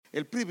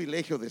el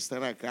privilegio de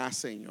estar acá,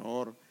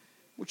 Señor.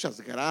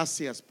 Muchas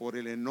gracias por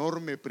el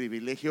enorme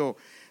privilegio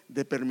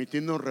de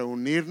permitirnos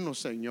reunirnos,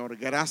 Señor.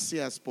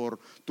 Gracias por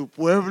tu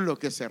pueblo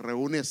que se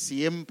reúne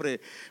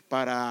siempre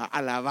para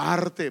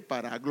alabarte,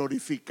 para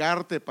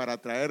glorificarte,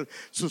 para traer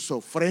sus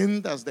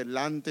ofrendas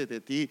delante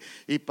de ti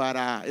y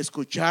para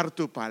escuchar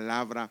tu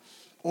palabra.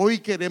 Hoy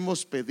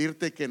queremos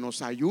pedirte que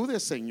nos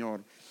ayudes,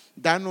 Señor.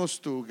 Danos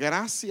tu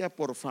gracia,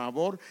 por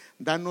favor.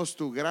 Danos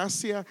tu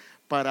gracia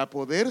para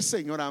poder,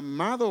 Señor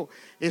amado,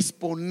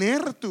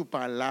 exponer tu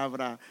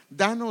palabra.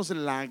 Danos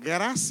la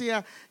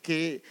gracia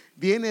que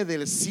viene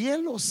del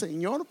cielo,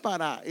 Señor,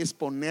 para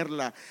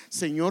exponerla.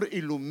 Señor,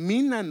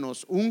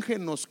 ilumínanos,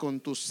 úngenos con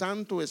tu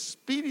Santo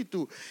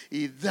Espíritu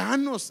y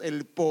danos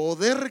el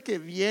poder que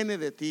viene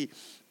de ti.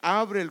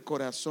 Abre el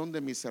corazón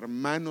de mis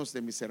hermanos,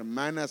 de mis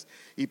hermanas,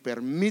 y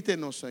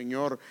permítenos,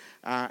 Señor,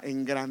 a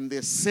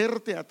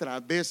engrandecerte a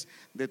través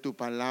de tu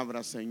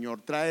palabra,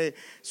 Señor. Trae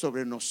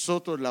sobre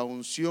nosotros la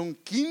unción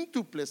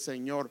quíntuple,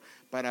 Señor,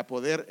 para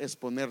poder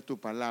exponer tu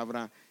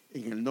palabra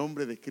en el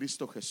nombre de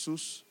Cristo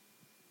Jesús.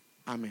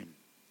 Amén.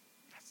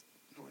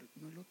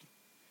 No el otro.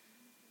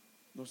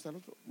 ¿No está el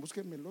otro?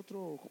 Búsquenme el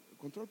otro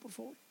control, por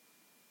favor.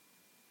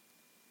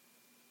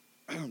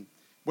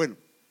 Bueno,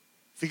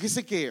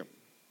 fíjese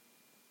que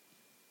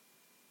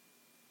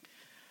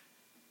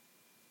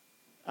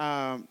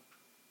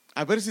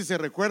a ver si se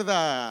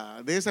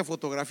recuerda de esa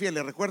fotografía.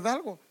 ¿Le recuerda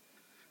algo?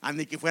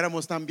 Ni que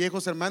fuéramos tan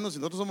viejos, hermanos, y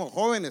nosotros somos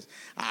jóvenes.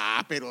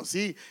 Pero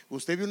sí,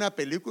 usted vio una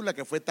película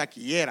que fue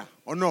taquillera,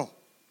 ¿o no?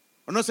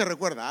 ¿O no se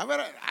recuerda? A ver,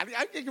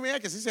 alguien que me diga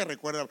que sí se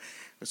recuerda.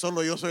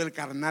 Solo yo soy el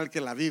carnal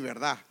que la vi,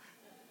 ¿verdad?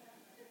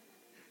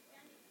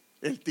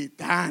 El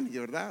Titanic,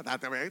 ¿verdad?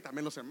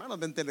 También los hermanos,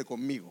 véntele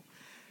conmigo.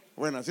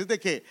 Bueno, así es de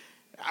que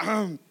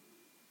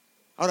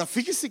ahora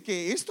fíjese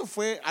que esto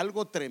fue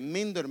algo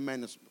tremendo,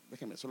 hermanos.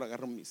 Déjenme, solo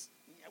agarro mi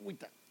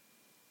agüita.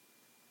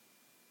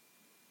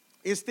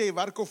 Este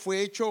barco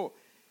fue hecho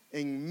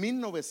en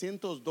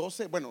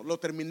 1912. Bueno, lo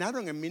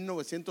terminaron en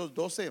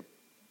 1912.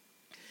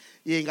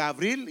 Y en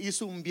abril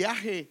hizo un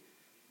viaje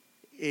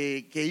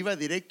que iba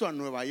directo a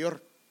Nueva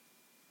York.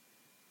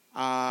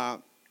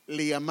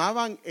 Le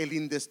llamaban el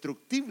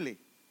Indestructible.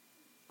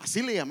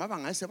 Así le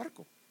llamaban a ese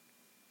barco.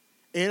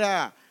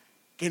 Era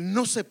que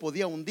no se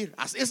podía hundir.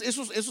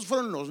 Esos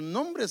fueron los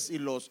nombres y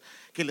los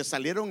que le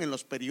salieron en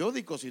los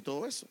periódicos y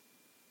todo eso.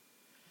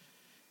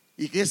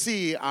 Y que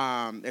si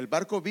el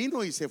barco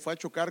vino y se fue a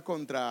chocar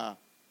contra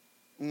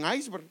un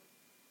iceberg.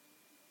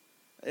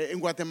 En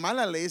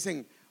Guatemala le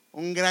dicen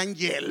un gran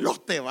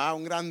hielote, ¿va?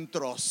 Un gran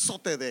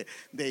trozote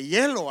de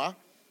hielo, ¿va?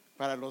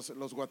 Para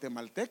los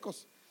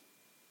guatemaltecos.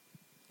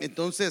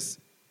 Entonces,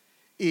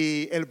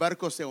 y el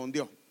barco se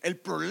hundió. El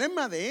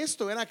problema de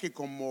esto era que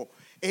como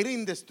era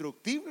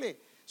indestructible,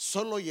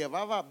 solo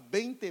llevaba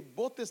 20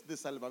 botes de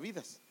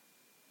salvavidas.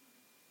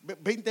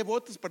 20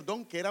 botes,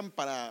 perdón, que eran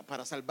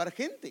para salvar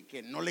gente,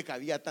 que no le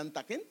cabía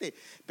tanta gente.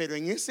 Pero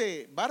en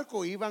ese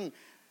barco iban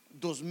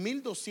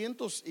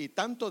 2,200 y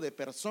tanto de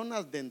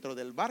personas dentro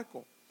del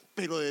barco.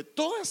 Pero de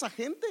toda esa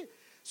gente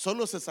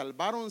solo se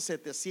salvaron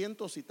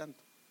 700 y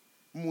tanto.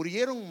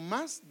 Murieron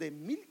más de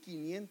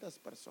 1,500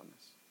 personas.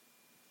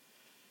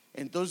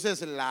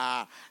 Entonces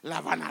la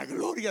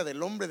vanagloria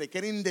del hombre de que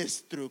era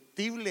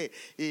indestructible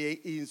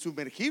e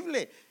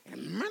insumergible,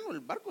 hermano,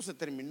 el barco se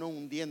terminó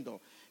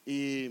hundiendo.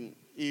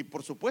 Y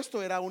por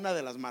supuesto era una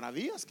de las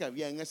maravillas que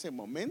había en ese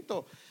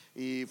momento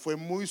y fue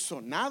muy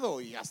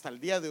sonado. Y hasta el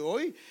día de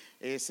hoy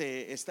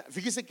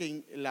fíjese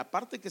que la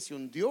parte que se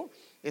hundió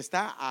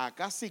está a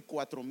casi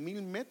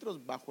 4,000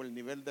 metros bajo el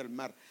nivel del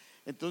mar.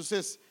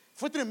 Entonces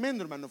fue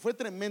tremendo, hermano, fue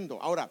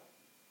tremendo. Ahora,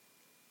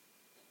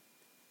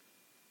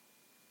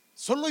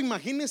 solo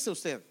imagínese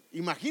usted,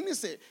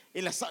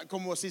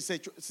 como si se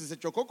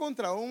chocó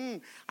contra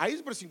un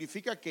iceberg,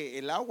 significa que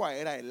el agua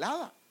era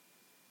helada.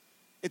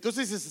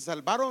 Entonces si se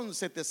salvaron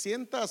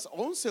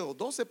 711 o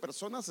 12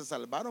 personas, se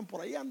salvaron,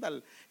 por ahí anda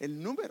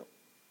el número.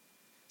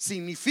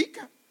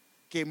 Significa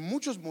que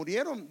muchos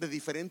murieron de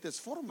diferentes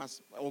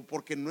formas, o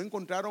porque no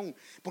encontraron,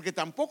 porque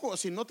tampoco,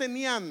 si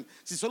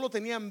solo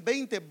tenían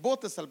 20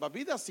 botes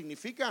salvavidas,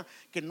 significa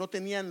que no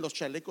tenían los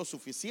chalecos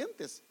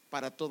suficientes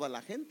para toda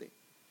la gente.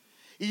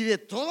 Y de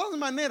todas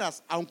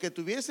maneras, aunque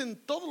tuviesen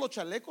todos los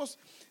chalecos,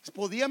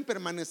 podían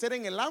permanecer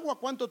en el agua.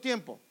 ¿Cuánto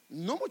tiempo?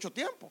 No mucho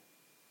tiempo,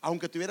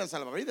 aunque tuvieran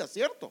salvavidas,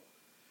 ¿cierto?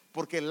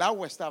 Porque el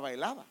agua estaba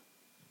helada.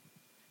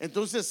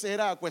 Entonces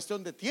era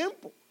cuestión de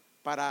tiempo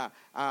para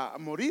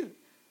morir.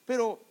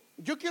 Pero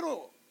yo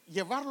quiero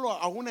llevarlo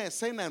a una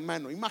escena,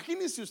 hermano.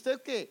 Imagínese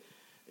usted que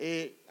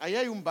ahí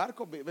hay un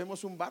barco,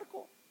 vemos un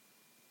barco.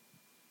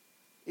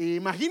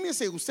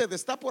 Imagínese usted,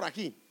 está por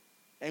aquí,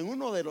 en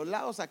uno de los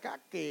lados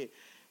acá, que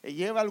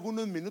lleva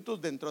algunos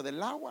minutos dentro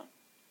del agua.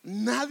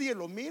 Nadie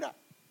lo mira.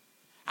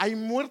 Hay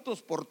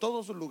muertos por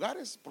todos los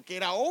lugares, porque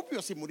era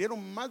obvio, si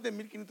murieron más de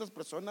 1,500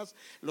 personas,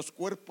 los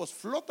cuerpos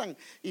flotan.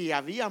 Y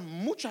había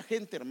mucha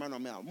gente, hermano,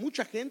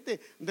 mucha gente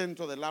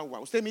dentro del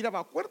agua. Usted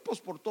miraba cuerpos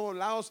por todos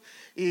lados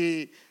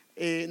y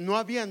no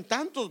habían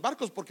tantos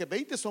barcos, porque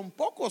 20 son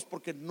pocos,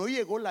 porque no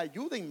llegó la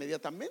ayuda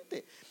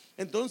inmediatamente.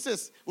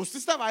 Entonces usted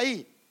estaba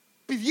ahí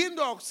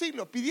pidiendo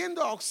auxilio,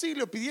 pidiendo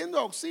auxilio, pidiendo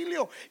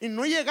auxilio, y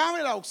no llegaba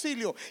el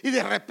auxilio, y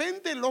de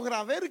repente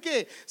logra ver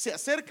que se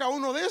acerca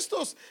uno de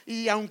estos,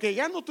 y aunque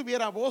ya no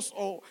tuviera voz,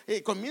 o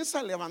comienza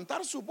a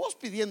levantar su voz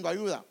pidiendo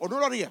ayuda, ¿o no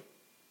lo haría?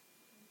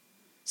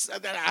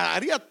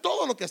 Haría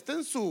todo lo que esté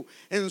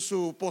en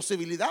su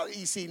posibilidad,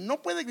 y si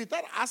no puede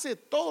gritar, hace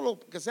todo lo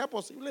que sea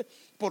posible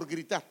por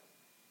gritar.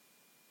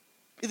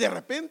 Y de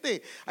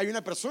repente hay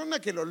una persona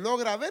que lo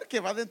logra ver, que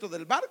va dentro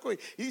del barco, y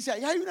dice: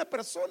 allá hay una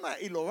persona,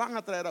 y lo van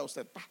a traer a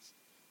usted, paz,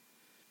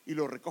 y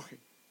lo recogen.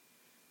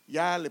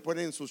 Ya le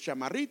ponen sus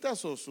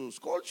chamarritas o sus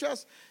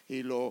colchas,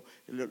 y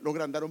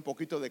logran dar un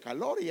poquito de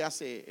calor, y ya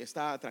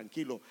está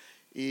tranquilo.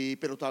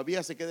 Pero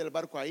todavía se queda el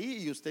barco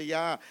ahí, y usted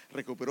ya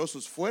recuperó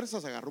sus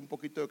fuerzas, agarró un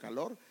poquito de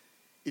calor,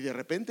 y de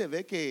repente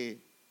ve que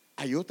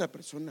hay otra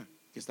persona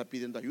que está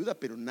pidiendo ayuda,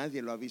 pero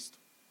nadie lo ha visto.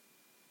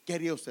 ¿Qué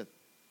haría usted?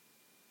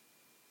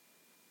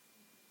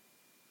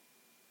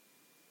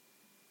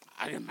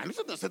 Ay, hermano,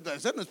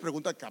 eso no es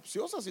pregunta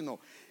capciosa, sino,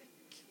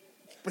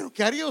 pero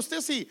 ¿qué haría usted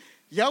si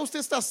ya usted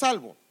está a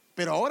salvo,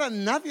 pero ahora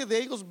nadie de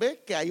ellos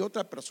ve que hay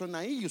otra persona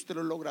ahí y usted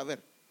lo logra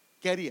ver?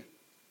 ¿Qué haría?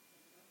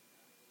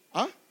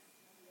 ¿Ah?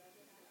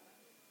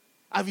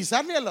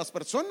 Avisarle a las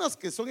personas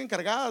que son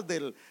encargadas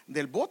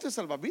del bote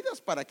salvavidas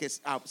para que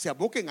se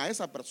aboquen a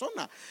esa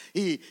persona,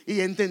 y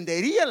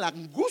entendería la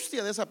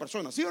angustia de esa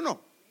persona, ¿sí o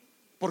no?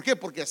 ¿Por qué?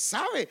 Porque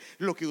sabe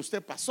lo que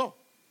usted pasó.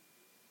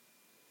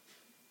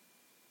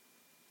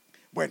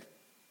 Bueno,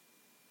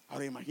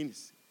 ahora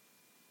imagínense,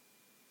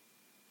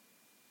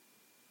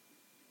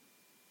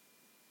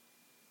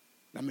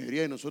 la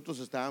mayoría de nosotros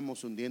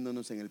estábamos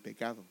hundiéndonos en el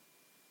pecado,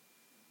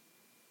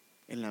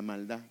 en la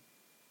maldad.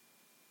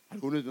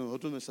 Algunos de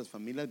nosotros, nuestras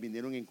familias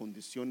vinieron en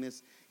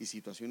condiciones y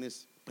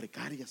situaciones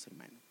precarias,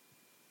 hermano.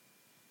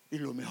 Y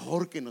lo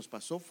mejor que nos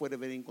pasó fue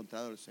haber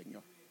encontrado al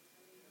Señor.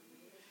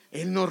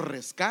 Él nos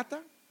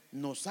rescata,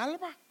 nos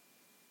salva.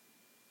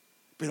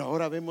 Pero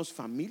ahora vemos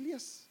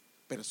familias,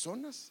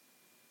 personas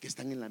que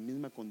están en la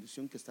misma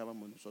condición que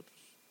estábamos nosotros.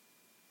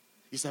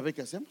 ¿Y sabe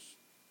qué hacemos?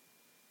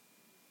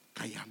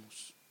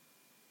 Callamos.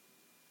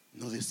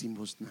 No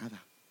decimos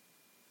nada.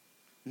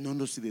 No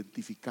nos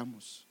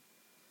identificamos.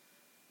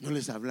 No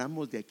les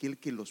hablamos de aquel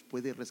que los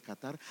puede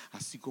rescatar,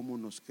 así como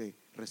nos que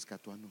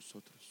rescató a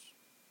nosotros.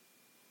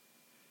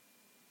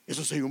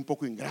 Eso sería un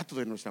poco ingrato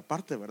de nuestra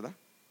parte, ¿verdad?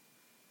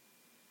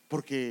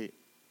 Porque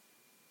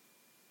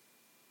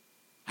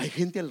hay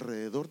gente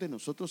alrededor de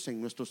nosotros, en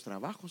nuestros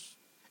trabajos,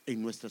 en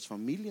nuestras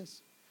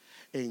familias,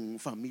 en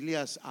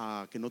familias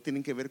que no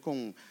tienen que ver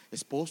con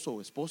esposo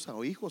o esposa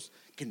o hijos,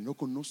 que no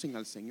conocen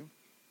al Señor.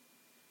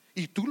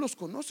 Y tú los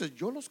conoces,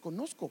 yo los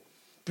conozco,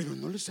 pero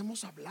no les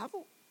hemos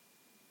hablado,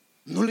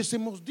 no les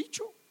hemos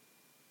dicho,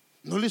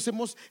 no les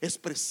hemos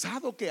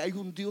expresado que hay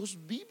un Dios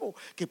vivo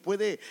que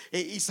puede,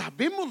 y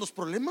sabemos los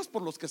problemas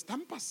por los que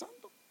están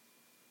pasando.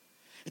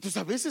 Entonces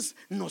a veces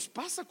nos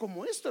pasa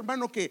como esto,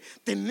 hermano, que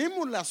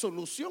tenemos la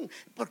solución.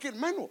 Porque,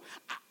 hermano,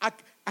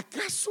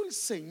 ¿acaso el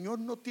Señor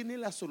no tiene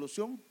la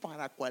solución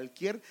para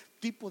cualquier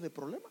tipo de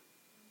problema?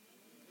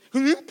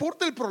 No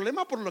importa el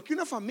problema por lo que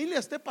una familia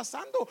esté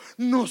pasando,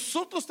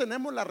 nosotros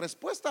tenemos la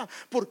respuesta,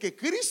 porque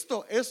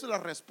Cristo es la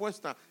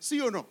respuesta, ¿sí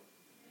o no?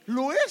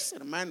 Lo es,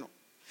 hermano.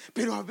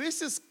 Pero a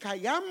veces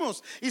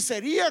callamos, y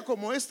sería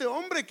como este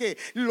hombre que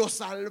lo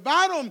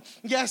salvaron,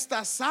 ya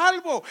está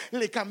salvo,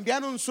 le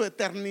cambiaron su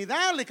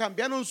eternidad, le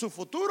cambiaron su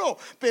futuro,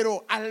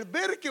 pero al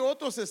ver que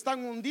otros se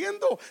están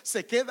hundiendo,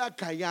 se queda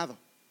callado.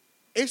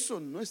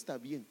 Eso no está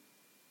bien,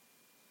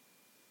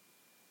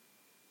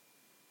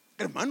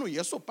 hermano, y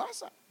eso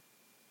pasa.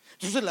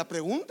 Entonces la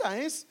pregunta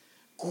es: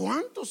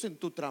 ¿cuántos en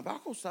tu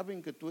trabajo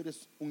saben que tú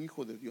eres un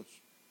hijo de Dios?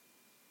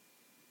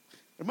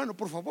 Hermano,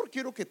 por favor,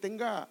 quiero que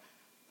tenga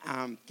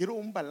quiero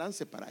un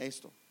balance para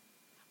esto.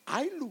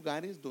 Hay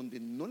lugares donde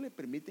no le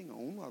permiten a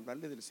uno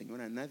hablarle del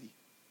Señor a nadie.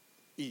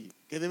 ¿Y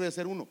qué debe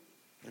hacer uno?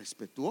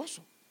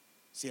 Respetuoso.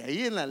 Si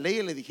ahí en la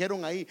ley le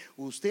dijeron ahí: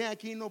 usted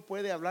aquí no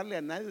puede hablarle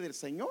a nadie del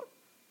Señor,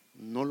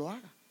 no lo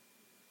haga.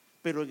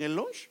 Pero en el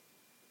lunch,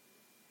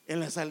 en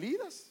las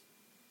salidas,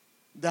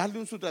 darle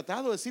un su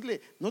tratado,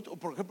 decirle, no,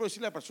 por ejemplo,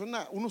 decirle a la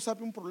persona, uno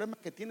sabe un problema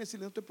que tiene,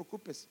 decirle: no te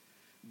preocupes,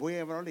 voy a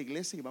llevar a la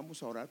iglesia y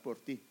vamos a orar por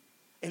ti.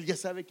 Él ya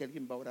sabe que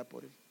alguien va a orar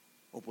por él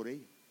o por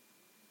ella.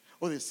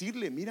 O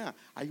decirle: mira,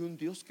 hay un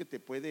Dios que te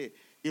puede,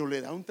 y o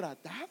le da un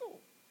tratado.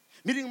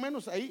 Miren,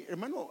 hermanos, ahí,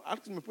 hermano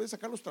Alex, ¿me puede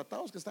sacar los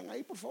tratados que están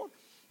ahí, por favor?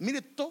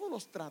 Mire todos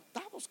los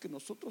tratados que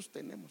nosotros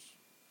tenemos.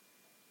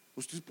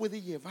 Usted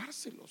puede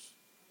llevárselos.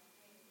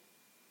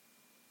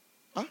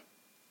 ¿Ah?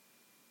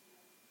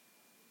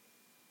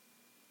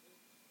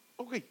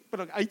 Ok,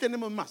 pero ahí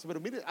tenemos más. Pero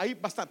mire, hay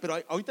bastante.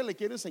 Pero ahorita le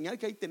quiero enseñar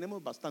que ahí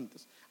tenemos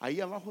bastantes. Ahí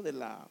abajo de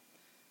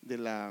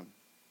la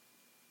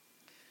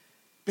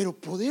pero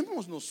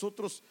podemos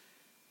nosotros,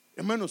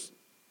 hermanos,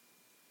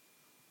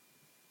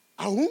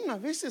 aún a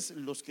veces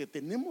los que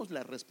tenemos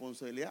la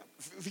responsabilidad.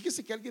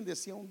 Fíjese que alguien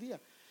decía un día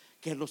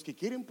que los que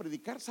quieren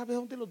predicar, ¿sabe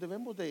dónde los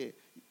debemos de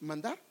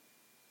mandar?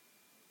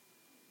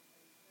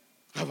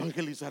 ¿A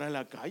evangelizar a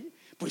la calle?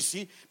 Pues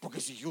sí,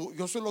 porque si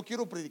yo solo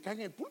quiero predicar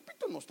en el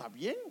púlpito, no está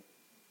bien.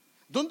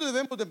 ¿Dónde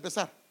debemos de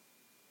empezar?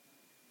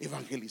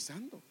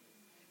 Evangelizando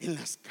en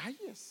las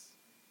calles,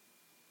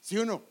 ¿sí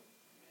o no?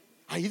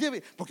 Ahí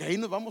debe, porque ahí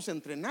nos vamos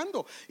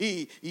entrenando.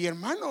 Y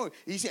hermano,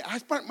 y dice,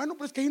 hermano,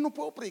 pero es que ahí no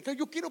puedo predicar,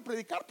 yo quiero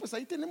predicar. Pues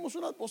ahí tenemos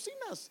unas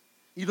bocinas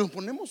y nos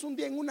ponemos un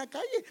día en una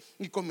calle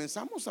y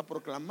comenzamos a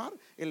proclamar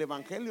el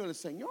evangelio del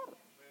Señor.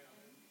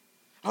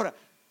 Ahora,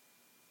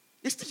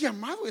 este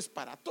llamado es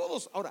para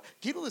todos. Ahora,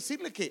 quiero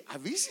decirle que a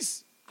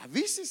veces,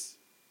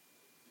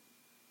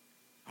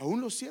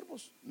 aún los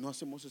siervos no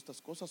hacemos estas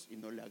cosas y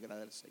no le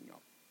agrada al Señor.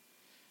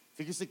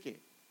 Fíjese que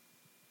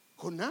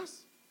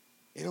Jonás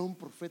era un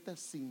profeta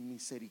sin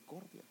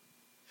misericordia.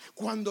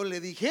 Cuando le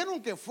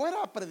dijeron que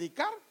fuera a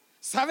predicar,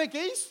 ¿sabe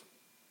qué hizo?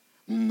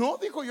 No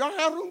dijo, yo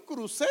agarro un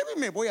crucero y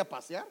me voy a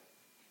pasear.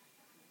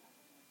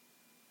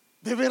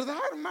 De verdad,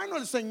 hermano,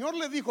 el Señor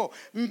le dijo,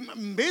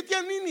 vete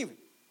a Nínive.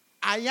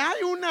 Allá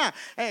hay una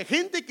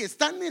gente que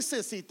está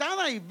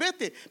necesitada y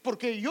vete,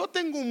 porque yo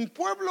tengo un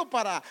pueblo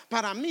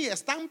para mí.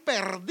 Están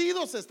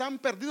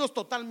perdidos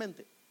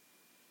totalmente.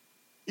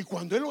 Y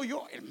cuando él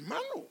oyó,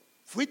 hermano,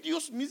 fue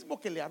Dios mismo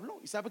que le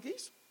habló. ¿Y sabe qué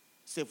hizo?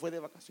 Se fue de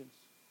vacaciones.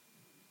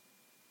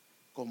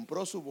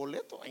 Compró su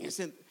boleto.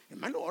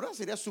 Hermano, ahora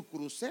sería su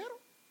crucero.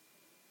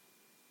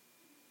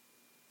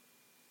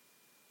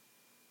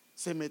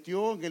 Se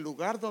metió en el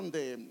lugar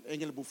donde,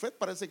 en el buffet,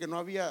 parece que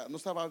no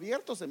estaba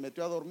abierto. Se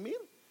metió a dormir.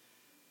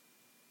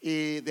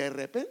 Y de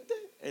repente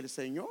el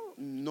Señor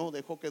no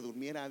dejó que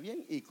durmiera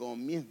bien y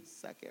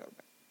comienza a quedar.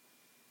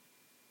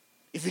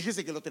 Y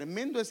fíjese que lo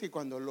tremendo es que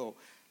cuando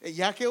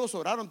ya que ellos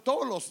oraron,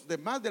 todos los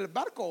demás del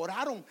barco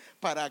oraron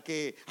para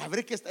que, a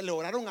ver que le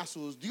oraron a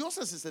sus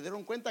dioses y se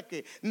dieron cuenta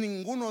que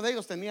ninguno de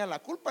ellos tenía la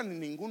culpa, ni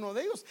ninguno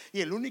de ellos.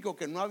 Y el único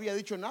que no había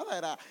dicho nada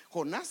era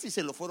Jonás, y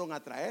se lo fueron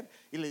a traer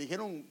y le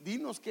dijeron,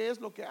 dinos qué es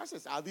lo que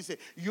haces. Dice,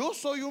 yo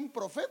soy un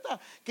profeta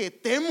que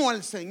temo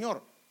al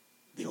Señor.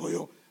 Digo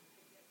yo,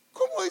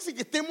 ¿cómo dice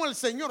que temo al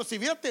Señor? Si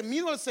hubiera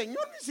temido al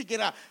Señor, ni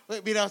siquiera se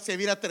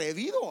hubiera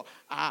atrevido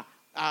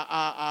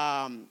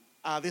a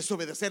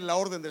desobedecer la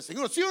orden del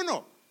Señor, ¿sí o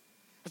no?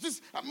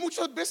 Entonces,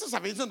 muchas veces a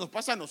veces nos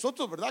pasa a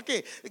nosotros, ¿verdad?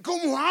 Que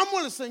como amo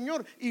al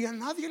Señor y a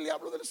nadie le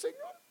hablo del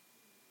Señor.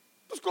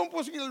 Pues ¿cómo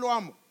puedo decir que lo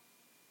amo?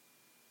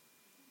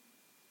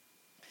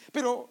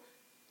 Pero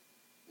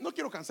no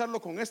quiero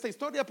cansarlo con esta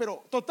historia,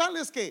 pero total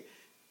es que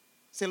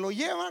se lo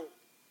llevan,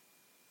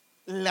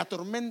 la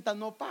tormenta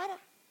no para.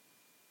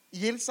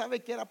 Y él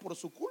sabe que era por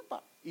su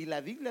culpa. Y la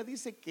Biblia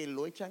dice que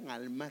lo echan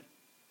al mar.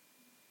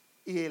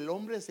 Y el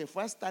hombre se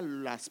fue hasta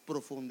las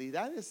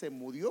profundidades, se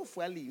murió,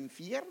 fue al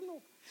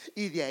infierno.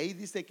 Y de ahí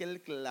dice que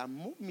él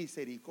clamó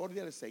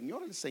misericordia al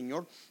Señor. El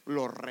Señor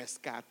lo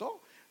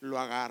rescató, lo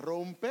agarró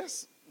un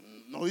pez.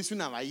 No dice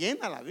una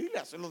ballena la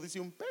Biblia, solo dice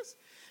un pez.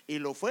 Y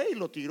lo fue y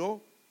lo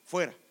tiró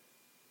fuera.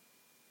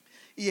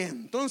 Y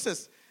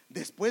entonces,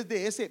 después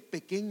de ese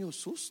pequeño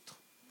susto,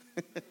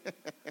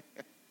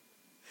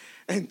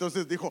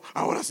 entonces dijo,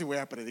 ahora sí voy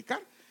a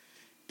predicar.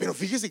 Pero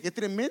fíjese qué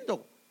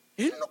tremendo.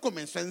 Él no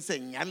comenzó a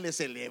enseñarles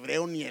el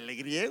hebreo ni el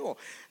griego.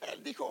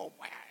 Él dijo,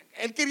 bueno,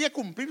 él quería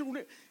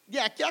cumplir. De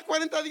aquí a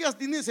 40 días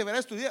Disney se verá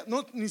estudiar.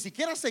 No, ni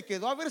siquiera se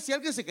quedó a ver si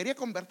alguien se quería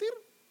convertir.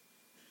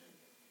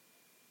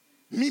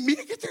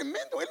 Mire qué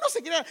tremendo. Él no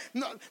se quería,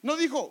 no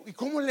dijo, ¿y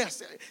cómo le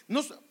hace?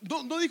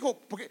 No dijo,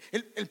 porque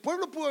el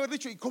pueblo pudo haber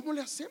dicho, ¿y cómo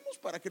le hacemos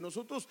para que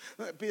nosotros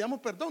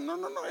pidamos perdón?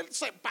 No, él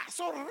se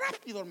pasó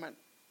rápido, hermano.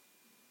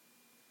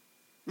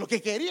 Lo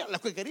que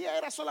quería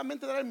era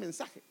solamente dar el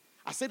mensaje,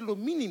 hacer lo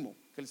mínimo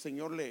que el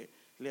Señor le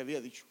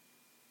había dicho.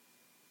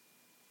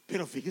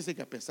 Pero fíjese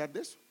que a pesar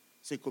de eso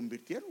se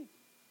convirtieron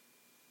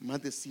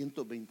más de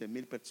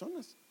 120,000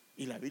 personas.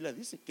 Y la Biblia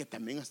dice que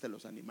también hasta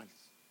los animales.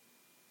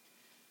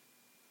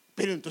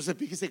 Pero entonces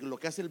fíjese que lo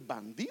que hace el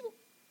bandido,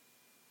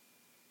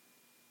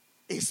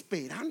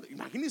 esperando,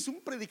 imagínense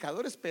un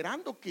predicador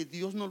esperando que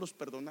Dios no los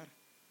perdonara.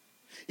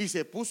 Y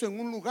se puso en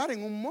un lugar,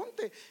 en un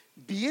monte,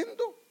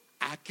 viendo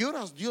a qué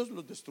horas Dios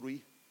los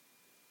destruía.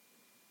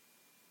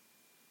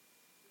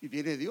 Y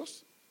viene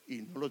Dios y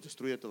no los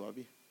destruye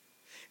todavía.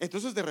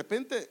 Entonces de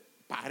repente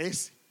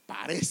parece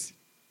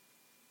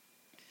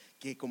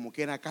que como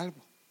que era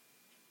calvo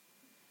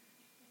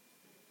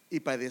y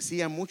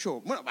padecía mucho.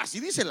 Bueno, así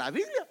dice la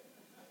Biblia.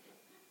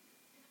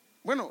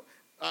 Bueno,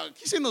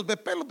 aquí se nos ve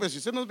pelo, pero si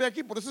usted nos ve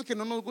aquí, por eso es que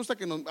no nos gusta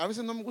a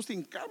veces no me gusta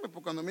hincarme,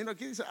 porque cuando miro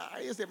aquí dice,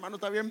 ay, este hermano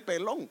está bien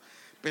pelón.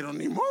 Pero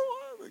ni modo,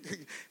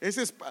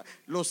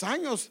 los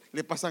años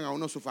le pasan a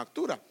uno su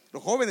factura.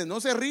 Los jóvenes no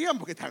se rían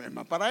porque también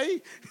van para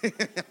ahí.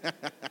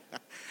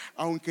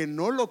 Aunque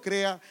no lo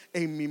crea,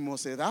 en mi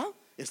mocedad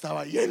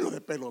estaba lleno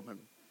de pelo, hermano.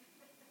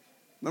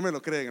 No me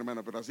lo creen,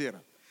 hermano, pero así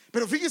era.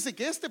 Pero fíjese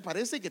que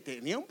parece que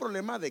tenía un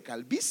problema de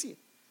calvicie.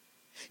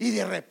 Y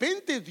de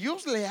repente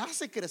Dios le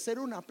hace crecer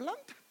una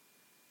planta.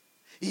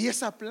 Y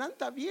esa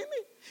planta viene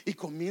y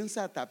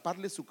comienza a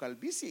taparle su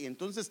calvicie. Y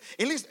entonces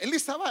él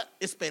estaba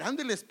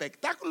esperando el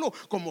espectáculo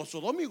como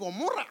Sodoma y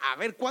Gomorra, a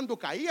ver cuándo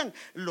caían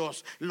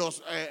los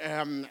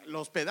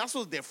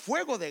pedazos de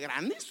fuego de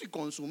granizo y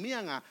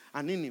consumían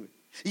a Nínive.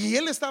 Y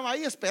él estaba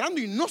ahí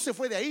esperando y no se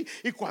fue de ahí.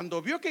 Y cuando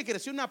vio que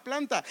creció una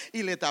planta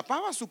y le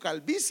tapaba su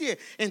calvicie,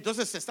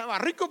 entonces estaba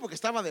rico porque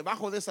estaba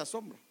debajo de esa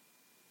sombra.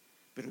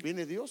 Pero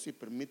viene Dios y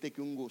permite que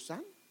un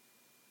gusano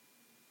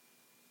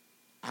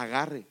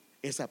agarre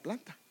esa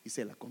planta y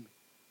se la come.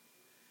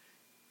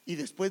 Y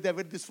después de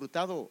haber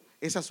disfrutado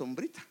esa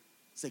sombrita,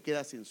 se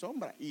queda sin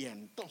sombra y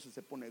entonces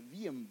se pone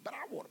bien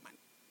bravo, hermano.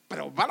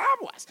 Pero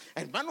bravo,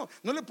 hermano,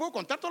 no le puedo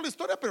contar toda la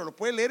historia, pero lo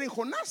puede leer en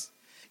Jonás.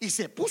 Y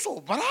se puso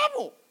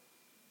bravo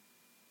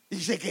y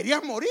se quería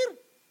morir.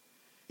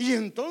 Y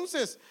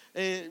entonces,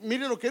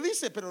 mire lo que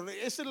dice, pero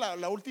esa es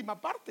la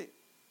última parte.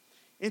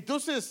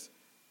 Entonces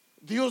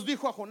Dios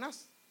dijo a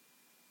Jonás: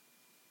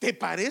 ¿te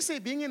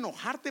parece bien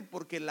enojarte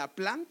porque la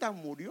planta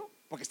murió?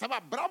 Porque estaba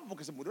bravo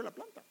porque se murió la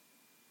planta.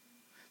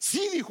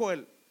 Sí, dijo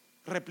él.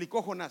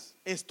 Replicó Jonás: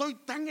 estoy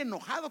tan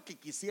enojado que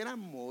quisiera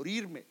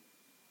morirme.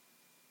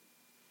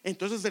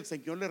 Entonces el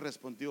Señor le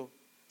respondió: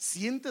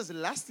 ¿sientes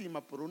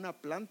lástima por una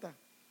planta,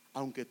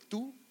 aunque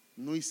tú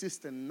no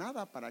hiciste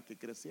nada para que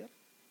creciera?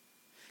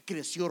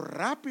 Creció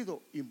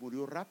rápido y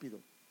murió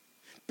rápido.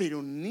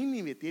 Pero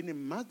Nínive tiene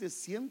más de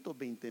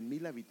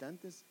 120,000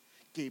 habitantes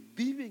que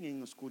viven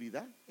en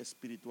oscuridad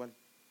espiritual,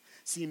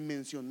 sin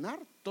mencionar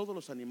todos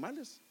los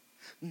animales.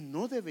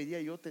 ¿No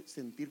debería yo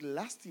sentir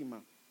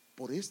lástima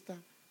por esta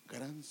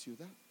gran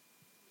ciudad?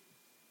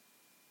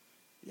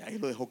 Y ahí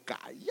lo dejó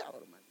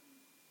callado, hermano.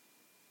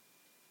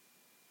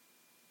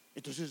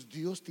 Entonces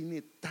Dios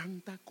tiene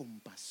tanta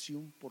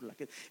compasión por la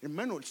gente.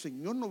 Hermano, el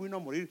Señor no vino a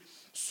morir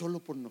solo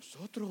por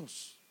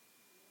nosotros,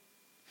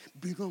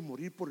 vino a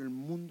morir por el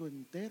mundo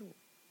entero.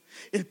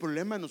 El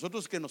problema de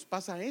nosotros es que nos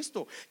pasa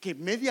esto, que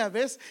media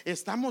vez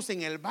estamos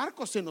en el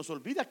barco, se nos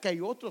olvida que hay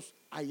otros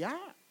allá.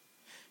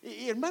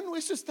 Y hermano,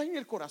 eso está en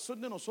el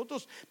corazón de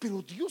nosotros,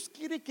 pero Dios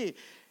quiere que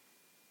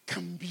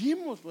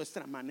cambiemos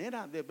nuestra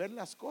manera de ver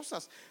las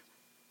cosas.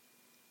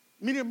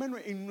 Mire, hermano,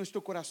 en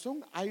nuestro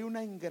corazón hay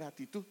una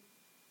ingratitud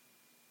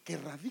que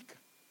radica.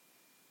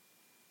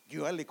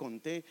 Yo ya le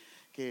conté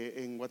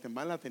que en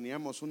Guatemala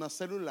teníamos una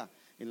célula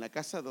en la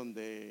casa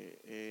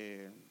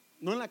donde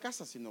no en la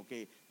casa, sino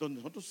que donde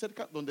nosotros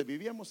cerca, donde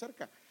vivíamos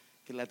cerca,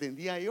 que la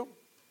atendía yo.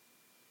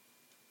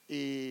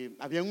 Y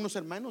había unos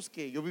hermanos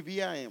que yo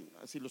vivía,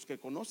 si los que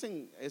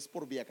conocen, es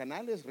por Vía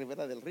Canales,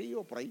 Ribera del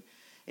Río, por ahí.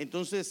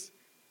 Entonces,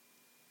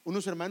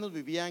 unos hermanos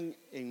vivían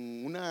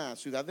en una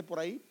ciudad de por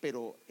ahí,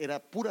 pero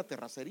era pura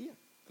terracería.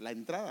 La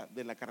entrada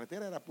de la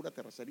carretera era pura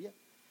terracería.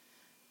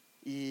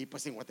 Y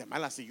pues en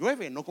Guatemala sí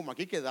llueve, no como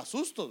aquí que da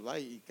sustos, ¿va?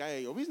 Y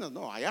cae lloviznas,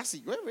 no, allá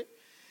sí llueve.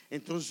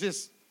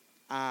 Entonces,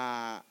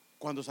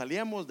 cuando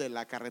salíamos de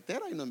la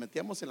carretera y nos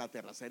metíamos en la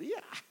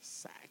terracería,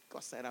 esa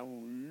cosa era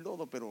un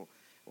lodo, pero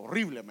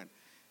horrible, man.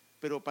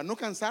 Pero para no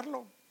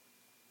cansarlo,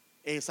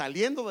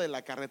 saliendo de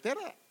la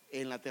carretera,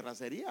 en la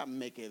terracería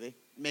me quedé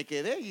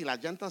y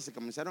las llantas se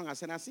comenzaron a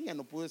hacer así, ya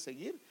no pude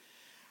seguir.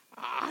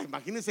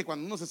 Imagínense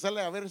cuando uno se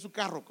sale a ver su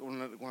carro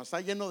cuando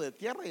está lleno de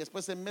tierra y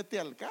después se mete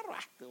al carro,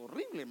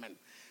 horrible, man.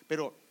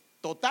 Pero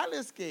total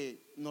es que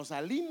nos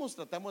salimos,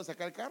 tratamos de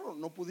sacar el carro,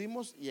 no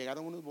pudimos,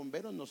 llegaron unos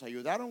bomberos, nos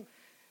ayudaron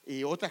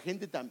y otra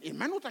gente también.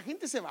 Hermano, otra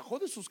gente se bajó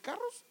de sus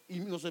carros y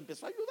nos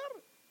empezó a ayudar,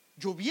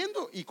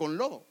 lloviendo y con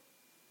lodo.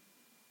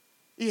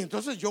 Y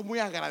entonces yo muy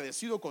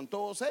agradecido con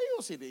todos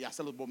ellos y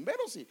hasta los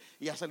bomberos y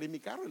ya salí en mi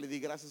carro y le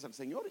di gracias al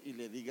Señor y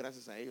le di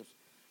gracias a ellos.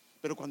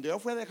 Pero cuando yo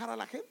fui a dejar a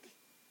la gente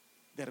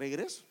de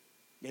regreso,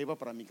 ya iba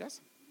para mi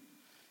casa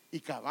y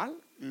cabal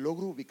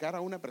logro ubicar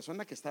a una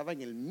persona que estaba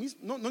en el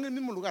mismo, no en el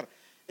mismo lugar,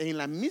 en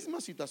la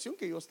misma situación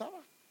que yo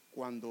estaba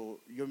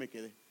cuando yo me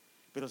quedé.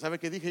 Pero ¿sabe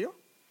qué dije yo?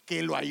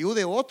 Que lo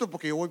ayude otro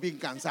porque yo voy bien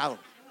cansado.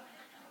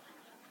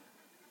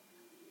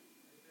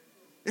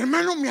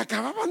 Hermano, me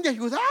acababan de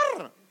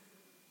ayudar.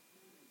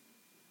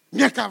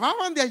 Me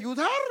acababan de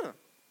ayudar.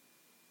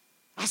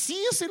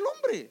 Así es el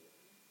hombre.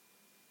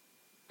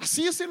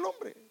 Así es el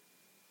hombre.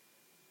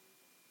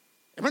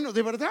 Hermano,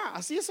 de verdad,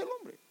 así es el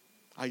hombre.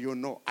 Yo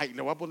no.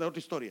 Le voy a poner otra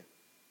historia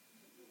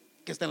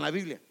que está en la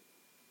Biblia.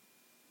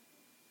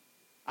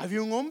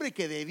 Había un hombre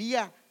que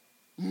debía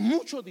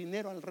mucho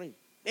dinero al rey.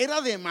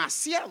 Era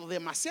demasiado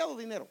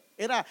dinero.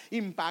 Era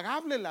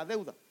impagable la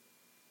deuda.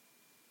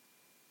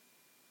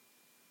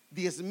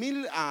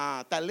 10,000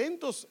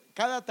 talentos.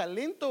 Cada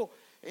talento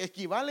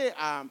equivale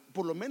a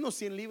por lo menos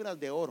 100 libras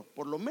de oro.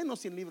 Por lo menos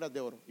 100 libras de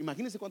oro.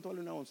 Imagínense cuánto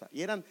vale una onza.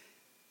 Y eran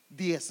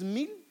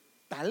 10,000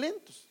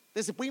 talentos.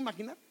 ¿Usted se puede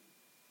imaginar?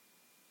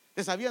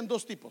 Entonces habían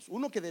dos tipos.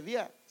 Uno que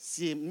debía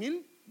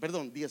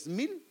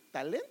 10,000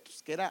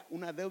 talentos, que era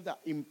una deuda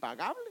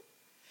impagable.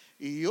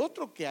 Y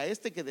otro que a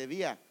este que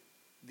debía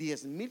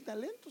 10,000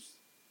 talentos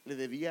le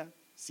debía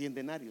 100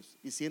 denarios.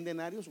 Y 100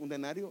 denarios, un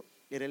denario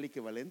era el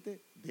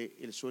equivalente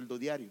del sueldo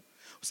diario.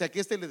 O sea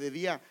que este le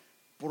debía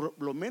por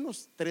lo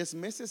menos 3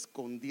 meses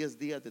con 10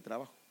 días de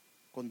trabajo.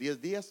 Con 10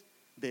 días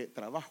de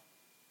trabajo.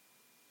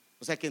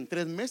 O sea que en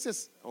 3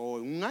 meses o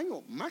en un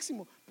año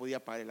máximo podía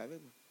pagar la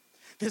deuda.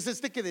 Entonces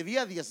este que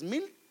debía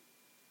 10,000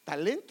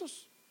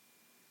 talentos,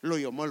 lo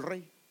llamó el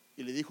rey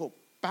y le dijo: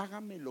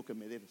 págame lo que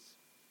me debes,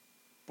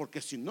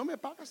 porque si no me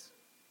pagas,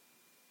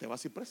 te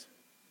vas a ir preso.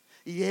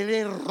 Y él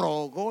le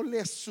rogó,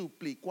 le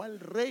suplicó al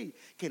rey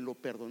que lo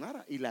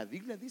perdonara, y la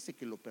Biblia dice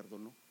que lo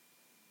perdonó.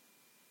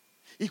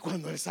 Y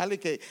cuando él sale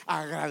que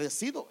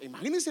agradecido,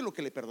 imagínense lo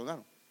que le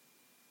perdonaron.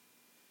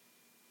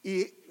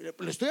 Y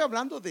le estoy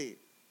hablando de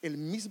el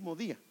mismo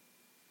día.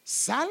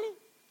 Sale,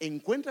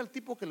 encuentra al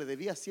tipo que le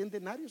debía 100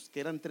 denarios,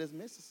 que eran 3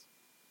 meses.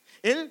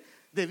 Él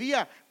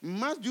debía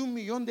más de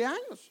 1,000,000 de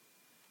años,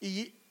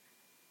 y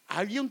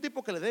había un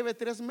tipo que le debe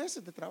 3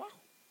 meses de trabajo.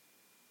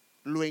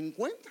 Lo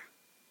encuentra,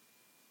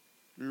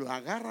 lo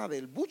agarra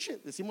del buche,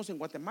 decimos en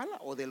Guatemala,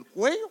 o del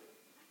cuello,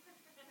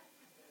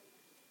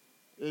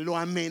 lo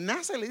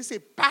amenaza y le dice: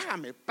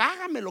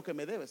 págame lo que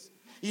me debes.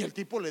 Y el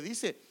tipo le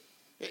dice: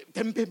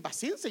 ten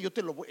paciencia, yo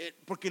te lo voy,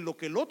 porque lo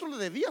que el otro le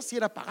debía sí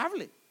era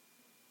pagable.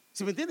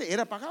 ¿Sí me entiende?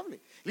 Era pagable.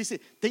 Le dice: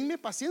 tenme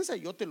paciencia,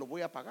 yo te lo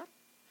voy a pagar.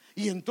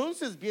 Y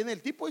entonces viene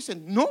el tipo y dice: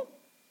 no,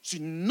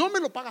 si no me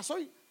lo pagas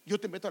hoy, yo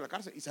te meto a la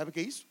cárcel. ¿Y sabe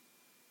qué hizo?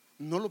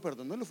 No lo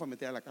perdonó y lo fue a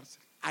meter a la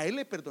cárcel. A él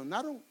le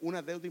perdonaron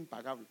una deuda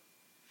impagable,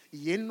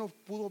 y él no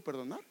pudo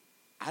perdonar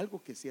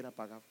algo que sí era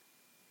pagable.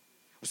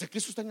 O sea que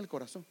eso está en el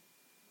corazón.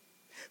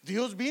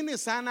 Dios viene,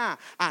 sana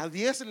a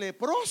 10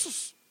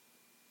 leprosos,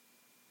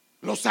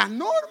 lo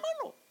sanó,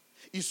 hermano,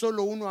 y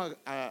solo uno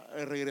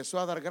regresó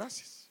a dar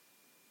gracias.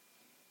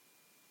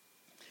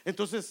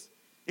 Entonces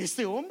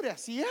este hombre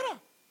así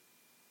era.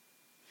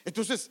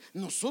 Entonces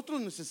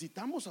nosotros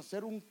necesitamos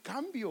hacer un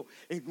cambio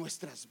en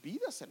nuestras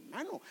vidas,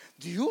 hermano.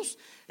 Dios,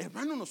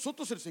 hermano,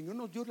 nosotros, el Señor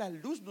nos dio la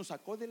luz, nos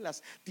sacó de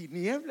las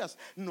tinieblas,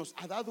 nos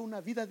ha dado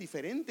una vida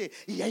diferente.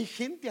 Y hay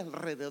gente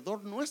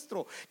alrededor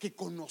nuestro que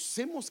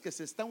conocemos que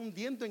se está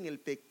hundiendo en el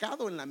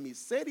pecado, en la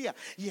miseria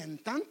y en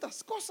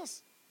tantas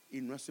cosas, y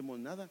no hacemos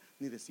nada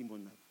ni decimos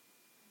nada.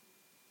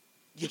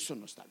 Y eso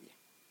no está bien.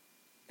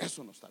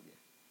 Eso no está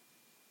bien.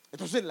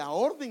 Entonces la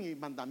orden y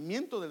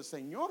mandamiento del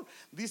Señor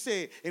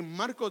dice en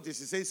Marcos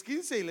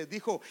 16:15, y les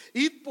dijo: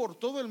 id por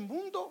todo el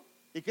mundo.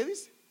 ¿Y qué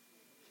dice?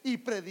 Y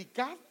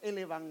predicad el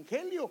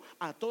evangelio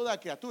a toda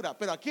criatura.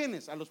 ¿Pero a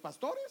quiénes? ¿A los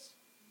pastores?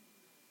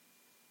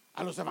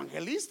 ¿A los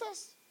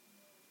evangelistas?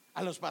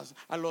 ¿A los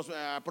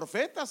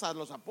profetas? ¿A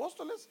los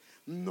apóstoles?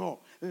 No.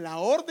 La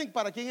orden,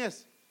 ¿para quién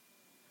es?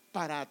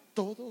 Para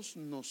todos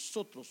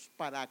nosotros,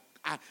 para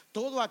a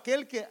todo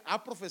aquel que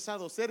ha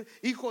profesado ser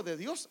hijo de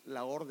Dios.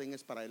 La orden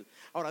es para él.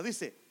 Ahora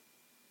dice: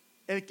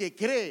 el que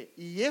cree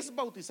y es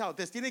bautizado.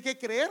 Entonces tiene que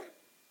creer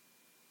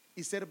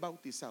y ser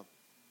bautizado.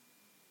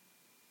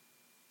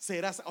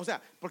 Serás, o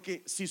sea,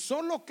 porque si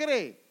solo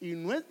cree y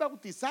no es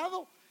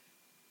bautizado,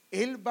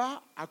 él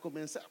va a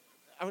comenzar.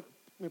 A ver,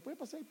 ¿me puede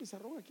pasar el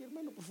pizarrón aquí,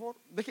 hermano, por favor?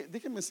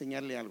 Déjeme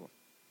enseñarle algo.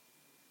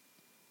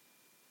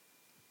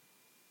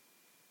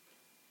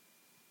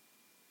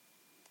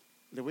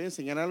 Le voy a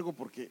enseñar algo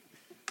porque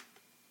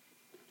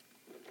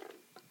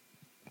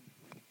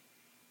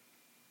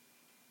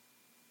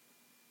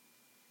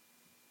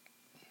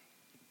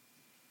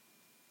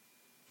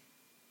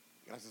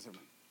gracias,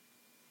 hermano.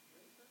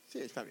 Sí,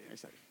 está bien,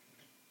 está bien.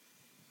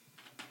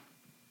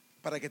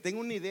 Para que tenga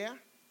una idea,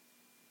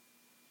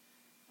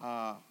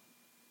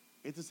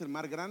 este es el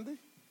mar grande.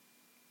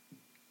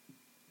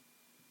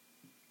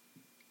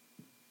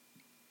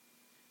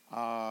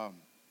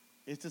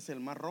 Este es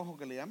el mar rojo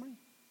que le llaman.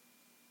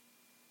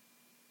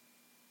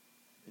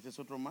 Este es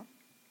otro mar.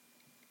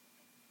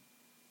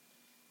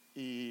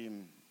 Y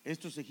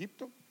esto es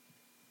Egipto.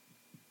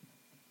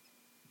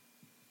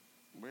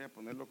 Voy a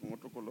ponerlo con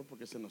otro color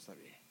porque ese no está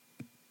bien.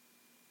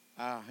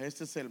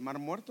 Este es el mar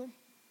muerto.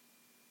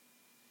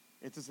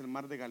 Este es el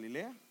mar de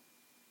Galilea.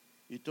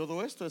 Y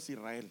todo esto es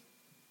Israel.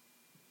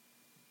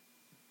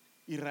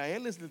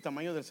 Israel es del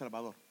tamaño del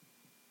Salvador.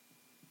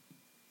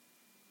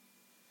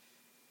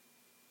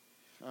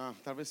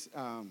 Tal vez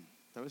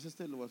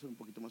este lo voy a hacer un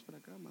poquito más para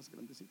acá, más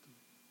grandecito.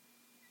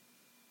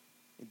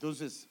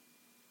 Entonces,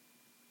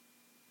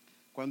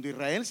 cuando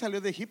Israel salió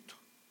de Egipto,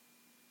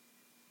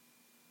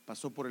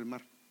 pasó por el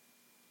mar.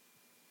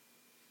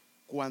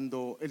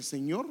 Cuando el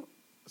Señor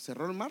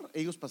cerró el mar,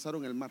 ellos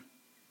pasaron el mar.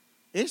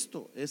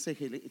 Esto es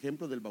el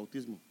ejemplo del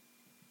bautismo.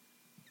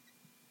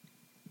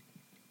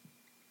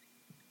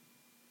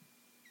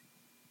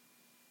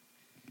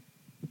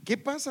 ¿Qué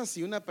pasa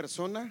si una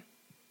persona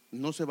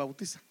no se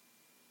bautiza?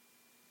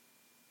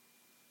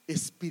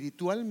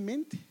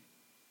 Espiritualmente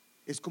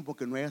es como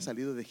que no haya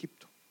salido de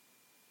Egipto.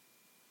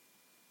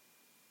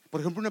 Por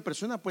ejemplo, una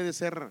persona puede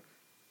ser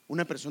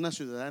una persona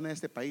ciudadana de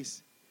este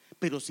país,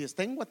 pero si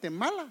está en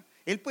Guatemala,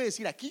 él puede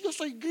decir: aquí yo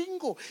soy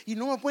gringo y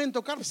no me pueden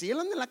tocar. Si él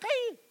anda en la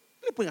calle,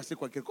 le pueden hacer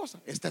cualquier cosa.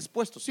 Está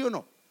expuesto, ¿sí o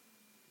no?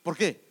 ¿Por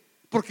qué?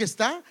 Porque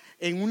está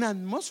en una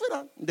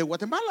atmósfera de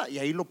Guatemala y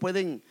ahí lo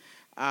pueden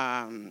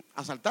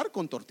asaltar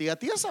con tortilla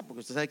tiesa, porque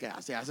usted sabe que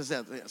se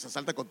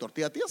asalta con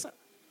tortilla tiesa.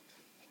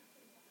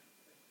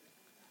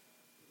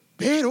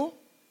 Pero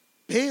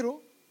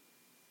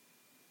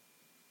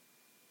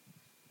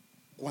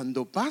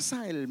Cuando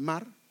pasa el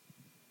mar,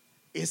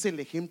 es el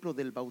ejemplo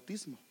del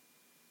bautismo.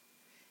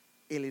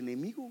 El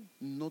enemigo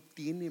no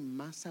tiene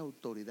más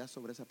autoridad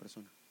sobre esa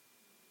persona.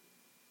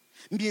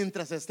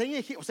 Mientras esté en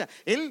Egipto, o sea,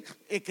 él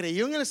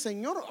creyó en el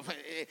Señor,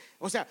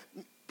 o sea,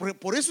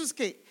 por eso es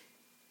que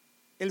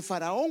el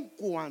faraón,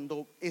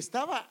 cuando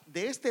estaba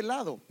de este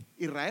lado,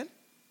 Israel,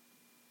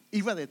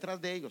 iba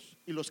detrás de ellos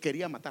y los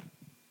quería matar.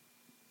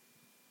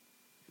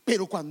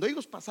 Pero cuando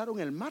ellos pasaron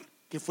el mar,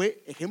 que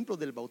fue ejemplo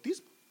del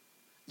bautismo,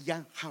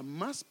 ya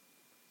jamás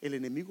el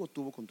enemigo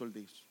tuvo control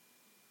de ellos,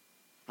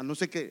 a no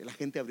ser que la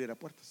gente abriera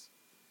puertas.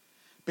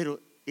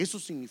 Pero eso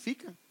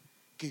significa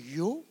que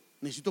yo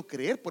necesito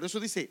creer. Por eso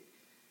dice,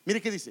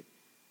 mire qué dice: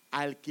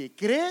 al que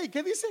cree, ¿y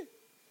qué dice?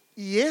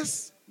 Y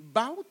es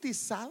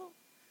bautizado,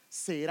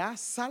 será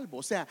salvo.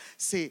 O sea,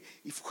 se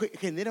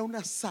genera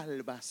una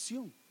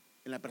salvación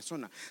en la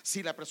persona.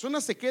 Si la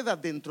persona se queda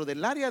dentro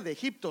del área de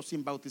Egipto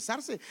sin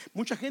bautizarse,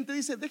 mucha gente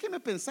dice,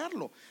 déjeme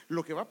pensarlo,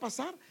 lo que va a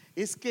pasar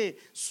es que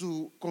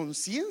su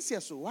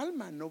conciencia, su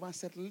alma no va a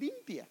ser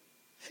limpia,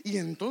 y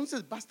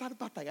entonces va a estar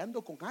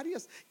batallando con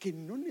áreas que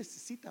no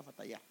necesita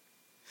batallar.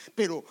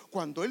 Pero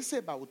cuando él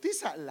se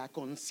bautiza, la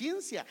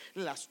conciencia,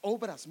 las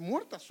obras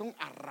muertas son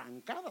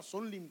arrancadas,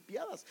 son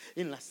limpiadas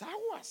en las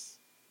aguas.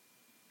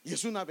 Y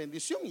es una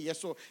bendición, y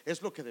eso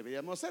es lo que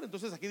deberíamos hacer.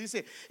 Entonces aquí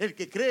dice, el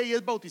que cree y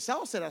es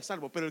bautizado será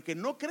salvo, pero el que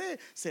no cree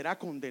será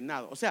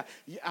condenado. O sea,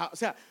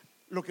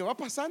 lo que va a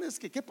pasar es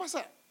que, ¿qué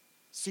pasa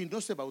si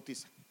no se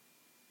bautiza?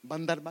 Va a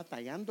andar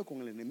batallando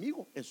con el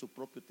enemigo en su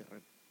propio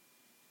terreno.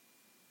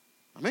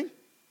 Amén.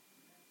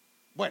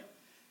 Bueno,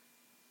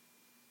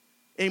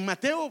 en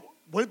Mateo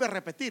vuelve a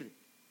repetir: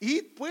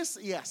 id pues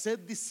y haced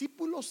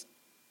discípulos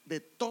de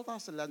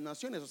todas las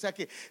naciones. O sea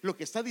que lo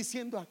que está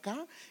diciendo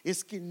acá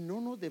es que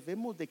no nos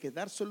debemos de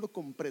quedar solo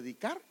con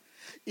predicar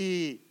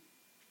y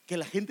que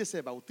la gente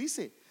se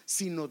bautice,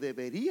 sino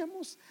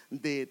deberíamos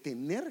de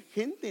tener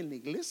gente en la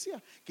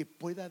iglesia que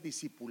pueda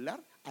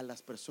discipular a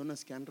las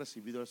personas que han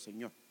recibido al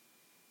Señor.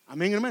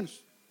 Amén,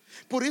 hermanos.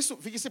 Por eso,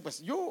 fíjese,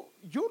 pues yo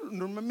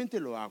normalmente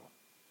lo hago.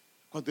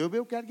 Cuando yo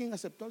veo que alguien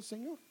aceptó al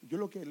Señor, yo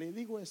lo que le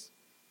digo es,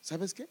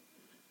 ¿sabes qué?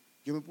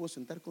 Yo me puedo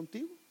sentar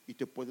contigo y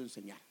te puedo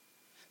enseñar.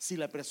 Si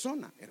la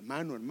persona,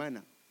 hermano,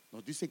 hermana,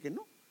 nos dice que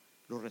no,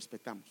 lo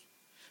respetamos.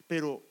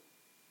 Pero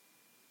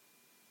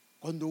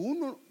cuando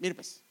uno, mire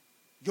pues,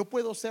 yo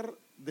puedo ser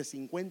de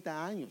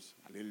 50 años,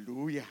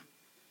 aleluya.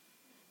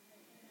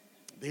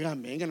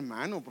 Dígame,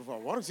 hermano, por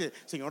favor, si el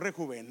Señor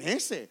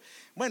rejuvenece.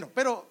 Bueno,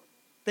 pero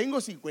tengo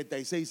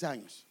 56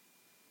 años,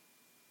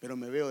 pero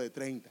me veo de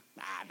 30.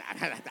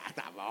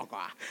 Tampoco.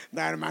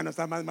 No, hermano,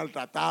 está más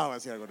maltratado.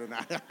 Así algo.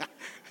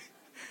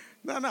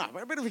 No,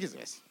 pero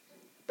fíjese,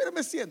 pero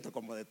me siento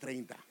como de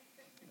 30.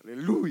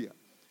 Aleluya.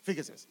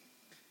 Fíjese,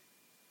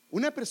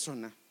 una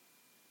persona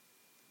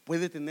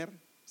puede tener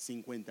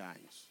 50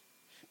 años,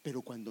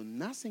 pero cuando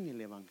nace en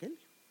el evangelio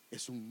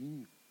es un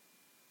niño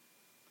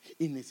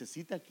y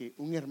necesita que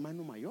un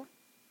hermano mayor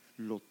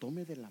lo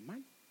tome de la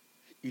mano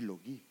y lo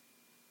guíe.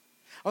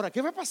 Ahora,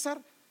 ¿qué va a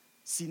pasar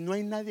si no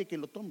hay nadie que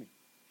lo tome?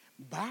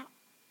 Va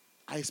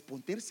a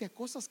exponerse a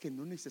cosas que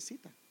no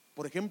necesita.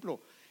 Por ejemplo,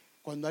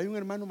 cuando hay un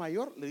hermano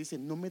mayor, le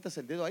dicen, no metas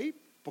el dedo ahí,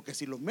 porque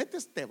si lo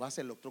metes te vas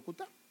a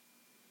electrocutar.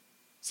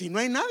 Si no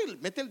hay nadie,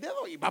 mete el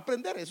dedo y va a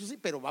prender, eso sí,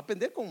 pero va a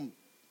prender con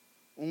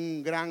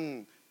un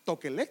gran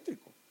toque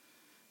eléctrico.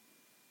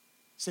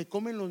 Se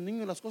comen los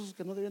niños las cosas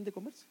que no debían de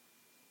comerse.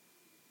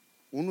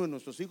 Uno de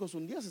nuestros hijos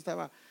un día se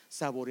estaba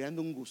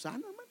saboreando un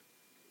gusano, hermano.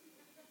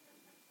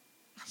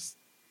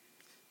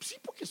 Sí,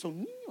 porque son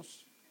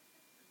niños.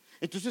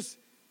 Entonces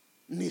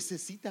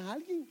necesita a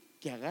alguien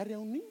que agarre a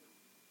un niño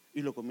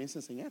y lo comience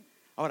a enseñar.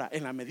 Ahora,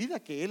 en la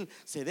medida que él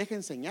se deje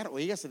enseñar o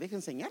ella se deje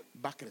enseñar,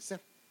 va a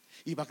crecer.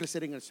 Y va a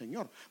crecer en el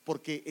Señor.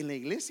 Porque en la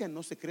iglesia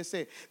no se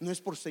crece, no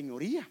es por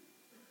señoría,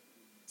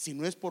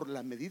 sino es por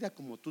la medida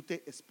como tú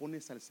te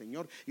expones al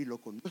Señor y lo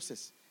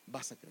conoces,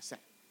 vas a crecer.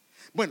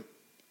 Bueno,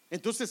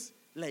 entonces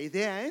la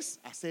idea es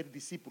hacer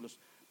discípulos.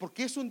 ¿Por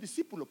qué es un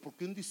discípulo?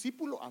 Porque un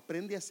discípulo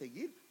aprende a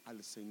seguir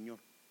al Señor.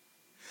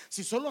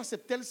 Si solo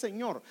acepté al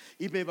Señor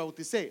y me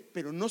bauticé,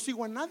 pero no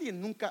sigo a nadie,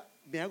 nunca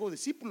me hago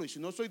discípulo. Y si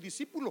no soy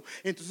discípulo,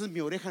 entonces mi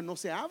oreja no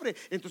se abre,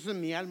 entonces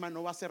mi alma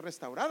no va a ser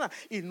restaurada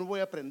y no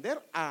voy a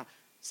aprender a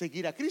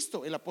seguir a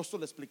Cristo. El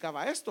apóstol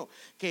explicaba esto,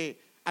 que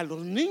a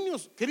los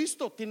niños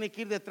Cristo tiene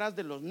que ir detrás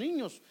de los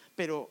niños,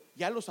 pero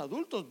ya los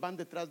adultos van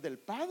detrás del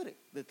Padre,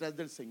 detrás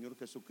del Señor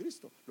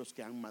Jesucristo, los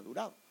que han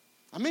madurado.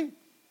 Amén.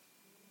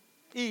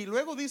 Y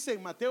luego dice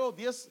en Mateo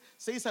 10,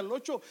 6 al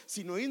 8,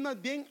 sino id más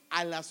bien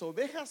a las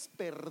ovejas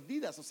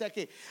perdidas. O sea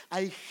que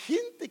hay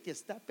gente que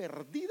está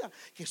perdida,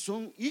 que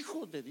son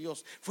hijos de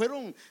Dios.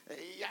 Fueron,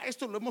 ya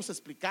esto lo hemos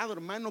explicado,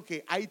 hermano,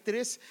 que hay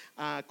tres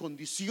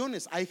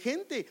condiciones. Hay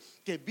gente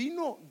que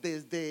vino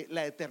desde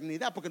la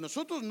eternidad, porque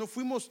nosotros no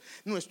fuimos,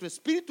 nuestro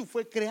espíritu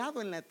fue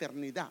creado en la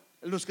eternidad.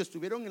 los que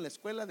estuvieron en la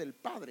escuela del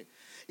Padre.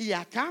 Y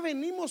acá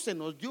venimos, se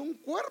nos dio un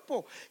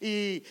cuerpo.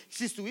 Y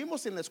si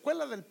estuvimos en la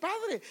escuela del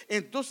Padre,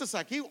 entonces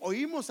aquí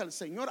oímos al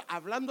Señor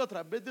hablando a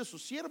través de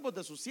sus siervos,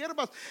 de sus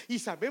siervas, y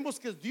sabemos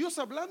que es Dios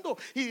hablando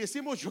y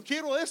decimos: yo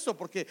quiero eso,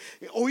 porque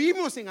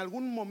oímos en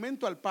algún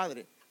momento al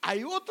Padre.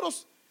 Hay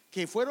otros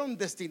que fueron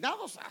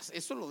destinados a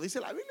eso, lo dice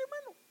la Biblia,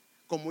 hermano,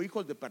 como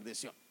hijos de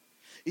perdición.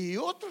 Y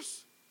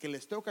otros que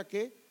les toca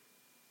que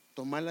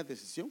tomar la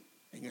decisión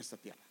en esta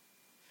tierra.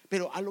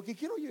 Pero a lo que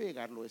quiero yo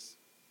llegarlo es: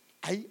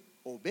 hay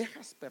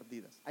ovejas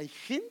perdidas, hay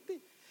gente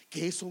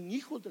que son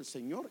hijos del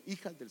Señor,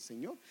 hijas del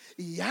Señor,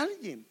 y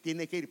alguien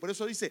tiene que ir. Por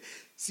eso dice: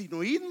 sino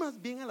oíd más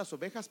bien a las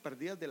ovejas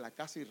perdidas de la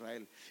casa de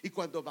Israel, y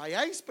cuando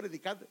vayáis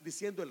predicad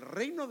diciendo: el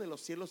reino de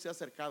los cielos se ha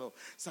acercado,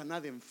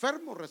 sanad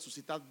enfermos,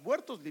 resucitad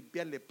muertos,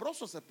 limpiad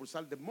leprosos,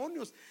 expulsad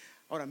demonios.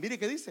 Ahora mire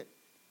que dice: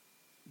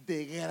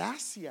 de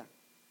gracia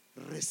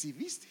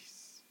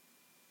recibisteis.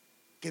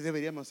 ¿Qué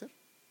deberíamos hacer?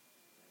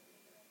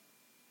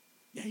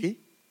 Y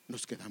ahí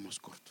nos quedamos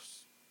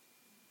cortos,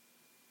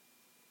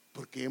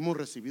 porque hemos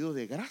recibido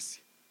de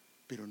gracia,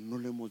 pero no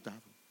lo hemos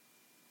dado,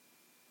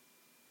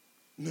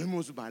 no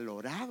hemos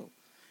valorado.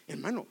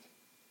 Hermano,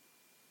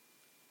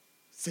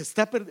 se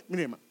está perdiendo.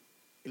 Mire, hermano,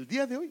 el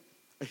día de hoy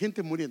hay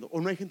gente muriendo,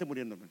 o no hay gente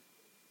muriendo, hermano.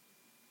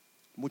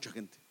 Mucha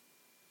gente.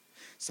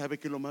 ¿Sabe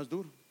qué es lo más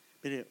duro?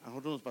 Mire, a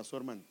nosotros nos pasó,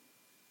 hermano.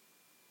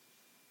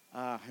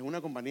 En una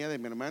compañía de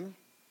mi hermano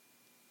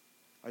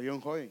había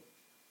un joven.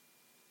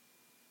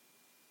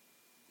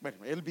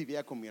 Bueno, él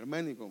vivía con mi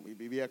hermano y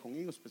vivía con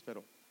ellos, pues,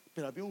 pero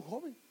había un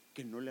joven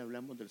que no le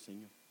hablamos del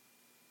Señor.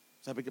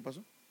 ¿Sabe qué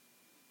pasó?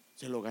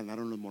 Se lo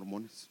ganaron los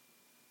mormones.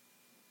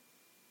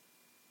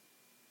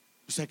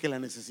 O sea que la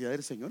necesidad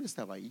del Señor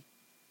estaba ahí,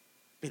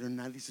 pero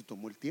nadie se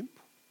tomó el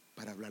tiempo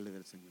para hablarle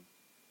del Señor.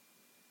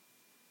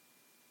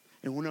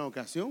 En una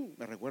ocasión,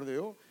 me recuerdo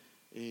yo,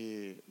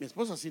 mi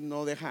esposa así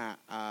no deja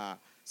a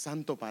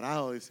santo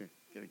parado, dice,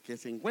 que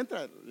se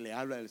encuentra, le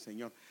habla del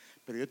Señor.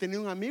 Pero yo tenía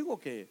un amigo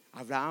que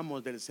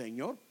hablábamos del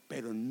Señor,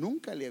 pero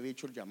nunca le había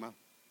hecho el llamado.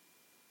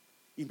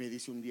 Y me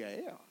dice un día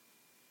ella: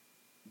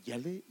 ¿ya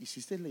le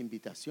hiciste la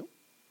invitación?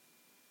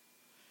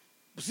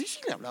 Pues sí,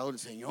 le he hablado del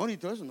Señor y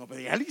todo eso. No,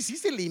 pero ya le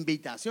hiciste la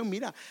invitación.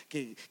 Mira,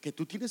 que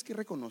tú tienes que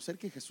reconocer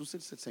que Jesús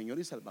es el Señor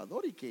y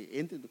Salvador, y que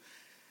entre.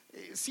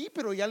 Sí,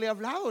 pero ya le he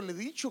hablado, le he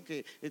dicho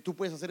que tú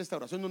puedes hacer esta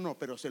oración. No,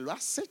 pero se lo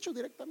has hecho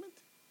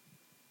directamente.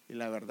 Y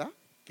la verdad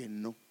que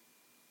no.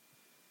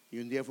 Y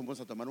un día fuimos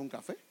a tomar un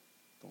café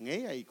con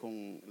ella y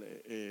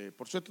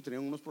por cierto,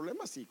 tenían unos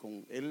problemas, y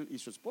con él y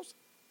su esposa.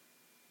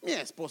 Mi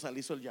esposa le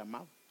hizo el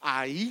llamado.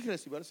 Ahí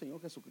recibió al Señor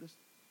Jesucristo.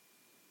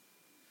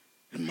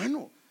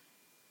 Hermano,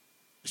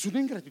 es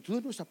una ingratitud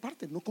de nuestra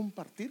parte no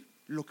compartir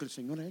lo que el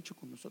Señor ha hecho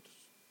con nosotros.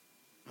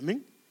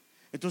 Amén.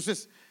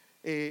 Entonces,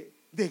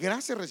 de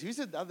gracia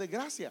recibiste, dad de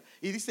gracia.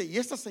 Y dice: y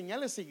estas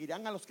señales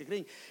seguirán a los que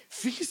creen.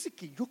 Fíjese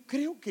que yo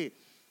creo que,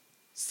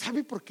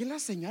 ¿sabe por qué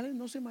las señales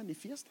no se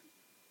manifiestan?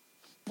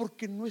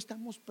 Porque no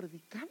estamos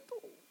predicando.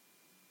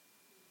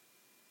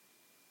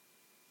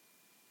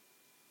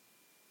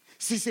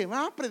 Si se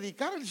va a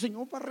predicar, el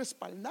Señor va a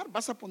respaldar.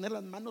 Vas a poner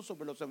las manos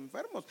sobre los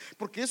enfermos,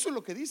 porque eso es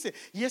lo que dice: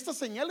 y estas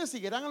señales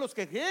seguirán a los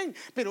que creen,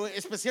 pero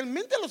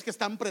especialmente a los que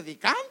están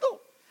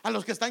predicando, a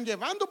los que están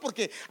llevando,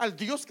 porque al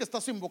Dios que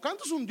estás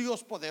invocando es un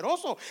Dios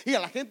poderoso. Y a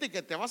la gente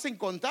que te vas a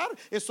encontrar,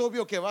 es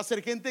obvio que va a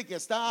ser gente que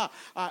está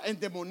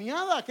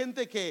endemoniada,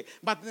 gente que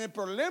va a tener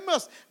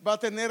problemas, va a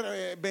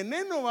tener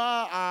veneno,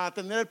 va a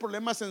tener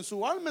problemas en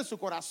su alma, en su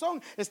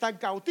corazón. Están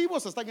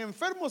cautivos, están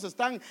enfermos,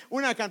 están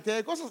una cantidad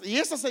de cosas. Y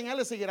esas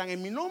señales seguirán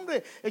en mi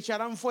nombre: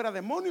 echarán fuera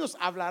demonios,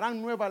 hablarán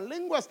nuevas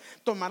lenguas,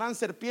 tomarán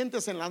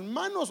serpientes en las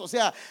manos. O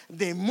sea,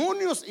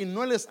 demonios, y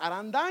no les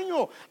harán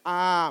daño.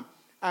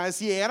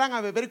 Si llegaran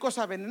a beber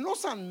cosa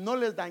venenosa, no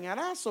les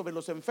dañará. Sobre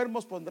los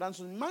enfermos pondrán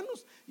sus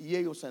manos y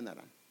ellos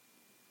sanarán.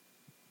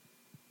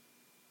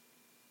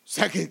 O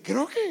sea que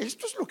creo que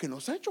esto es lo que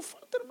nos ha hecho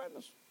falta,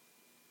 hermanos.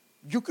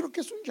 Yo creo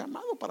que es un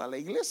llamado para la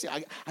iglesia.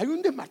 Hay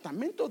un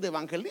departamento de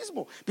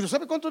evangelismo, pero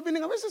 ¿sabe cuántos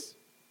vienen a veces?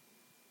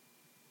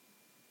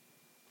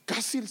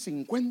 Casi el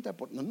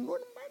 50%. No,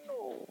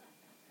 hermano.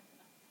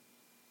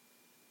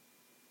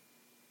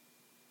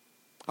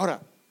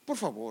 Ahora, por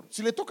favor,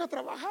 si le toca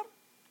trabajar,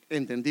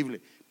 entendible,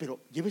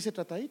 pero llévese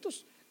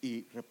trataditos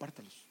y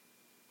repártalos.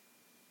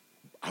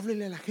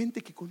 Háblele a la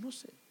gente que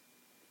conoce.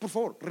 Por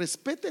favor,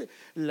 respete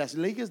las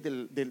leyes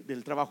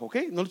del trabajo, ¿ok?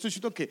 No le estoy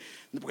diciendo que,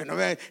 porque no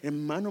vea,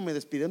 hermano, me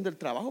despidieron del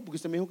trabajo porque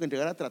usted me dijo que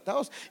entregara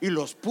tratados y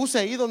los puse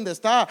ahí donde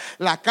está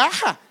la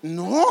caja.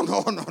 No.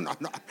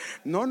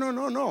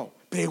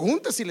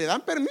 Pregunte, si le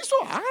dan permiso,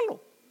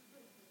 hágalo.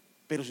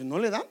 Pero si no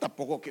le dan,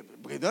 tampoco,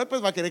 porque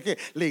después va a querer que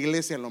la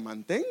iglesia lo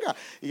mantenga,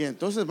 y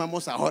entonces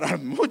vamos a orar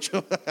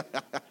mucho.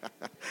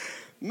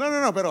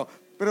 No,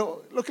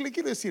 pero lo que le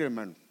quiero decir,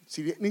 hermano,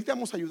 si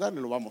necesitamos ayudarle,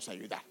 lo vamos a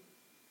ayudar.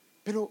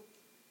 Pero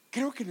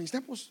creo que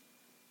necesitamos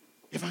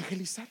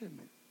evangelizar,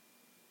 hermano.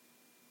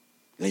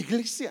 La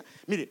iglesia,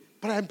 mire,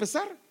 para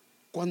empezar,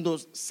 cuando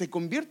se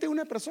convierte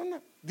una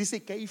persona,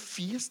 dice que hay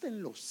fiesta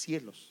en los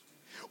cielos.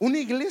 Una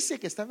iglesia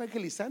que está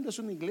evangelizando es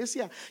una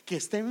iglesia que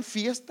está en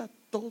fiesta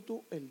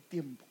todo el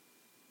tiempo.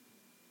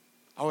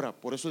 Ahora,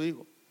 por eso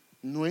digo,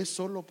 no es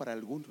solo para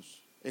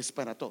algunos, es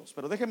para todos.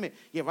 Pero déjenme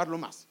llevarlo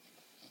más.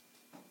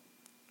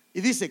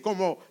 Y dice,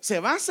 como se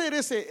va a hacer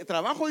ese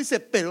trabajo, dice,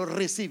 pero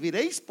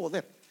recibiréis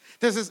poder.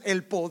 Entonces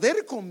el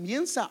poder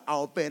comienza a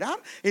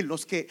operar en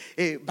los que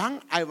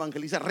van a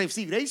evangelizar.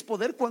 Recibiréis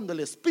poder cuando el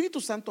Espíritu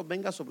Santo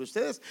venga sobre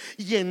ustedes,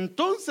 y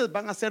entonces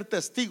van a ser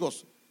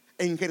testigos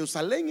en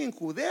Jerusalén, en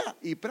Judea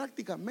y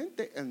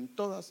prácticamente en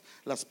todas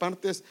las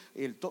partes,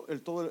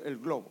 todo el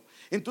globo.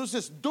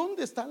 Entonces,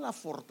 ¿dónde está la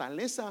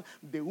fortaleza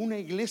de una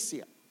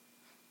iglesia?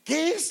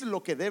 ¿Qué es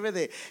lo que debe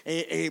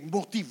de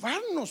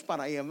motivarnos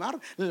para llevar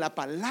la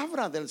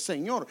palabra del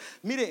Señor?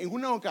 Mire, en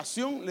una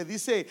ocasión le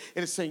dice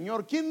el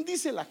Señor: ¿quién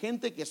dice la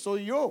gente que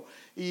soy yo?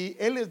 Y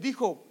Él les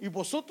dijo: ¿y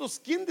vosotros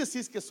quién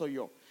decís que soy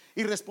yo?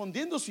 Y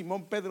respondiendo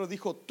Simón Pedro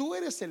dijo: tú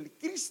eres el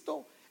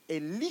Cristo,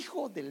 el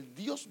Hijo del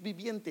Dios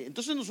viviente.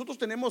 Entonces nosotros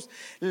tenemos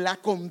la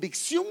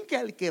convicción que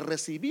al que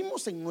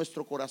recibimos en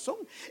nuestro corazón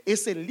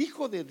es el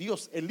Hijo de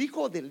Dios, el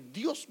Hijo del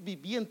Dios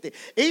viviente.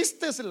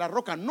 Esta es la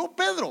roca, no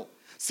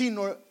Pedro,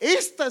 sino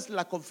esta es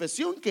la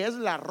confesión, que es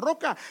la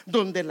roca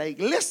donde la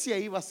iglesia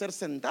iba a ser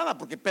sentada,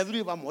 porque Pedro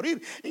iba a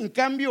morir. En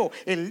cambio,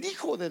 el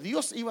Hijo de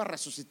Dios iba a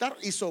resucitar,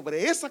 y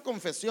sobre esa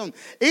confesión,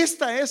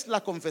 esta es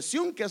la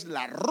confesión que es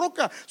la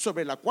roca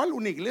sobre la cual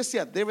una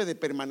iglesia debe de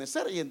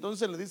permanecer. Y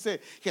entonces le dice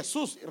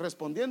Jesús,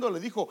 respondiendo, le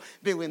dijo: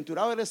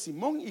 bienaventurado eres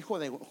Simón, hijo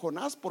de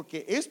Jonás,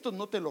 porque esto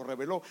no te lo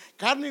reveló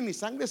carne ni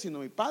sangre, sino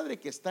mi Padre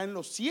que está en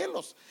los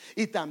cielos.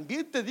 Y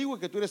también te digo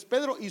que tú eres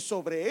Pedro, y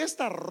sobre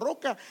esta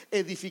roca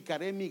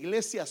edificaré mi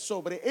iglesia.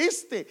 Sobre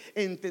este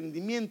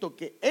entendimiento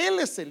que Él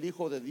es el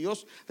Hijo de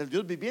Dios, del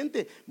Dios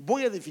viviente,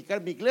 voy a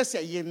edificar mi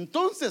iglesia, y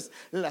entonces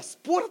las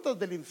puertas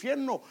del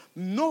infierno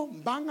no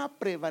van a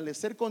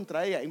prevalecer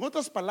contra ella. En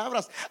otras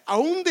palabras,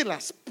 aún de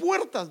las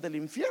puertas del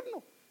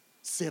infierno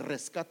se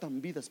rescatan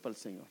vidas para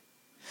el Señor.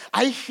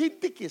 Hay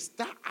gente que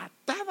está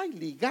atada y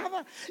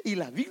ligada, y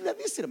la Biblia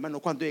dice, hermano,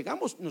 cuando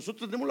llegamos,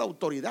 nosotros tenemos la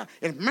autoridad,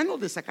 hermano,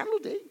 de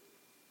sacarlos de ahí.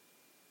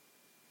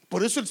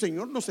 Por eso el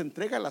Señor nos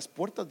entrega las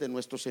puertas de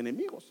nuestros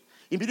enemigos.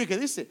 Y mire que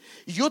dice: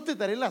 yo te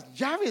daré las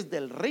llaves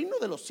del reino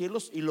de los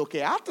cielos, y lo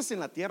que ates en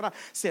la tierra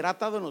será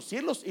atado en los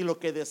cielos, y lo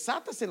que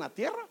desates en la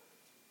tierra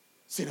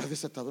será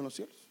desatado en los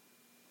cielos.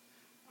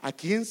 ¿A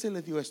quién se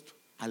le dio esto?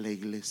 A la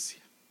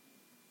iglesia.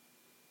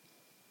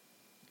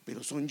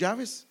 Pero son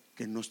llaves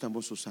que no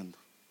estamos usando.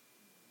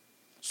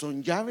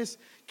 Son llaves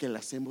que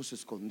las hemos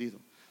escondido.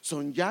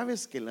 Son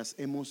llaves que las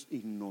hemos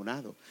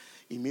ignorado.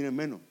 Y miren,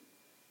 hermano,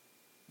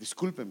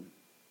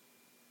 discúlpenme,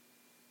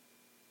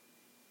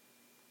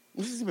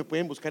 no sé si me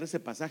pueden buscar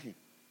ese pasaje,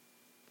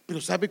 pero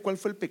 ¿sabe cuál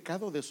fue el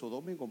pecado de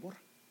Sodoma y Gomorra?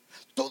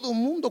 Todo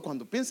mundo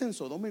cuando piensa en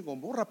Sodoma y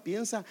Gomorra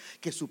piensa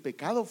que su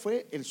pecado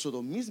fue el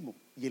sodomismo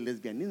y el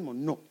lesbianismo.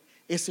 No,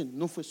 ese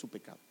no fue su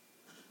pecado.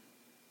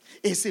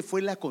 Ese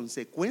fue la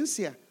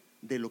consecuencia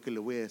de lo que le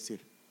voy a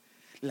decir.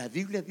 La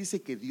Biblia dice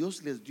que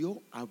Dios les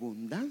dio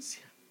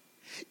abundancia,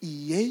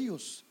 y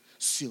ellos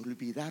se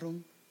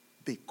olvidaron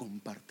de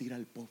compartir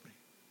al pobre.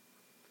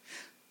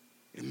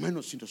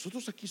 Hermanos, si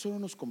nosotros aquí solo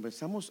nos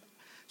conversamos,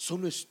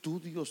 solo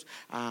estudios,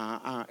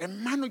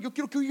 hermano, yo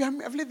quiero que hoy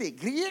me hable de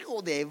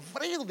griego, de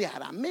hebreo, de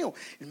arameo.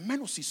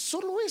 Hermano, si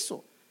solo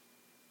eso,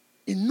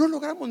 y no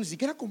logramos ni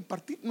siquiera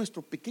compartir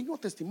nuestro pequeño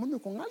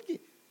testimonio con alguien,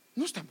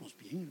 no estamos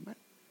bien, hermano.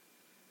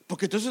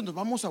 Porque entonces nos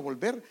vamos a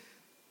volver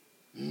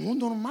no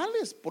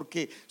normales,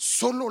 porque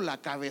solo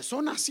la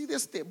cabezona así de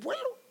este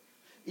vuelo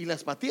y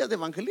las pastillas de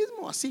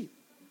evangelismo así.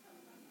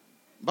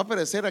 Va a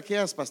aparecer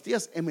aquellas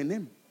pastillas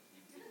M&M.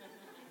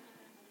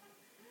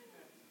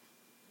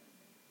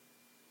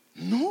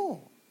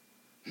 No.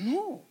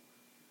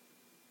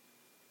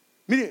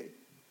 Mire,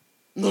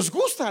 nos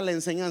gusta la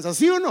enseñanza,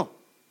 ¿sí o no?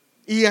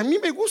 Y a mí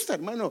me gusta,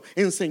 hermano,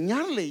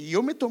 enseñarle, y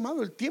yo me he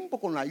tomado el tiempo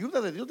con la ayuda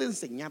de Dios de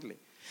enseñarle.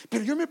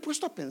 Pero yo me he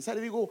puesto a pensar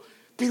y digo: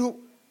 pero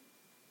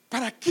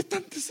 ¿para qué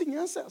tanta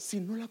enseñanza si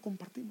no la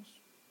compartimos?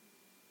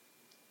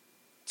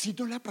 Si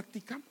no la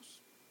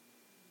practicamos.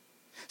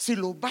 Si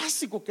lo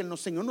básico que el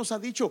Señor nos ha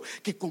dicho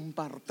que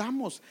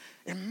compartamos,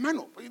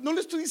 hermano, no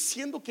le estoy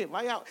diciendo que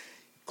vaya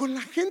con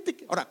la gente.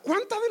 Ahora,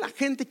 ¿cuánta de la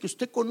gente que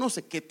usted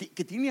conoce que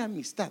tiene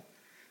amistad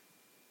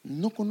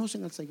no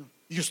conocen al Señor?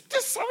 Y usted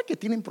sabe que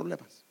tienen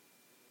problemas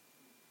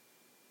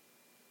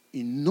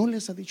y no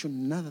les ha dicho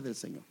nada del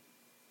Señor.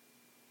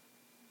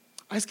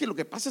 Es que lo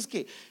que pasa es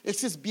que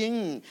ese es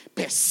bien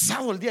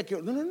pesado el día que...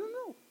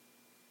 No.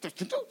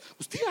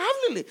 Usted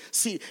háblele.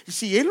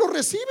 Si él lo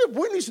recibe,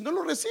 bueno, y si no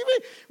lo recibe,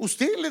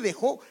 usted le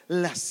dejó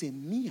la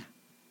semilla.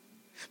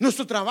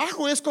 Nuestro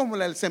trabajo es como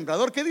el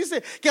sembrador. ¿Qué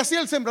dice? ¿Qué hacía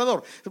el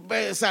sembrador?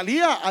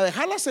 Salía a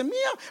dejar la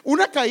semilla,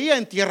 una caía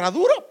en tierra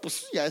dura,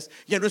 pues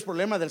ya no es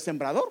problema del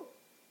sembrador.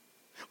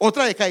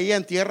 Otra caía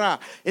en tierra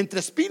entre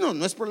espinos,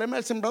 no es problema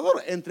del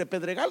sembrador. Entre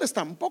pedregales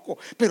tampoco.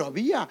 Pero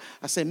había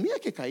semilla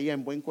que caía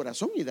en buen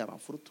corazón y daba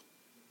fruto.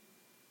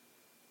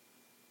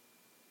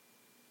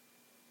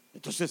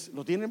 Entonces,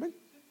 ¿lo tienen bien?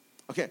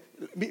 Okay.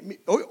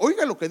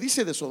 Oiga lo que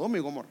dice de Sodoma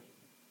y Gomorra.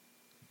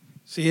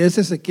 Sí, es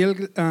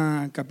Ezequiel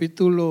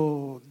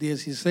capítulo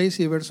 16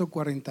 y verso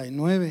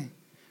 49.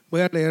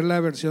 Voy a leer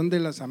la versión de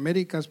las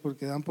Américas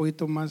porque da un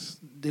poquito más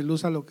de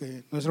luz a lo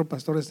que nuestro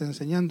pastor está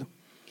enseñando.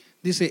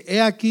 Dice: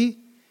 he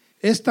aquí,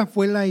 esta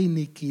fue la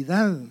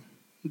iniquidad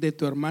de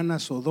tu hermana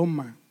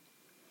Sodoma: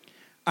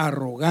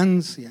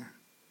 arrogancia,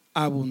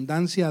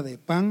 abundancia de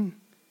pan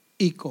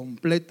y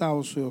completa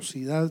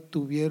ociosidad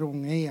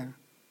tuvieron ella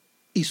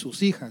y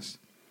sus hijas,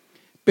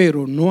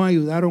 pero no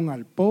ayudaron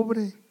al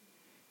pobre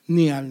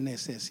ni al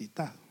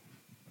necesitado.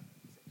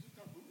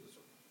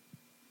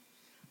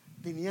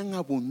 Tenían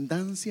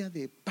abundancia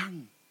de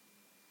pan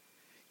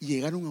y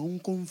llegaron a un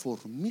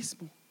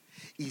conformismo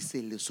y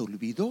se les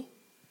olvidó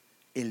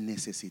el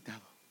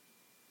necesitado.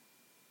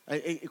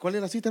 ¿Cuál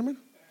era la cita, hermano?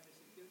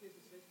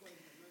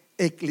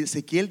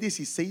 Ezequiel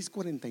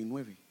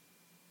 16:49.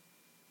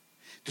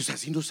 Entonces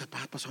así nos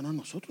va pasando a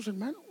nosotros,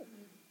 hermano.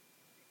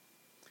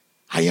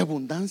 Hay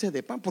abundancia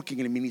de pan, porque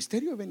en el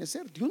ministerio de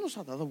Benecer Dios nos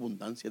ha dado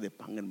abundancia de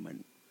pan, hermano.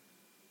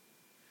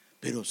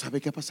 Pero ¿sabe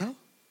qué ha pasado?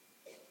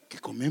 Que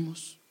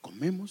comemos,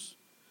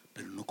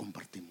 pero no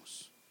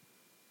compartimos.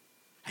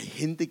 Hay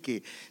gente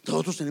que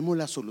nosotros tenemos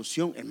la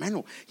solución,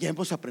 hermano. Ya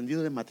hemos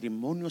aprendido de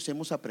matrimonios,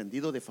 hemos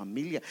aprendido de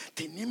familia,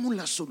 tenemos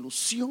la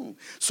solución.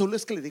 Solo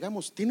es que le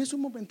digamos: ¿tienes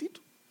un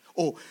momentito?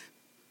 O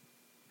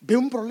ve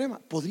un problema,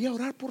 ¿podría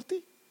orar por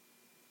ti?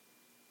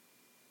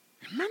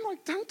 Hermano, hay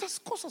tantas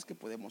cosas que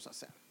podemos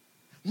hacer.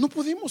 No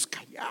podemos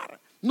callar,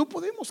 no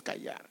podemos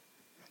callar.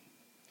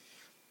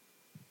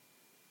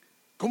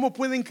 ¿Cómo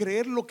pueden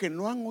creer lo que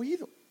no han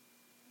oído?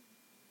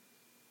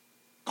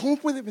 ¿Cómo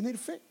puede venir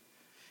fe?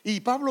 Y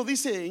Pablo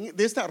dice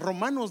de esta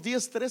Romanos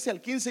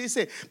 10:13-15,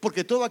 dice: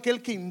 porque todo aquel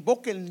que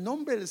invoque el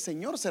nombre del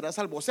Señor será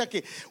salvo. O sea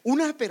que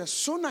una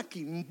persona que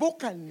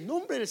invoca el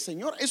nombre del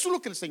Señor, eso es lo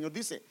que el Señor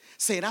dice,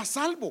 será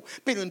salvo.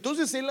 Pero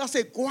entonces él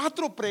hace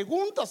 4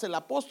 preguntas, el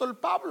apóstol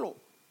Pablo.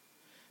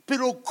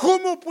 Pero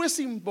 ¿cómo pues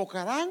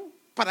invocarán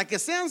para que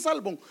sean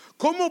salvos?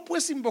 ¿Cómo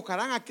pues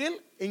invocarán a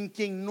aquel en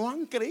quien no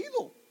han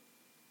creído?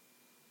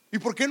 ¿Y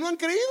por qué no han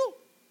creído?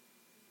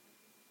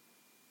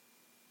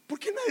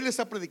 Porque nadie les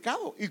ha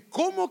predicado. ¿Y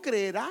cómo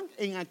creerán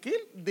en aquel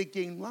de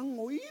quien no han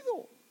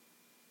oído?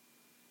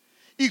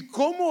 ¿Y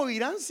cómo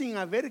oirán sin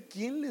haber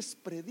quien les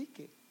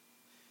predique?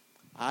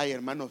 Ay,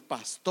 hermanos,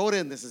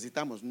 pastores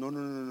necesitamos. No.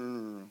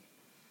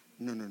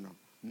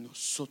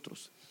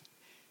 Nosotros,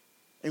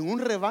 en un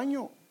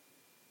rebaño,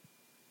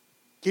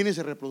 ¿quiénes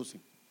se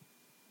reproducen?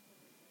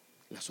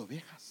 Las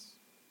ovejas.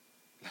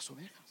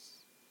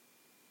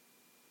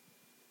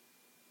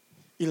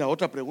 Y la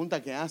otra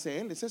pregunta que hace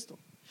él es esto: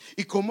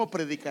 ¿y cómo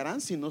predicarán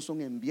si no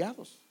son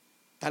enviados?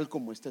 Tal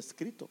como está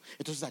escrito.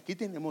 Entonces aquí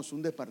tenemos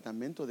un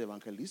departamento de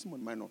evangelismo,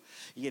 hermano.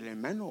 Y el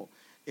hermano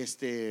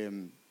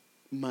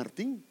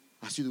Martín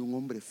ha sido un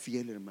hombre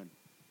fiel, hermano.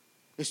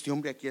 Este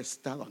hombre aquí ha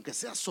estado, aunque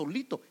sea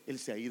solito, él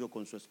se ha ido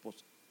con su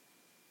esposa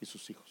y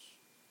sus hijos.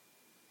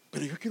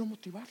 Pero yo quiero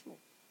motivarlo.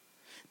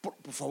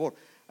 Por favor,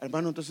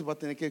 hermano, entonces va a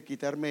tener que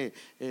quitarme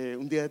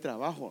un día de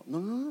trabajo.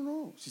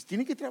 No. Si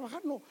tiene que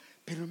trabajar, no.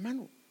 Pero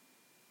hermano,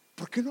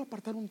 ¿por qué no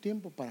apartar un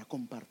tiempo para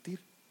compartir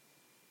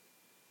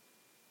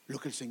lo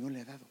que el Señor le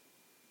ha dado,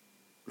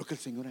 lo que el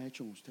Señor ha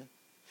hecho en usted?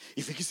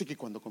 Y fíjese que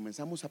cuando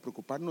comenzamos a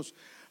preocuparnos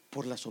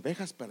por las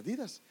ovejas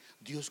perdidas,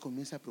 Dios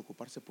comienza a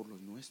preocuparse por los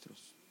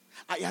nuestros.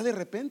 Allá de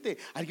repente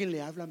alguien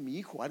le habla a mi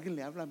hijo, alguien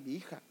le habla a mi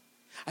hija,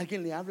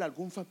 alguien le habla a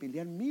algún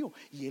familiar mío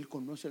y él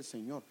conoce al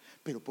Señor,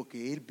 pero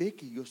porque él ve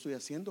que yo estoy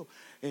haciendo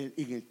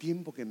en el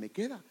tiempo que me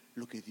queda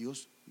lo que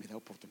Dios me da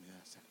oportunidad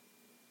de hacer.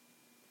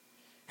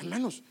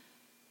 Hermanos,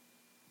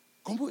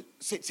 ¿cómo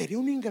sería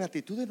una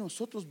ingratitud de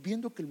nosotros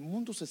viendo que el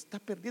mundo se está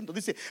perdiendo?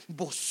 Dice: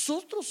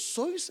 vosotros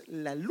sois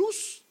la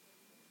luz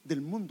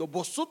del mundo,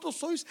 vosotros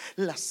sois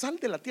la sal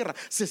de la tierra.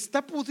 Se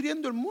está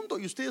pudriendo el mundo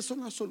y ustedes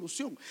son la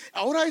solución.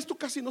 Ahora esto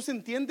casi no se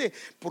entiende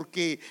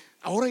porque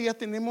ahora ya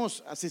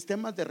tenemos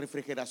sistemas de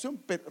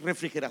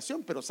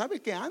refrigeración, pero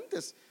sabe que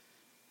antes,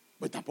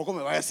 pues tampoco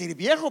me va a decir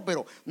viejo,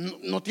 pero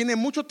no tiene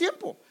mucho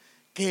tiempo,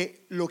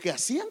 que lo que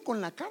hacían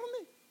con la carne,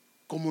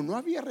 como no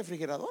había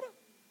refrigeradora,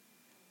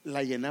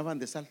 la llenaban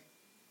de sal.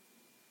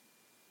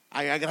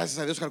 Gracias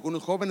a Dios que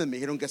algunos jóvenes me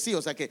dijeron que sí,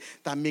 o sea que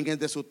también es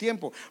de su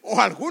tiempo. O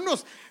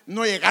algunos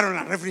no llegaron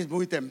a refri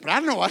muy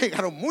temprano,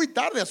 llegaron muy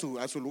tarde a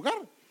su lugar.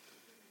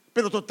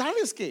 Pero total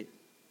es que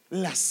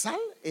la sal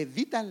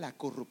evita la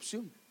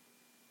corrupción,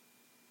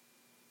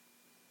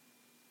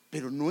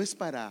 pero no es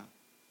para.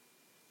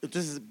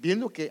 Entonces,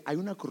 viendo que hay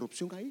una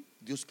corrupción ahí,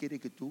 Dios quiere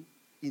que tú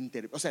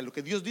o sea, lo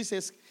que Dios dice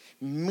es: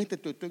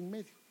 métete tú en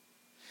medio.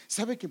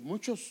 Sabe que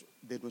muchos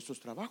de nuestros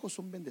trabajos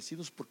son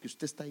bendecidos porque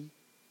usted está ahí.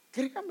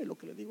 Créame lo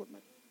que le digo,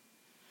 hermano.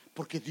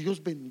 Porque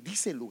Dios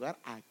bendice el lugar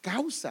a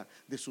causa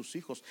de sus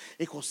hijos.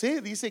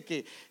 José dice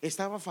que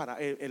estaba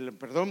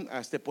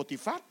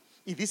Potifar,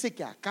 y dice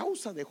que a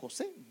causa de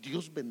José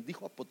Dios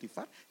bendijo a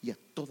Potifar y a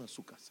toda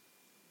su casa.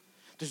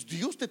 Entonces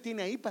Dios te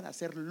tiene ahí para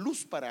hacer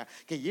luz, para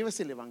que lleves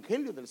el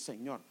evangelio del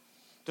Señor.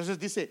 Entonces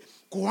dice: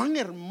 cuán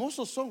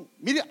hermosos son.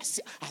 Mire,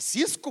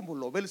 así es como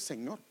lo ve el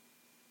Señor.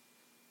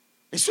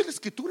 Eso es la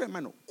escritura,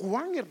 hermano.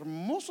 Cuán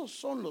hermosos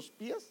son los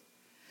pies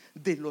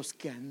de los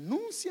que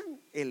anuncian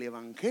el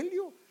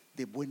evangelio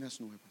de buenas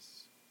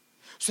nuevas.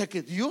 O sea,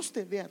 que Dios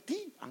te ve a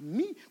ti, a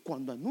mí,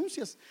 cuando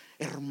anuncias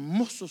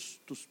hermosos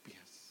tus pies.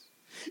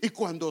 Y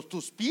cuando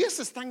tus pies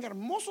están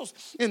hermosos,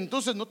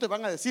 entonces no te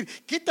van a decir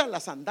quita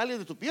las sandalias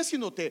de tu pie,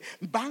 sino te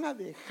van a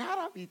dejar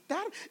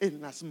habitar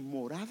en las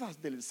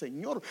moradas del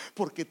Señor,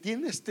 porque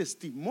tienes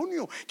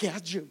testimonio que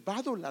has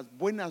llevado las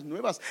buenas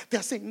nuevas. Te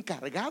has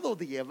encargado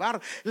de llevar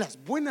las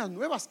buenas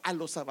nuevas a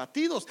los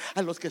abatidos,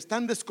 a los que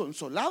están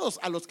desconsolados,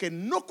 a los que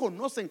no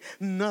conocen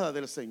nada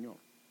del Señor.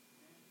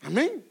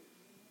 Amén.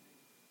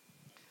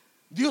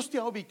 Dios te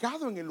ha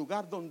ubicado en el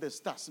lugar donde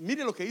estás.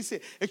 Mire lo que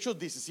dice Hechos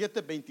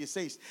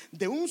 17:26.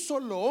 De un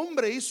solo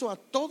hombre hizo a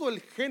todo el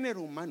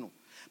género humano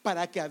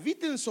para que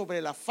habiten sobre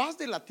la faz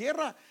de la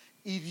tierra,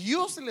 y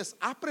Dios les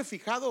ha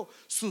prefijado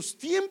sus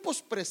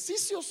tiempos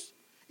precisos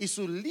y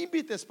sus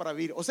límites para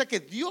vivir. O sea que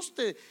Dios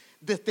te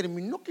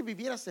determinó que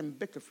vivieras en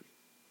Bakersfield,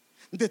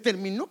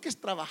 determinó que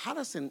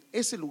trabajaras en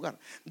ese lugar,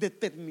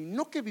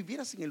 determinó que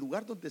vivieras en el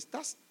lugar donde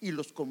estás, y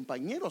los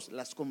compañeros,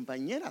 las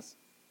compañeras,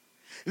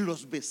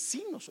 los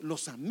vecinos,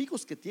 los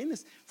amigos que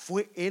tienes,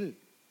 fue Él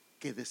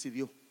que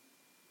decidió.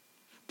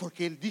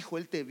 Porque Él dijo,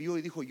 Él te vio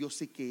y dijo: yo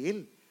sé que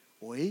Él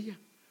o ella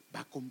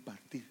va a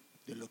compartir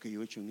de lo que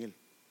yo he hecho en Él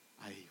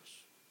a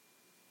ellos.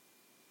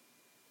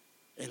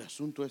 El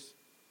asunto es,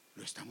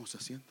 ¿lo estamos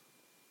haciendo?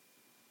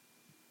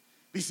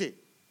 Dice,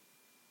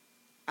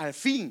 al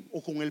fin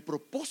o con el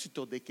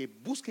propósito de que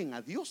busquen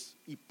a Dios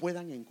y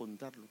puedan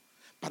encontrarlo,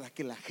 para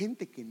que la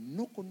gente que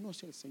no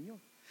conoce al Señor,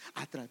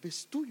 a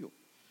través tuyo.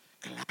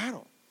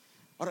 Claro.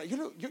 Ahora, yo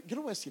le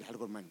voy a decir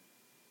algo, hermano.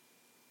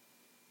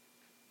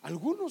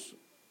 Algunos,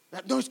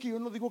 no, es que yo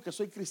no digo que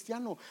soy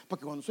cristiano,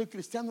 porque cuando soy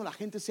cristiano la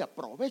gente se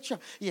aprovecha.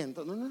 Y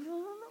entonces,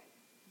 no.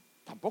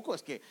 Tampoco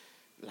es que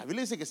la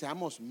Biblia dice que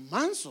seamos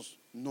mansos,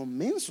 no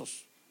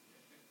mensos.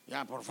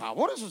 Ya, por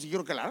favor, eso sí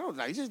quiero que claro.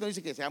 La Biblia no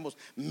dice que seamos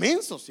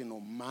mensos, sino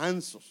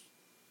mansos.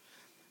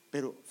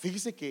 Pero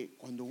fíjese que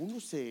cuando uno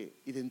se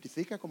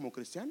identifica como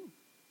cristiano,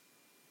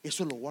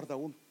 eso lo guarda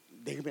uno.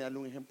 Déjeme darle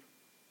un ejemplo.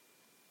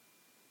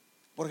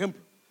 Por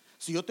ejemplo,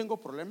 si yo tengo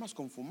problemas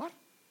con fumar,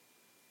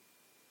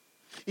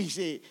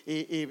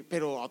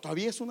 pero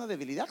todavía es una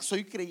debilidad,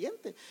 soy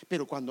creyente,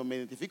 pero cuando me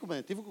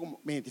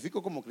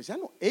identifico como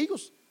cristiano,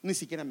 ellos ni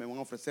siquiera me van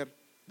a ofrecer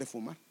de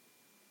fumar.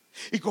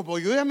 Y como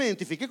yo ya me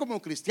identifiqué como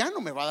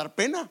cristiano, me va a dar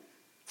pena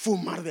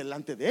fumar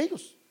delante de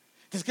ellos.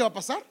 Entonces, ¿qué va a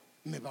pasar?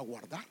 Me va a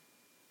guardar.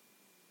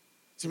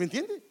 ¿Sí me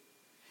entiende?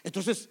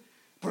 Entonces,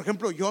 por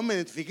ejemplo, yo me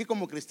identifiqué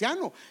como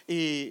cristiano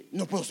y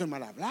no puedo ser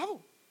mal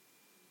hablado.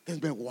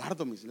 Entonces me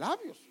guardo mis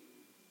labios.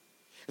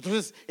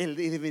 Entonces el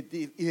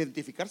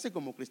identificarse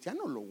como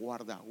cristiano lo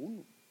guarda a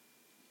uno.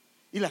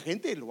 Y la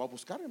gente lo va a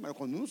buscar, hermano.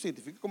 Cuando uno se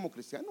identifica como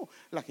cristiano,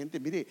 la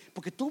gente, mire,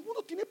 porque todo el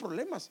mundo tiene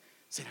problemas.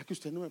 ¿Será que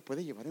usted no me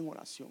puede llevar en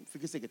oración?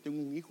 Fíjese que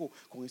tengo un hijo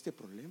con este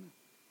problema.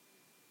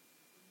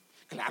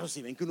 Claro,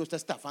 si ven que uno está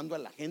estafando a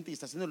la gente y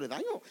está haciéndole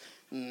daño,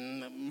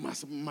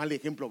 más mal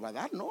ejemplo va a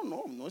dar.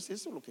 No es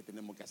eso lo que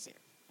tenemos que hacer.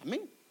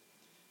 Amén.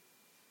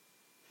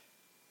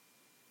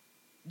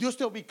 Dios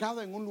te ha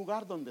ubicado en un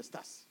lugar donde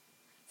estás.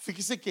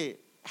 Fíjese que,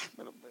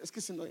 es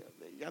que si no,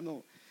 ya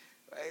no,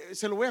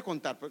 se lo voy a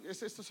contar,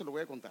 esto se lo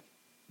voy a contar.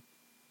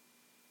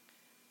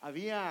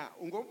 Había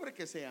un hombre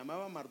que se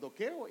llamaba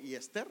Mardoqueo y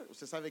Esther.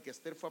 Usted sabe que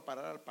Esther fue a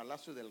parar al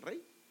palacio del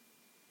rey.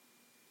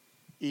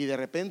 Y de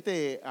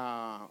repente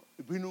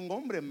vino un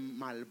hombre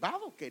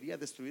malvado, quería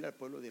destruir al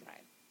pueblo de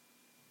Israel.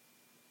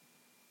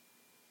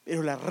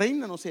 Pero la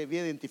reina no se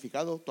había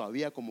identificado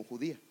todavía como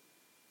judía.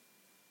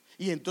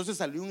 Y entonces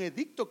salió un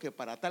edicto que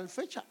para tal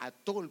fecha a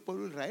todo el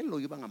pueblo de Israel lo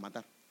iban a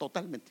matar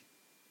totalmente,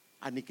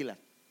 aniquilar.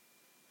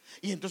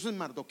 Y entonces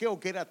Mardoqueo,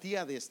 que era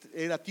tío de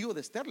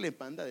Esther, le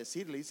manda a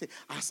decir, le dice: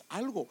 haz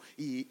algo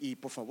y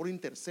por favor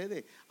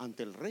intercede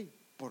ante el rey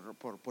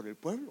por el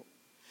pueblo.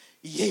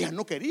 Y ella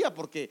no quería,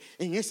 porque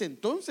en ese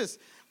entonces,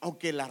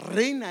 aunque la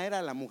reina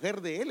era la mujer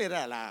de él,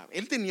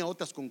 él tenía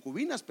otras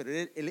concubinas, pero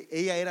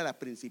ella era la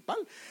principal.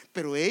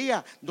 Pero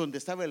ella, donde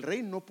estaba el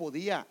rey, no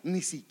podía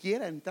ni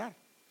siquiera entrar,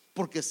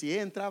 porque si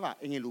ella entraba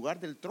en el lugar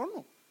del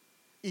trono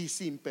y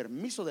sin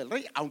permiso del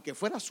rey, aunque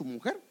fuera su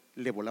mujer,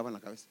 le volaban la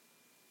cabeza.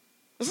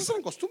 Esas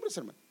eran costumbres,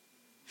 hermano.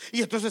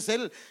 Y entonces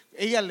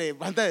ella le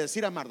manda a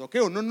decir a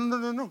Mardoqueo: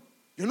 no,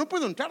 yo no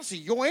puedo entrar.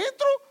 Si yo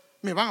entro,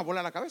 me van a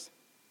volar la cabeza.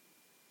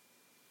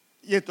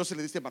 Y entonces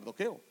le dice a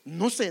Mardoqueo: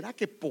 ¿no será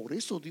que por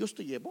eso Dios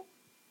te llevó?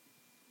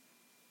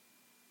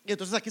 Y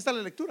entonces aquí está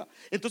la lectura.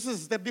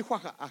 Entonces Esther dijo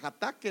a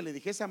Hatac que le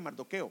dijese a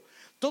Mardoqueo: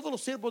 todos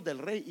los siervos del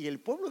rey y el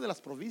pueblo de las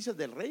provincias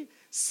del rey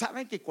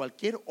saben que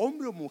cualquier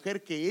hombre o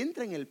mujer que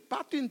entra en el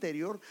patio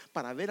interior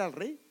para ver al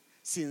rey,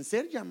 sin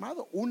ser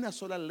llamado, una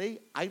sola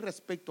ley hay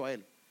respecto a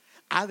él: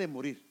 ha de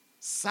morir,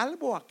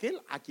 salvo aquel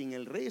a quien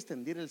el rey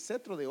extendiera el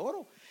cetro de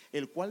oro,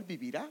 el cual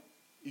vivirá.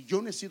 Y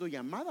yo no he sido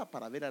llamada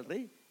para ver al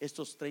rey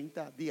estos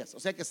 30 días. O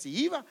sea que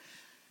si iba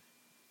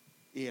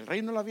y el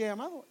rey no lo había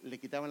llamado, le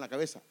quitaban la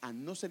cabeza, a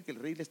no ser que el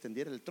rey le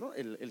extendiera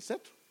el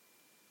cetro,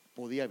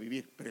 podía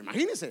vivir. Pero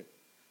imagínense,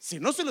 Si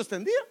no se lo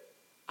extendía,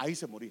 ahí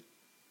se moría.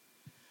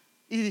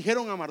 Y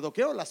dijeron a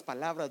Mardoqueo las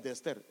palabras de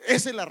Esther: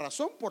 esa es la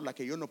razón por la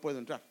que yo no puedo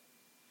entrar.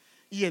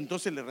 Y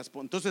entonces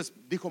entonces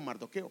dijo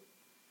Mardoqueo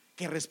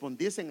que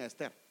respondiesen a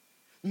Esther: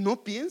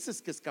 no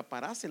pienses que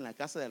escaparás en la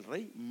casa del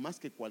rey más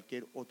que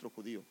cualquier otro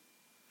judío,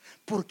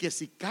 porque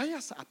si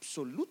callas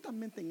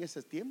absolutamente en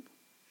ese tiempo,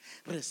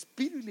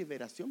 respiro y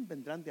liberación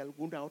vendrán de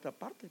alguna otra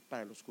parte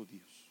para los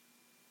judíos.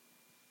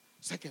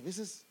 O sea que a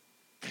veces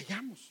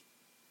callamos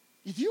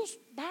y Dios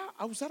va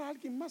a usar a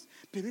alguien más,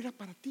 pero era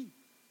para ti,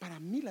 para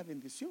mí, la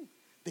bendición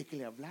de que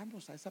le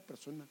hablamos a esa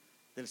persona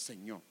del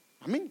Señor.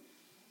 Amén.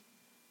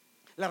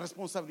 La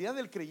responsabilidad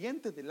del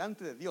creyente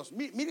delante de Dios.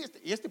 Mire,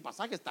 este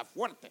pasaje está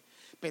fuerte,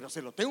 pero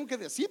se lo tengo que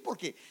decir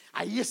porque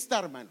ahí está,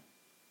 hermano.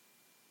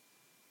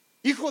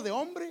 Hijo de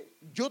hombre,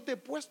 yo te he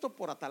puesto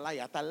por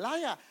atalaya.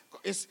 Atalaya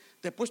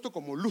te he puesto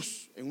como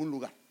luz en un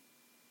lugar.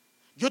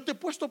 Yo te he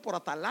puesto por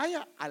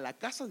atalaya a la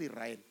casa de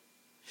Israel.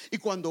 Y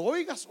cuando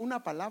oigas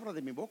una palabra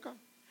de mi boca,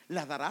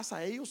 la darás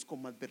a ellos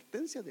como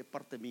advertencia de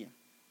parte mía.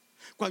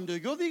 Cuando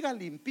yo diga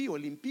al impío,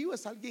 el impío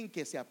es alguien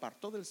que se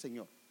apartó del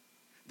Señor,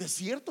 de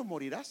cierto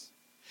morirás.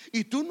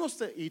 Y tú no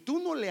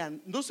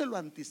se lo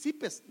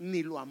anticipes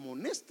ni lo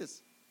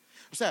amonestes.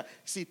 O sea,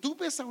 si tú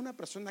ves a una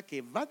persona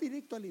que va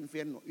directo al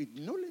infierno y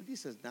no le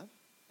dices nada,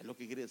 es lo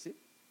que quiere decir,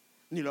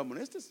 ni lo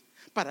amonestes,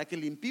 para que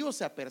el impío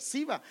se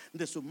aperciba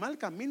de su mal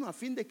camino a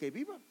fin de que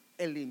viva.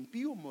 El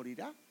impío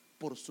morirá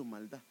por su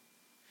maldad,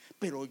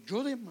 pero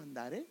yo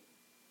demandaré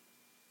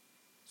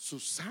su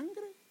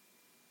sangre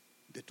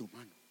de tu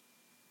mano.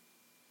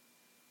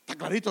 ¿Está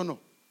clarito o no?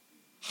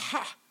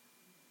 ¡Ja!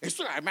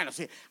 Esto, hermano,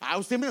 si a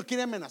usted me lo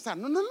quiere amenazar,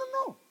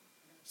 no.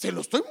 Se lo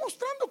estoy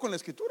mostrando con la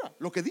escritura,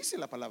 lo que dice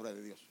la palabra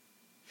de Dios.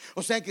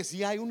 O sea que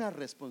si hay una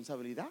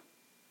responsabilidad,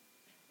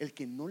 el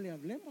que no le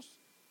hablemos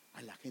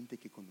a la gente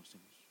que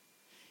conocemos.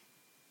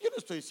 Yo no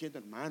estoy diciendo,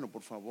 hermano,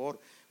 por favor,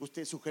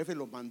 usted, su jefe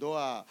lo mandó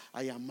a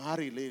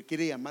llamar y le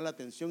quiere llamar la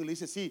atención y le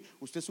dice: sí,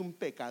 usted es un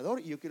pecador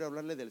y yo quiero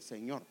hablarle del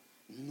Señor.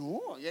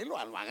 No, ya lo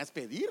van a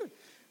expedir.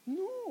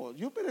 No,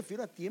 yo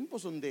prefiero a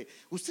tiempos donde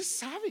usted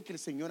sabe que el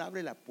Señor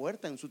abre la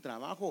puerta en su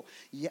trabajo.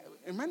 Y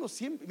hermano,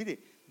 siempre, mire,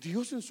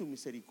 Dios en su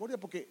misericordia,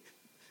 porque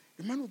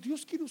hermano,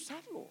 Dios quiere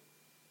usarlo.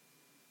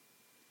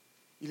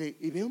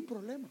 Y ve un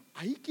problema,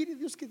 ahí quiere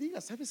Dios que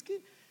diga: ¿sabes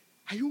qué?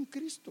 Hay un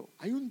Cristo,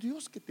 hay un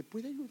Dios que te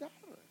puede ayudar.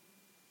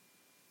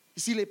 Y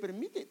si le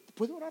permite,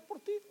 puede orar por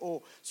ti.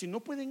 O si no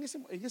puede en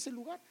ese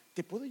lugar,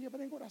 te puedo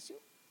llevar en oración.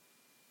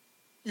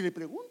 Y le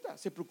pregunta,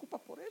 se preocupa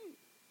por él.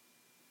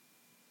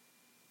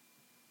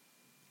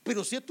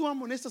 Pero si tú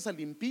amonestas al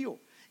impío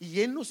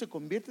y él no se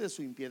convierte de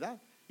su impiedad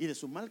y de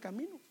su mal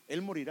camino,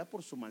 él morirá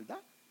por su maldad,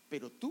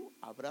 pero tú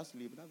habrás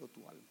librado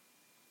tu alma.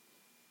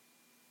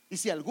 Y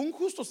si algún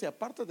justo se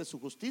aparta de su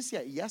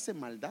justicia y hace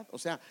maldad, o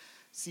sea,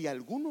 si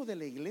alguno de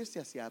la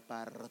iglesia se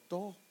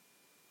apartó,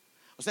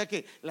 o sea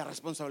que la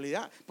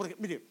responsabilidad, porque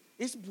mire,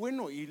 es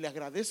bueno y le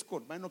agradezco,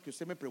 hermano, que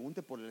usted me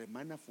pregunte por la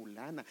hermana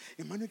fulana.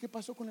 Hermano, ¿y qué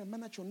pasó con la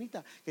hermana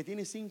Chonita, que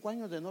tiene 5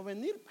 años de no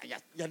venir?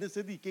 Ya no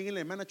sé ni quién es la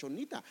hermana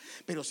Chonita,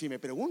 pero si me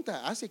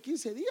pregunta hace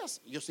 15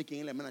 días, yo sé quién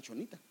es la hermana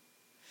Chonita.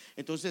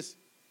 Entonces,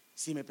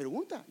 si me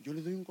pregunta, yo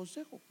le doy un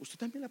consejo, usted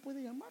también la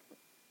puede llamar.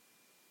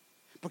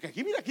 Porque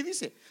aquí, mira, aquí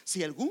dice: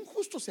 si algún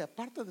justo se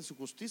aparta de su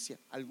justicia,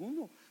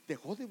 alguno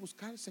dejó de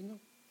buscar al Señor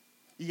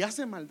y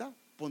hace maldad,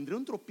 pondré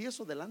un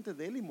tropiezo delante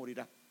de él y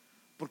morirá,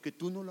 porque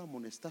tú no lo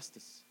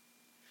amonestaste.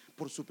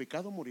 Por su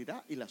pecado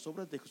morirá, y las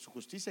obras de su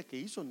justicia que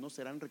hizo no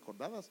serán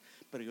recordadas,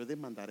 pero yo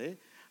demandaré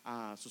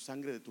a su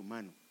sangre de tu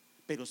mano.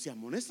 Pero si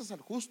amonestas al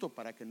justo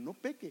para que no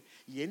peque,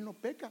 y él no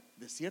peca,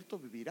 de cierto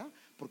vivirá,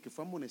 porque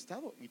fue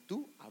amonestado, y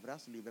tú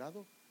habrás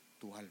librado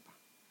tu alma.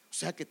 O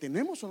sea que,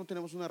 ¿tenemos o no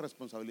tenemos una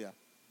responsabilidad?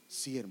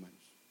 Sí,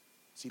 hermanos,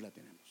 sí la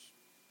tenemos.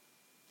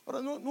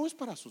 Ahora, no es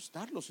para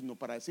asustarlos, sino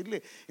para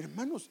decirle: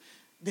 hermanos,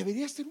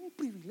 debería ser un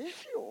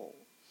privilegio.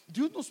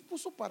 Dios nos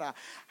puso para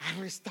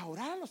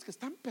restaurar a los que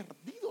están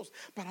perdidos,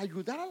 para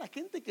ayudar a la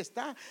gente que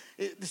está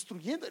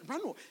destruyendo.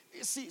 Hermano,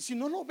 si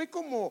no lo ve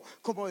como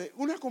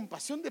una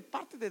compasión de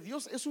parte de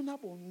Dios, es una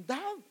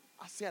bondad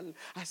hacia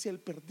el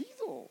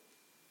perdido.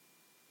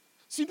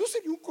 Si no,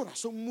 sería un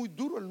corazón muy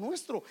duro el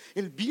nuestro,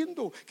 el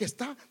viendo que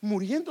está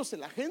muriéndose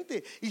la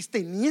gente y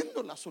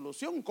teniendo la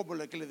solución, como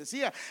lo que le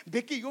decía: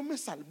 ve que yo me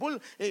salvó,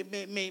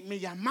 me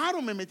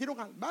llamaron, me metieron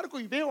al barco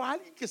y veo a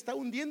alguien que está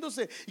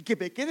hundiéndose y que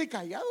me quede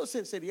callado.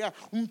 Ese sería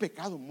un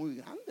pecado muy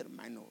grande,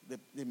 hermano,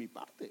 de mi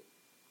parte.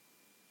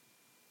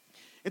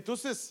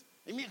 Entonces,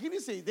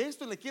 imagínense, de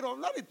esto le quiero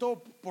hablar y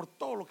todo, por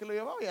todo lo que lo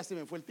llevaba, ya se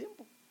me fue el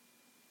tiempo.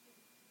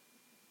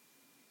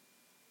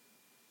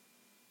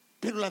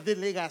 Pero la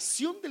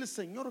delegación del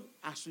Señor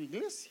a su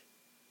iglesia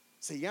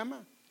se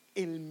llama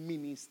el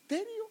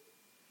ministerio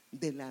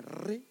de la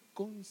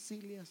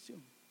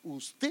reconciliación.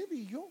 Usted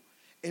y yo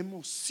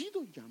hemos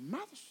sido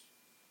llamados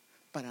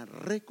para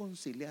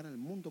reconciliar al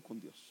mundo con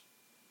Dios.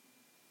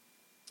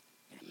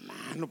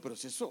 Hermano, pero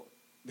si eso,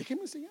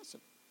 déjeme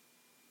enseñárselo.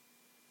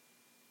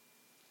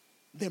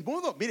 De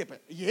modo,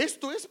 mire, y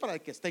esto es para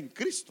el que está en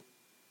Cristo.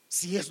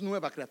 si es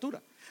nueva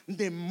criatura.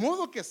 De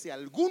modo que si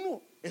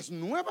alguno es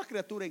nueva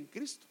criatura en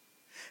Cristo,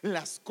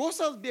 las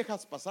cosas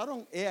viejas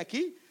pasaron, he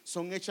aquí,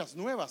 son hechas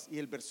nuevas. Y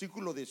el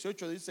versículo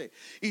 18 dice: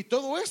 y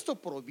todo esto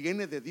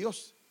proviene de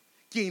Dios,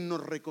 quien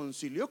nos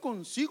reconcilió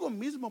consigo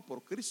mismo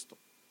por Cristo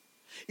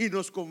y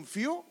nos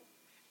confió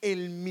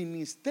el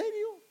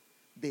ministerio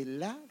de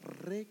la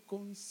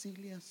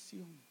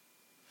reconciliación.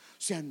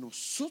 O sea,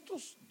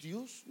 nosotros,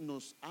 Dios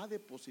nos ha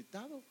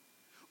depositado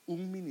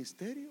un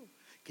ministerio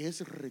que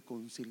es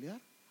reconciliar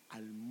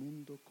al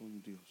mundo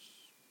con Dios.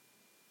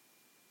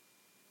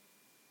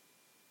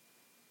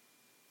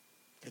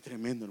 Qué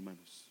tremendo,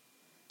 hermanos.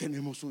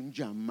 Tenemos un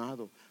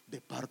llamado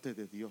de parte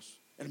de Dios.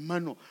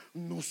 Hermano,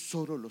 no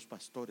solo los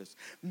pastores,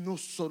 no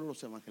solo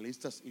los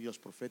evangelistas y los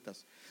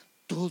profetas,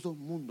 todo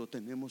mundo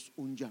tenemos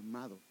un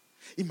llamado.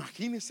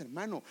 Imagínense,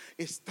 hermano,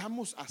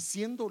 estamos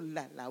haciendo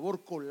la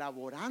labor,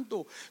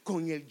 colaborando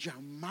con el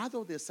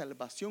llamado de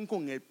salvación,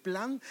 con el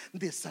plan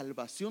de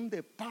salvación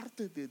de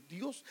parte de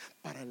Dios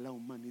para la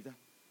humanidad.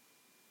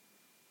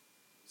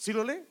 Si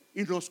lo lee,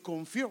 y nos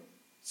confió,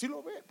 si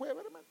lo ve, puede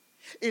ver, hermano,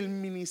 el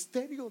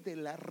ministerio de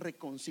la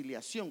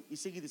reconciliación. Y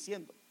sigue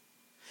diciendo: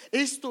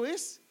 esto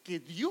es que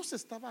Dios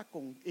estaba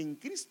en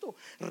Cristo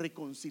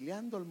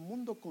reconciliando al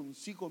mundo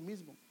consigo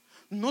mismo,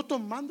 no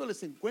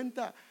tomándoles en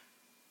cuenta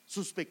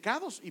sus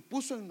pecados, y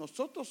puso en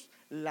nosotros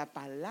la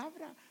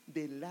palabra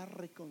de la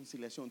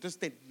reconciliación. Entonces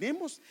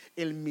tenemos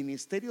el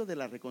ministerio de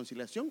la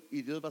reconciliación,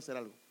 y Dios va a hacer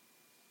algo.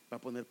 Va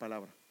a poner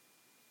palabra.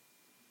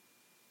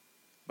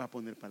 Va a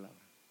poner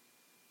palabra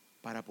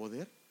para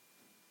poder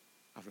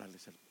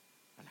hablarles a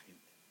la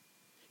gente.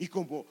 Y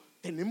como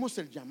tenemos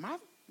el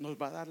llamado,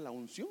 nos va a dar la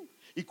unción,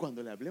 y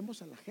cuando le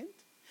hablemos a la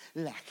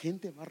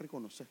gente va a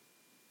reconocer,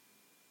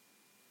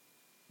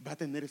 va a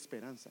tener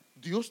esperanza.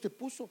 Dios te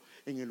puso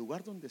en el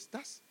lugar donde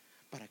estás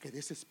para que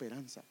des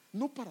esperanza,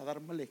 no para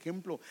dar mal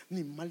ejemplo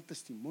ni mal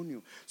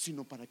testimonio,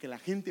 sino para que la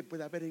gente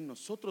pueda ver en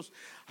nosotros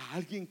a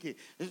alguien que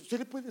usted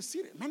le puede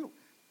decir: hermano,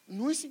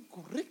 no es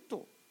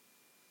incorrecto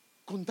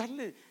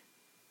contarle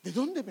de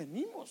dónde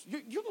venimos.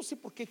 Yo no sé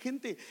por qué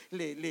gente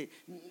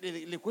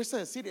le cuesta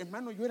decir: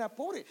 hermano, yo era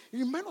pobre.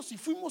 Hermano, si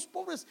fuimos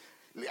pobres,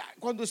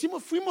 cuando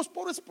decimos fuimos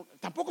pobres,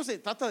 tampoco se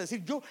trata de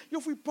decir yo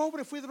fui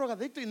pobre, fui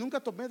drogadicto y nunca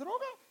tomé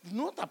droga.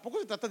 No, tampoco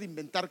se trata de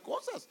inventar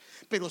cosas.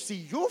 Pero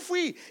si yo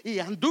fui y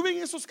anduve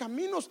en esos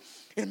caminos,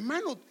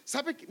 hermano,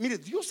 sabe que, mire,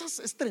 Dios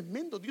es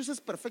tremendo, Dios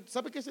es perfecto.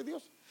 ¿Sabe qué es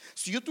Dios?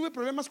 Si yo tuve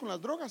problemas con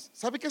las drogas,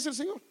 ¿sabe qué es el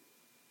Señor?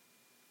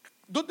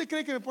 ¿Dónde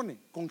cree que me pone?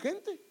 Con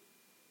gente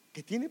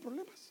que tiene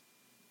problemas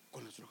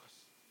con las drogas.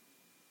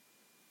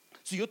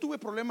 Si yo tuve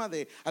problemas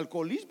de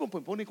alcoholismo,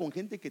 me pone con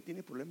gente que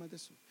tiene problemas de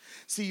eso.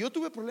 Si yo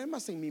tuve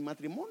problemas en mi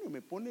matrimonio,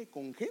 me pone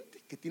con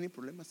gente que tiene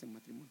problemas en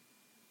matrimonio.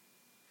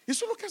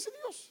 Eso es lo que hace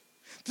Dios.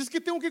 Entonces, ¿qué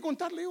tengo que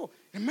contarle yo?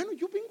 Hermano,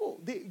 yo vengo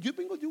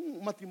de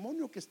un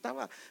matrimonio que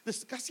estaba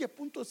casi a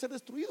punto de ser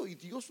destruido, y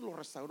Dios lo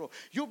restauró.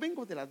 Yo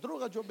vengo de las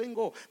drogas, yo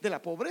vengo de la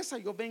pobreza,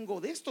 yo vengo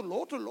de esto, lo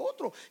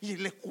otro. Y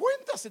le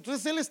cuentas,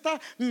 entonces él está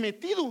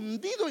metido,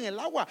 hundido en el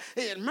agua,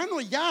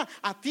 hermano, ya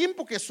a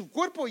tiempo que su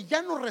cuerpo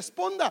ya no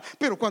responda.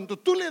 Pero cuando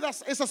tú le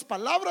das esas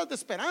palabras de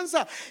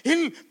esperanza,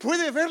 él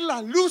puede ver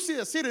la luz y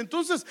decir: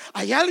 entonces,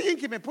 ¿hay alguien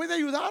que me puede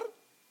ayudar?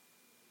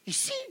 Y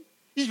sí.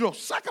 Y lo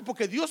saca,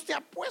 porque Dios te ha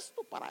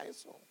puesto para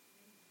eso.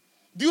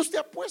 Dios te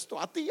ha puesto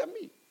a ti y a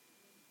mí.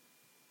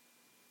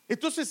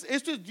 Entonces,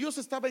 Dios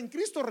estaba en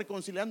Cristo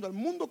reconciliando al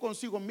mundo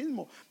consigo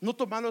mismo, no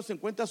tomándolos en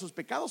cuenta sus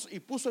pecados, y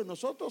puso en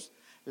nosotros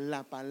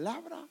la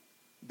palabra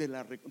de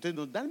la reconciliación. Entonces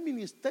nos da el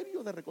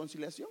ministerio de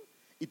reconciliación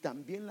y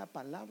también la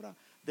palabra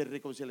de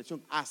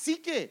reconciliación. Así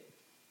que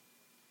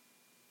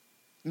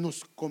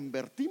nos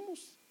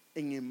convertimos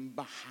en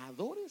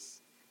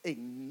embajadores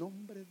en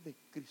nombre de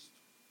Cristo.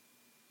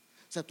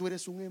 O sea, tú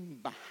eres un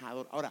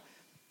embajador. Ahora,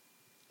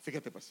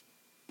 fíjate pues,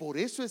 por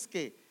eso es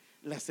que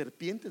las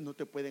serpientes no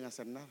te pueden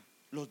hacer nada,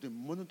 los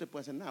demonios no te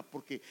pueden hacer nada,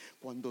 porque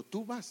cuando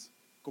tú vas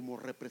como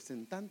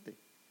representante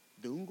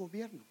de un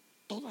gobierno,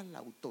 toda la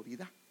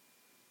autoridad,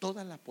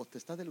 toda la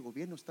potestad del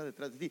gobierno está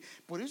detrás de ti.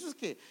 Por eso es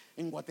que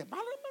en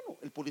Guatemala, hermano,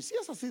 el policía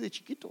es así de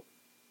chiquito.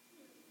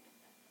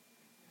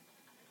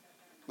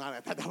 No,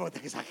 está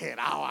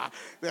exagerado.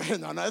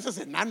 No, ese es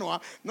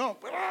enano. No,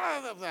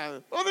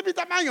 pero de mi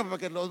tamaño,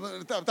 porque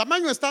el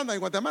tamaño estándar en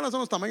Guatemala son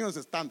los tamaños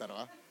estándar,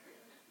 ¿verdad?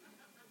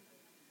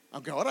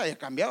 Aunque ahora ya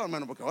cambiado,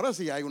 hermano, porque ahora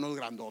sí hay unos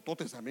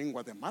grandototes también en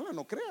Guatemala,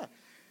 no crea.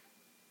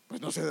 Pues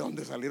no sé de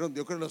dónde salieron.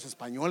 Yo creo que los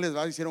españoles,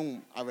 ¿verdad?,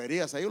 hicieron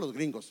averías ahí, o los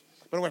gringos.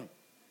 Pero bueno,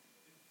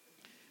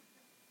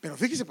 pero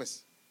fíjese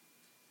pues,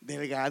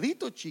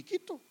 delgadito,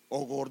 chiquito,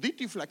 o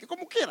gordito y flaco,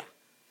 como quiera,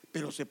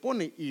 pero se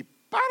pone y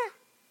para,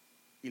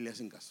 y le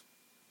hacen caso.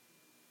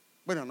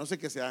 Bueno, no sé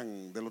que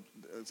sean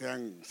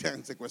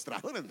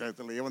secuestradores,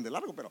 se lo llevan de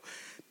largo,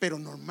 pero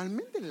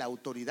normalmente la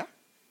autoridad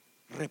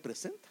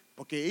representa,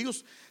 porque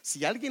ellos,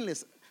 si alguien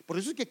por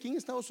eso es que aquí en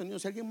Estados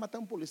Unidos, si alguien mata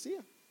a un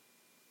policía,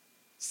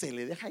 se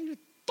le deja ir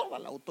toda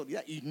la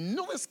autoridad y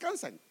no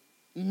descansan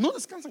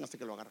hasta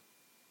que lo agarran,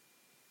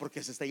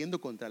 porque se está yendo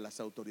contra las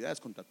autoridades,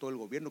 contra todo el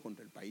gobierno,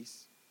 contra el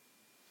país.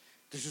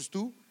 Entonces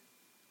tú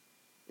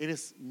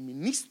eres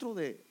ministro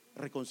de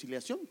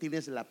reconciliación,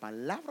 tienes la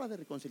palabra de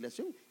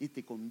reconciliación y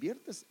te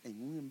conviertes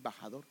en un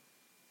embajador.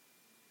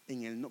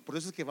 Por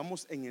eso es que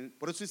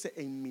por eso dice,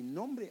 en mi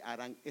nombre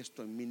harán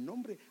esto, en mi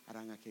nombre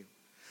harán aquello.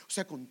 O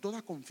sea, con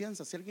toda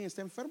confianza, si alguien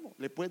está enfermo,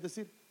 le puedes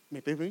decir,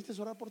 ¿me permites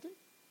orar por ti?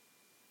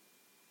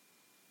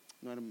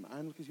 No,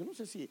 hermano, que yo no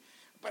sé si,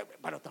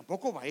 pero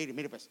tampoco va a ir.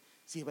 Mire, pues,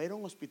 si va a ir a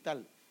un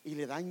hospital y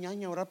le da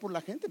ñaña a orar por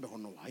la gente, mejor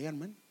no vaya,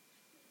 hermano.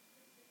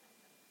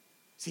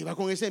 Si va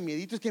con ese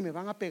miedito, es que me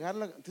van a pegar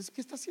entonces,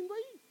 ¿qué está haciendo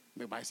ahí?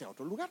 Me va a ese a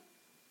otro lugar.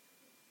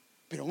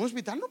 Pero a un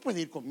hospital no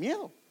puede ir con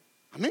miedo.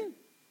 Amén.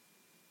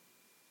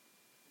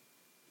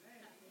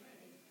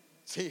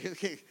 Sí, es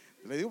que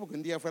le digo porque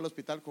un día fue al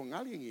hospital con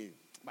alguien y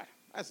bueno,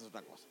 esa es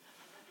otra cosa.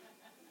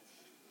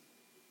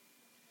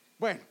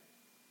 Bueno,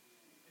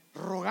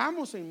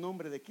 rogamos en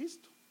nombre de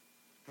Cristo,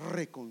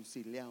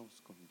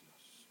 reconciliaos con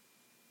Dios.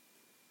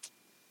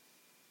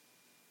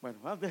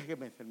 Bueno,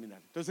 déjeme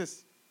terminar.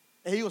 Entonces,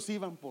 ellos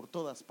iban por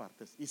todas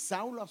partes y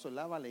Saulo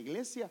asolaba la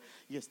iglesia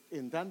y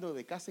entrando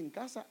de casa en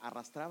casa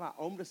arrastraba a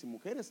hombres y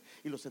mujeres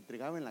y los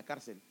entregaba en la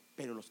cárcel.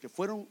 Pero los que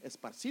fueron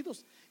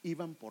esparcidos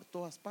iban por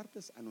todas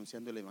partes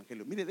anunciando el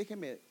evangelio. Mire,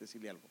 déjeme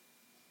decirle algo.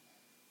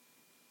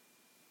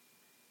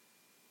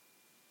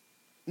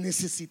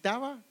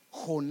 Necesitaba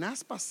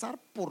Jonás pasar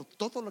por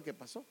todo lo que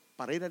pasó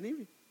para ir a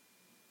Nínive.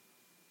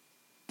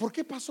 ¿Por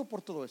qué pasó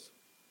por todo eso?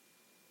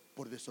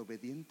 Por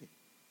desobediente.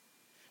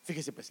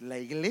 Fíjese pues, la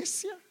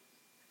iglesia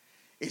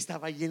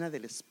estaba llena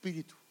del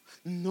Espíritu.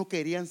 No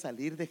querían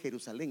salir de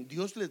Jerusalén.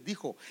 Dios les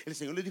dijo, el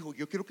Señor les dijo,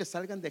 yo quiero que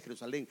salgan de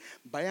Jerusalén,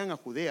 vayan a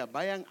Judea,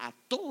 vayan a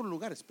todos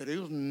lugares. Pero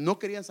ellos no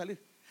querían salir.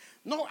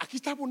 No, aquí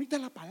está bonita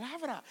la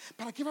palabra.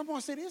 ¿Para qué vamos a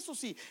hacer eso?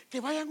 Si que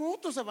vayan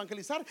otros a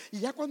evangelizar y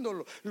ya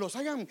cuando los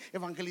hayan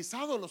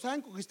evangelizado, los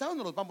hayan conquistado,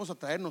 nos los vamos a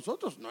traer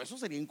nosotros. No, eso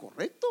sería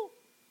incorrecto.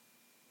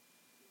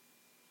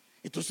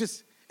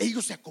 Entonces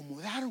ellos se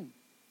acomodaron.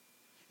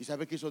 ¿Y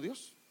sabe qué hizo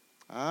Dios?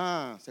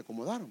 Se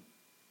acomodaron.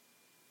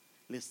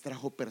 Les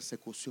trajo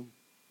persecución.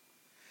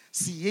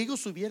 Si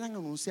ellos hubieran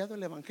anunciado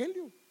el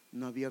evangelio,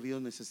 no había habido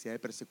necesidad de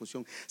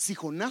persecución. Si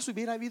Jonás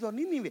hubiera ido a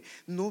Nínive,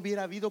 no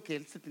hubiera habido que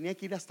él se tenía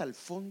que ir hasta el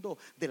fondo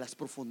de las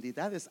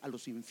profundidades, a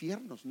los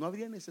infiernos. No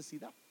habría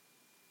necesidad.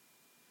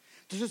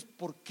 Entonces,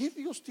 ¿por qué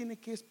Dios tiene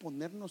que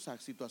exponernos a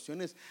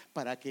situaciones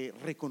para que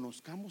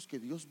reconozcamos que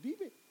Dios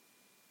vive?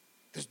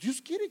 Entonces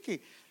Dios quiere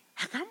que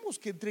hagamos,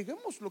 que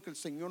entreguemos lo que el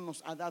Señor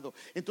nos ha dado.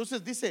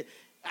 Entonces dice,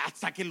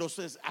 hasta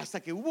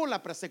que hubo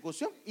la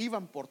persecución,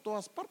 iban por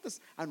todas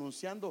partes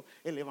anunciando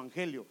el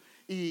evangelio.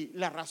 Y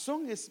la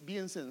razón es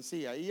bien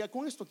sencilla, y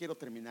con esto quiero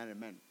terminar,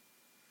 hermano.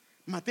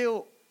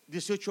 Mateo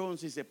 18:11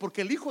 dice,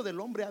 porque el Hijo del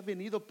Hombre ha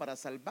venido para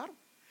salvar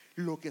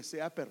lo que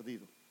se ha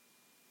perdido.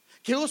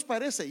 ¿Qué os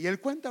parece? Y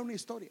él cuenta una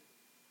historia.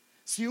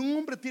 Si un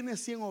hombre tiene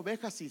 100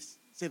 ovejas y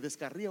se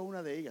descarría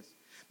una de ellas,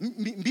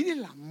 mire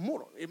el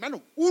amor,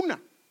 hermano, una.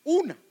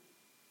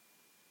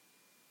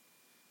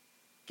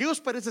 ¿Qué os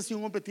parece si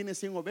un hombre tiene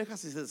 100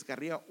 ovejas y se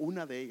descarría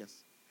una de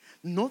ellas?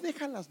 ¿No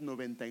deja las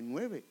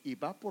 99 y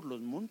va por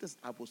los montes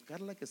a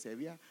buscar la que se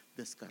había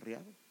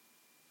descarriado?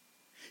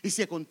 Y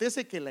si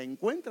acontece que la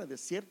encuentra, de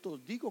cierto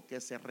os digo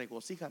que se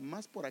regocija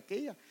más por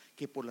aquella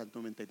que por las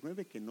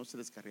 99 que no se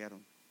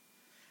descarriaron.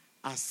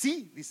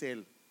 Así, dice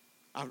él,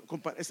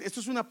 esto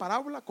es una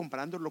parábola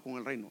comparándolo con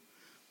el reino.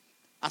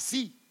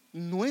 Así,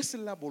 no es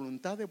la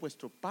voluntad de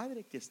vuestro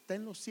Padre que está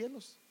en los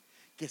cielos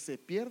que se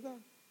pierda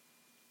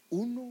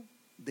uno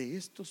de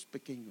estos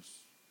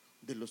pequeños,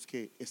 de los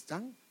que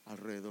están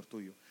alrededor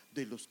tuyo,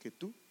 de los que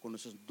tú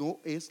conoces. No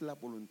es la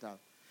voluntad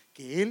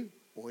que él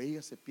o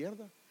ella se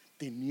pierda,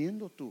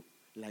 teniendo tú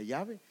la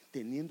llave,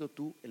 teniendo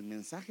tú el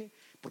mensaje.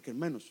 Porque,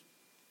 hermanos,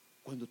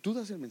 cuando tú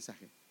das el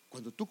mensaje,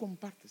 cuando tú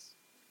compartes,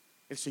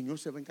 el Señor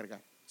se va a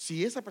encargar.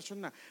 Si esa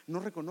persona no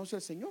reconoce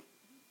al Señor,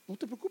 no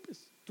te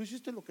preocupes, tú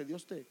hiciste lo que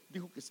Dios te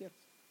dijo que hicieras.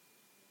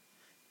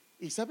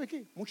 Y ¿sabe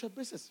qué? Muchas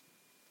veces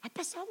ha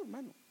pasado,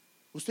 hermano.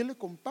 Usted le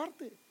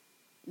comparte.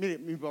 Mire,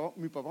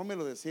 mi papá me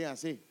lo decía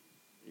así,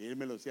 y él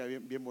me lo decía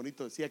bien, bien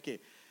bonito. Decía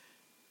que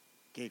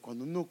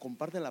cuando uno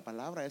comparte la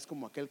palabra es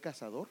como aquel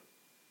cazador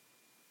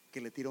que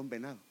le tira un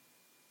venado.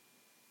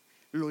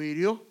 Lo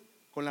hirió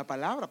con la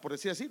palabra, por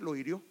decir así, lo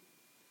hirió.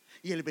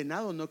 Y el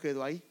venado no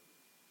quedó ahí,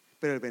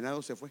 pero el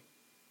venado se fue.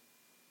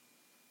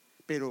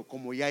 Pero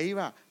como ya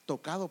iba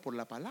tocado por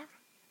la palabra,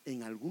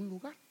 en algún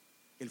lugar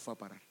él fue a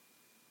parar.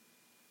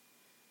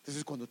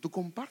 Entonces, cuando tú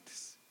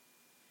compartes,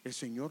 el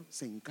Señor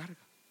se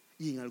encarga.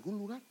 Y en algún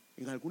lugar,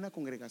 en alguna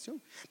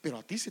congregación, pero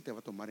a ti se te va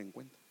a tomar en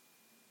cuenta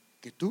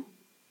que tú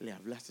le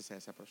hablaste a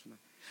esa persona.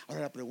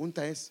 Ahora la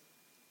pregunta es,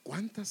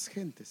 ¿cuántas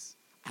gentes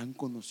han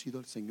conocido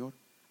al Señor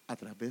a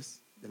través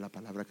de la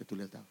palabra que tú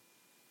les has dado?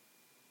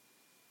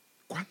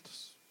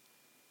 ¿Cuántos?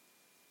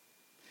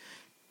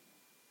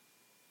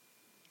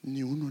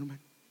 Ni uno,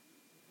 hermano.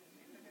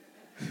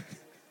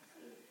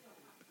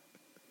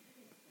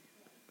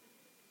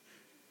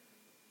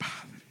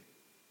 Padre.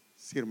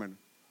 Sí, hermano.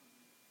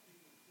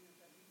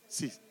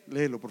 Sí,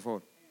 léelo, por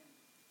favor.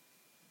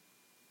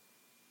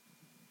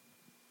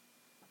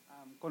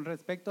 Con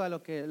respecto a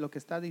lo que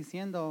está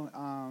diciendo,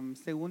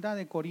 segunda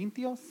de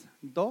Corintios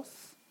 2,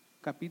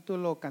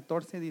 capítulo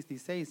 14,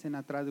 16, en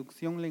la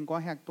traducción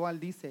lenguaje actual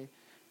dice: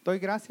 doy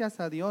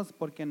gracias a Dios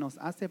porque nos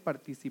hace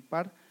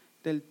participar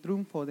del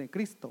triunfo de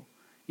Cristo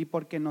y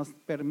porque nos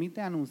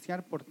permite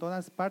anunciar por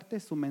todas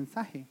partes su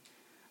mensaje,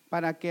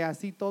 para que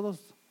así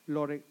todos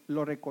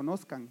lo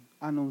reconozcan.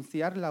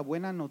 Anunciar la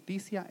buena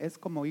noticia es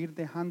como ir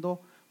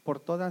dejando por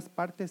todas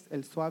partes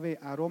el suave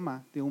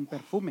aroma de un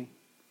perfume.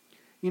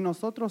 Y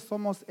nosotros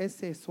somos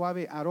ese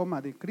suave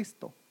aroma de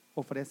Cristo,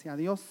 ofrece a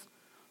Dios.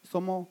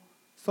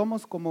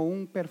 Somos como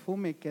un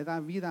perfume que da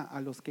vida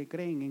a los que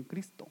creen en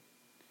Cristo.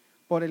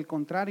 Por el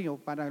contrario,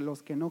 para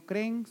los que no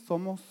creen,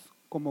 somos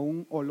como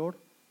un olor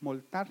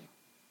mortal.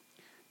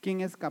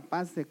 ¿Quién es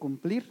capaz de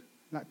cumplir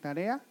la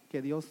tarea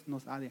que Dios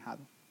nos ha dejado?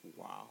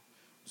 Wow.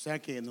 O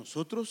sea que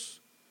nosotros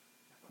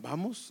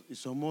vamos y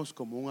somos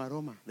como un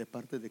aroma de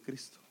parte de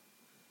Cristo.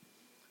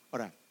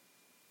 Ahora,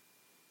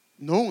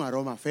 no un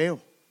aroma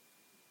feo,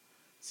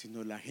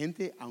 sino la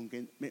gente,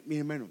 aunque, mi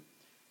hermano,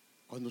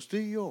 cuando usted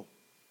y yo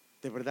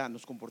de verdad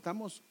nos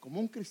comportamos como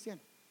un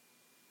cristiano,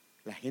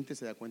 la gente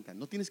se da cuenta.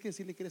 No tienes que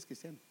decirle que eres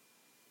cristiano,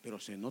 pero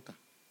se nota.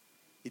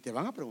 Y te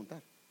van a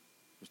preguntar: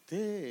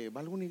 ¿usted va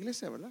a alguna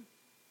iglesia, verdad?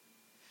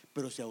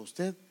 Pero si a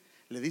usted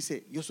le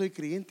dice: yo soy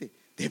creyente,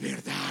 de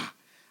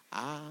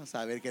verdad,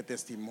 saber qué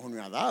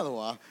testimonio ha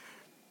dado,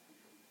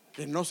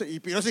 que no sé.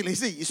 Pero si le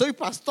dice: y soy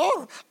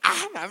pastor,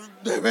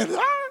 de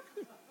verdad.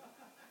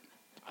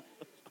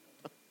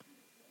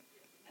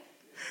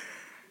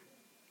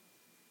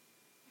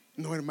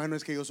 No, hermano,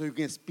 es que yo soy un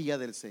espía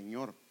del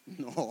Señor.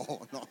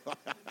 No.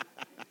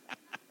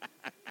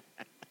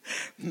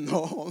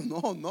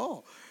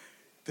 No.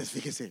 Entonces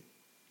fíjese,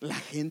 la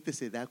gente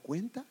se da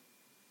cuenta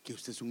que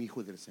usted es un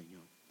hijo del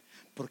Señor,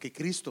 porque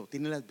Cristo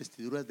tiene las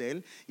vestiduras de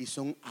Él y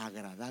son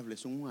agradables,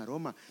 son un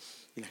aroma.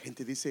 Y la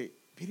gente dice: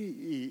 mire,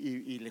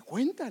 y le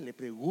cuenta, le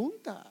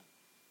pregunta.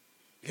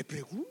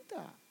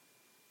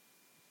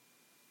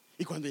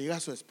 Y cuando llega a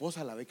su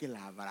esposa, la ve que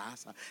la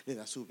abraza, le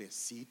da su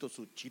besito,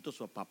 su chito,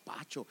 su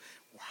apapacho.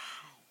 Wow.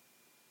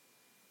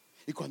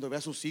 Y cuando ve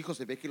a sus hijos,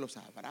 se ve que los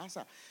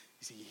abraza.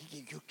 Dice: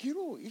 yo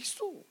quiero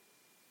eso.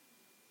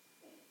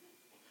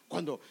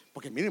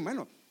 Porque mire,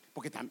 hermano,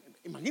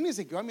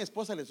 imagínense que yo a mi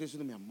esposa le estoy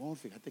diciendo: mi amor,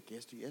 fíjate que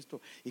esto y esto,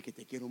 y que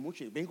te quiero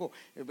mucho. Y vengo,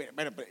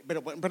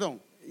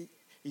 perdón.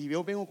 Y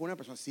yo vengo con una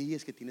persona: sí,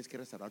 es que tienes que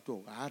restaurar tu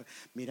hogar.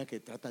 Mira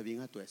que trata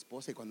bien a tu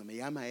esposa. Y cuando me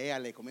llama ella,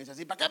 le comienza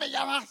así: ¿para qué me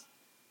llamas?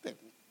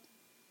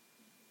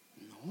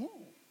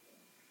 No.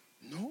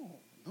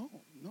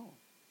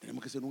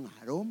 Tenemos que ser un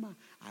aroma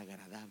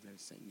agradable al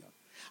Señor.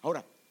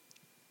 Ahora,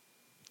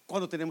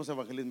 ¿cuándo tenemos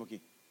evangelismo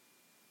aquí?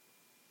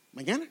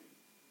 ¿Mañana?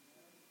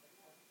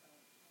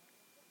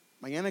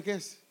 ¿Mañana qué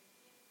es?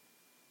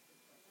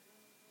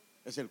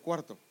 Es el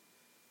cuarto.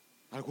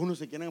 Algunos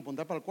se quieren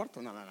apuntar para el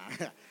cuarto. No.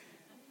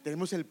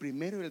 Tenemos el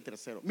primero y el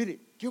tercero. Mire,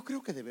 yo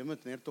creo que debemos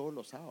tener todos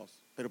los sábados,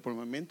 pero por el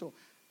momento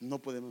no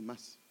podemos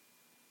más.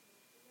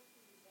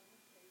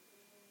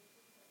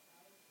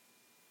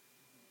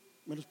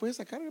 ¿Me los puede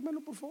sacar, hermano,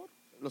 por favor?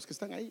 Los que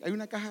están ahí. Hay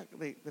una caja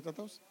de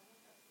tratados.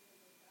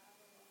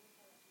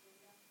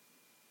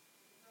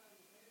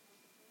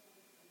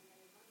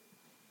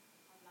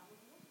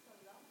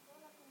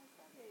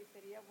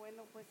 Sería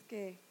bueno pues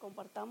que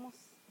compartamos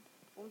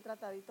un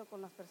tratadito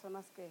con las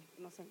personas que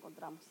nos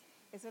encontramos.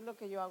 Eso es lo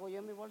que yo hago. Yo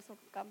en mi bolso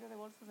cambio de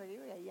bolso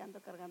seguido y ahí ando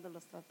cargando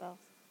los tratados.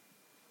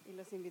 Y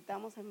los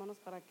invitamos, hermanos,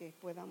 para que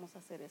podamos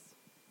hacer eso.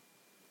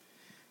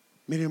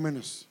 Mire,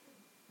 hermanos,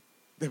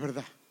 de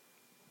verdad,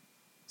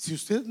 si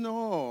usted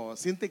no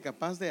siente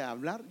capaz de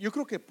hablar, yo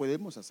creo que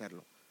podemos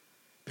hacerlo,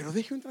 pero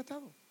deje un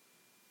tratado.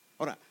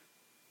 Ahora,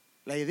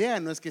 la idea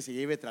no es que se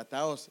lleve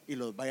tratados y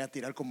los vaya a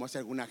tirar como hace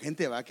alguna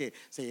gente, va, que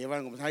se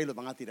llevan y los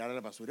van a tirar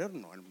al basurero.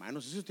 No,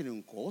 hermanos, eso tiene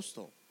un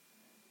costo.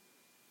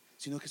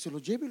 Sino que se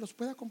los lleve y los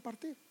pueda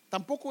compartir.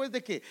 Tampoco es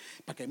de que,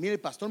 para que mire, el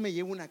pastor me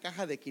lleve una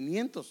caja de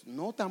 500.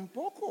 No,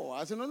 tampoco.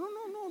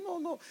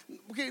 No.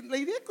 Porque la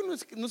idea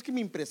no es que me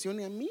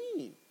impresione a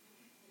mí,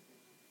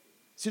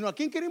 sino a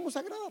quién queremos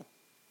agradar.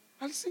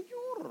 Al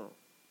Señor.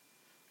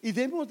 Y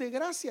demos de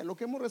gracia lo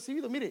que hemos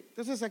recibido. Mire,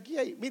 entonces aquí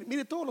hay,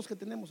 mire todos los que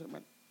tenemos,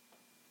 hermano.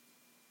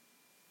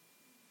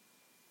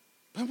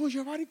 Podemos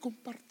llevar y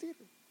compartir.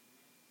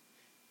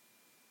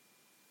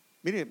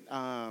 Mire,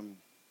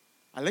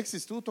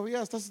 Alexis, tú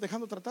todavía estás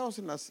dejando tratados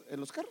en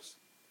los carros.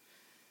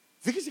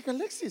 Fíjese que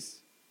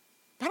Alexis,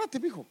 párate,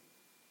 mijo.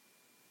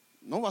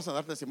 No vas a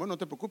dar testimonio, no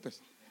te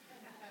preocupes.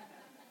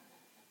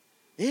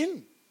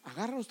 Él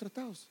agarra los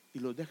tratados y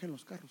los deja en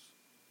los carros.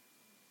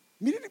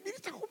 Mire,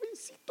 está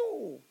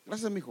jovencito.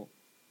 Gracias, mijo.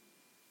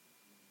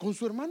 Con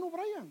su hermano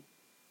Brian.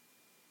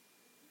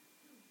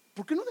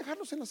 ¿Por qué no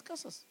dejarlos en las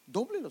casas?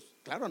 Dóblelos.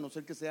 Claro, a no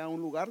ser que sea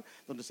un lugar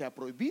donde sea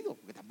prohibido,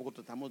 porque tampoco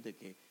tratamos de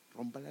que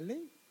rompa la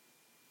ley.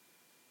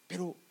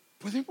 Pero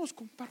podemos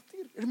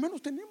compartir. Hermanos,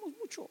 tenemos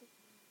mucho.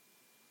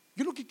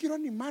 Yo lo que quiero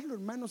animarlo,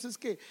 hermanos, es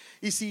que,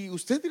 y si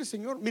usted dice: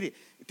 Señor, mire,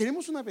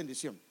 tenemos una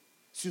bendición.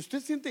 Si usted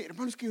siente: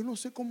 hermanos, es que yo no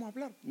sé cómo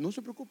hablar, no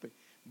se preocupe.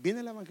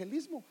 Viene el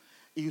evangelismo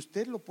y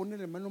usted lo pone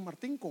el hermano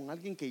Martín con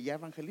alguien que ya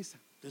evangeliza.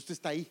 Entonces usted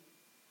está ahí,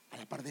 a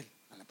la par de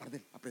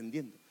él,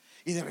 aprendiendo.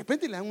 Y de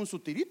repente le dan un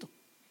sutirito.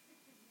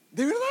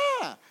 De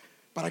verdad,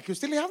 para que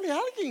usted le hable a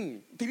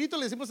alguien. Tirito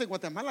le decimos en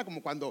Guatemala,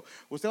 como cuando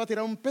usted va a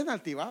tirar un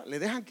penalti, ¿va? Le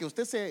dejan que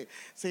usted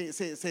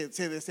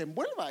se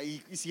desenvuelva.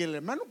 Y si el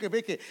hermano que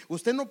ve que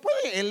usted no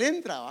puede, él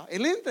entra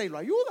y lo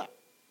ayuda.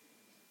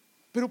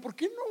 Pero ¿por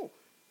qué no?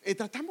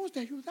 Tratamos de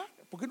ayudar.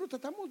 ¿Por qué no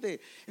tratamos de,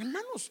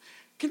 hermanos,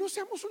 que no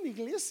seamos una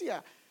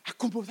iglesia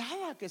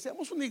acomodada, que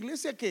seamos una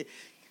iglesia que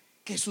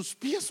sus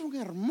pies son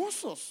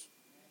hermosos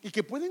y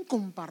que pueden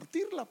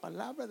compartir la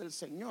palabra del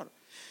Señor?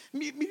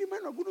 Mire,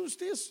 hermano, algunos de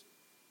ustedes,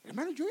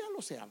 hermano, yo ya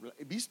los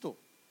he visto,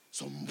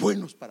 son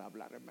buenos para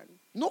hablar, hermano.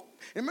 No,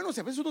 hermano, si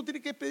a veces uno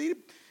tiene que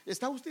pedir,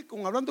 está usted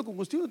hablando con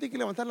usted, uno tiene que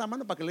levantar la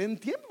mano para que le den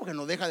tiempo, porque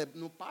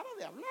no para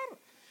de hablar.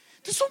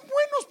 Entonces son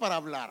buenos para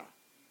hablar,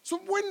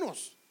 son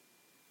buenos.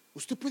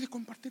 Usted puede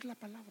compartir la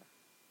palabra.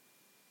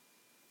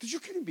 Entonces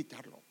yo quiero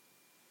invitarlo,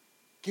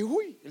 que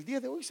hoy, el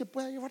día de hoy, se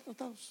pueda llevar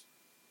tratados.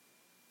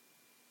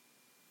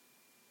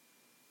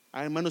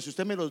 Hermano, si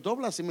usted me los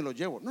dobla, así me los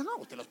llevo. No,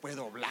 usted los puede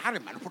doblar,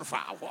 hermano, por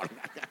favor.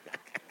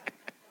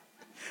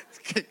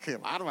 Qué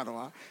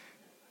bárbaro, ¿eh?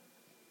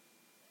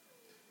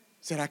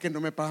 ¿Será que no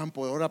me pagan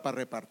por hora para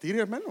repartir,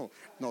 hermano?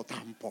 No,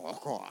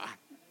 tampoco,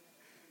 ¿eh?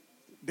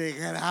 De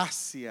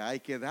gracia hay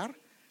que dar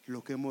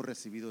lo que hemos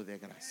recibido de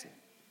gracia.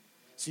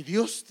 Si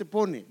Dios te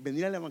pone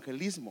venir al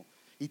evangelismo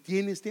y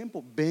tienes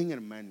tiempo, ven,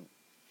 hermano.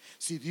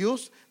 Si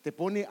Dios te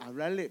pone a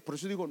hablarle, por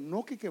eso digo,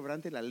 no que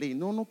quebrante la ley,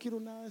 no quiero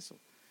nada de eso.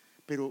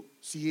 Pero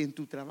si en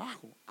tu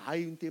trabajo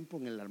hay un tiempo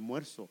en el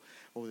almuerzo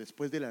o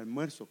después del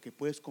almuerzo que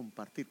puedes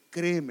compartir,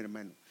 créeme,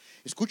 hermano,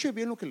 escuche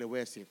bien lo que le voy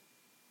a decir.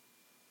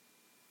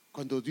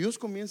 Cuando Dios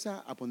comienza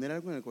a poner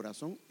algo en el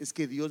corazón, es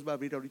que Dios va a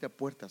abrir ahorita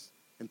puertas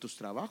en tus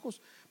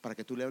trabajos para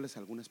que tú le hables a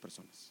algunas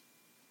personas,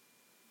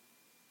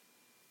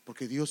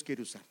 porque Dios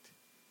quiere usarte.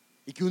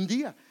 Y que un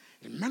día,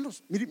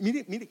 hermanos,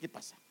 mire qué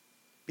pasa.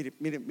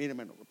 Mire,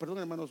 hermano, perdón,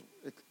 hermanos,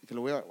 que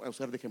lo voy a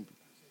usar de ejemplo.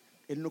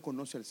 Él no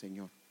conoce al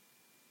Señor.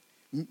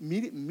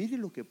 Mire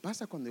lo que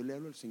pasa cuando yo le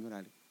hablo al Señor a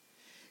alguien.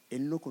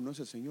 Él no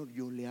conoce al Señor,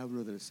 yo le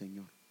hablo del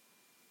Señor.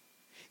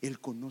 Él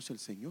conoce al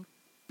Señor,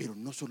 pero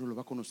no solo lo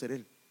va a conocer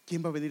él.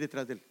 ¿Quién va a venir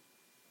detrás de él?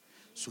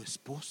 Su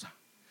esposa,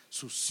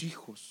 sus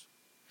hijos,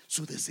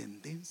 su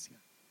descendencia.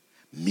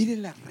 Mire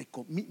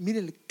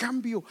el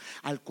cambio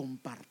al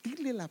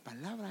compartirle la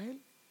palabra a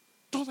él.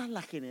 Toda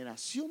la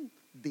generación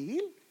de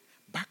él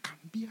va a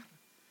cambiar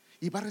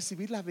y va a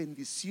recibir la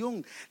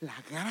bendición,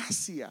 la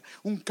gracia,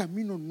 un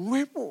camino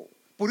nuevo.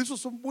 Por eso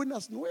son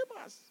buenas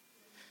nuevas.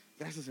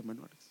 Gracias,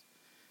 hermanos.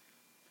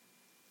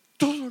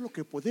 Todo lo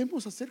que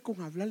podemos hacer con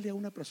hablarle a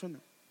una persona.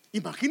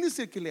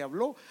 Imagínense que le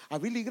habló a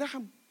Billy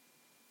Graham.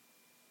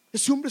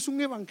 Ese hombre es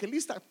un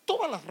evangelista.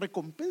 Todas las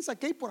recompensas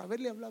que hay por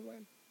haberle hablado a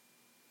él.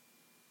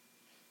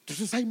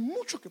 Entonces hay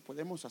mucho que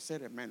podemos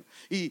hacer, hermano.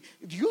 Y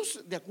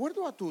Dios, de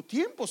acuerdo a tu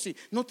tiempo, si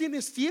no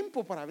tienes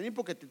tiempo para venir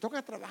porque te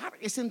toca trabajar,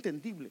 es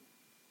entendible.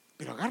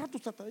 Pero agarra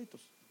tus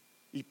trataditos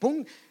y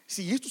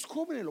si estos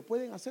jóvenes lo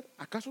pueden hacer,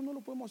 ¿acaso no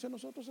lo podemos hacer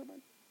nosotros,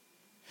 hermano?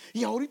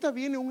 Y ahorita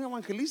viene un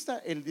evangelista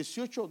el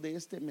 18 de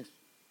este mes.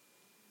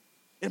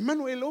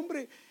 Hermano, el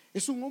hombre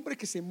es un hombre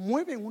que se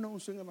mueve en una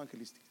unción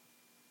evangelística.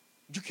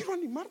 Yo quiero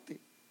animarte.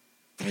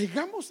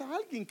 Traigamos a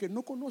alguien que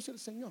no conoce al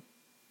Señor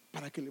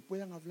para que le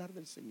puedan hablar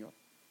del Señor.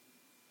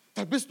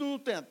 Tal vez tú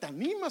te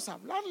animas a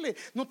hablarle,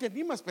 no te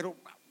animas, pero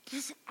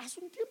pues, haz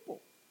un tiempo.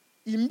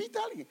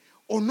 Invita a alguien.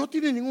 O no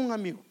tiene ningún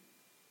amigo.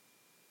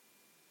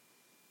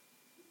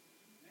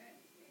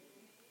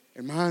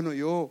 Hermano,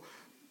 yo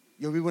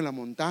vivo en la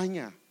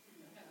montaña.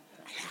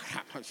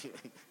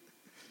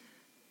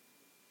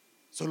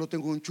 Solo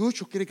tengo un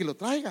chucho, ¿quiere que lo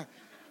traiga?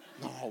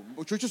 No,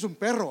 un chucho es un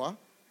perro, ¿ah?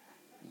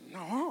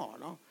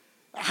 No.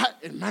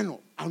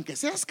 Hermano, aunque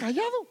seas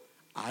callado,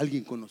 a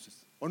alguien conoces,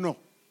 ¿o no?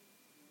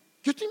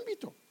 Yo te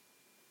invito.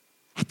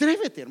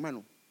 Atrévete,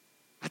 hermano.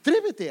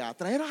 Atrévete a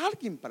traer a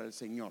alguien para el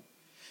Señor.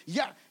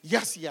 Ya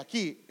si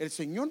aquí el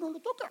Señor no lo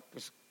toca,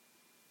 pues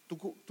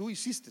tú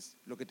hiciste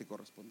lo que te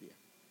correspondía.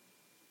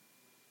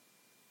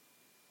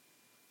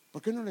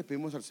 ¿Por qué no le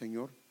pedimos al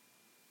Señor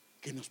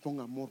que nos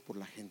ponga amor por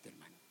la gente,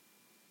 hermano?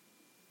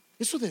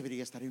 Eso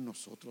debería estar en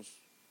nosotros.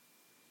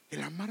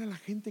 El amar a la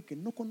gente que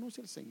no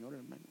conoce al Señor,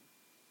 hermano.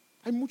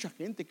 Hay mucha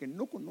gente que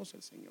no conoce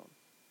al Señor.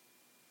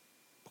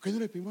 ¿Por qué no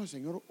le pedimos al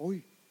Señor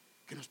hoy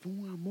que nos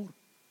ponga un amor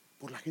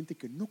por la gente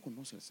que no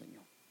conoce al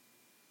Señor?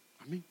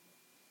 Amén.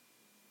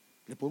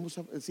 ¿Le podemos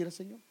decir al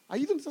Señor?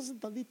 Ahí donde está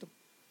sentadito,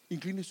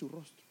 incline su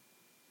rostro.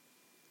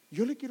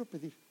 Yo le quiero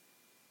pedir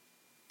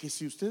que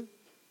si usted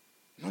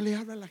no le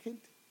habla a la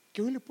gente,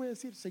 que hoy le puede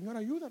decir: Señor,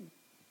 ayúdame.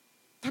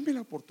 Dame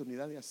la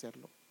oportunidad de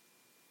hacerlo.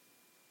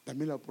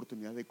 Dame la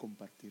oportunidad de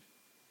compartir,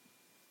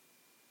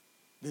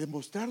 de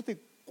demostrarte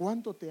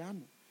cuánto te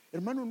amo.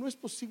 Hermano, no es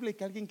posible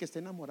que alguien que esté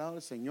enamorado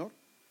del Señor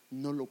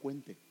no lo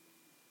cuente,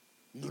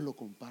 no lo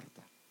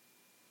comparta.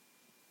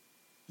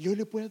 Y hoy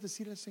le puedas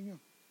decir al Señor: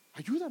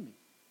 ayúdame,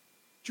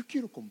 yo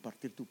quiero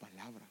compartir tu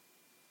palabra.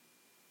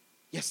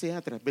 ya sea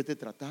a través de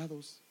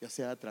tratados, ya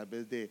sea a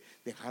través de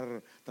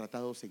dejar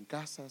tratados en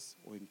casas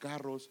o en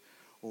carros,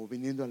 o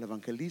viniendo al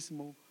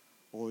evangelismo,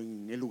 o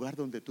en el lugar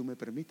donde tú me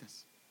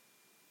permitas.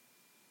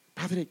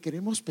 Padre,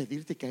 queremos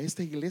pedirte que a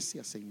esta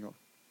iglesia, Señor,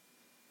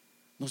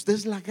 nos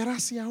des la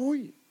gracia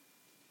hoy.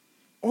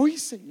 Hoy,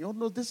 Señor,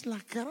 nos des la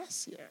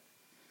gracia.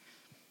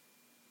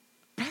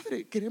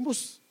 Padre,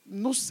 queremos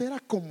no ser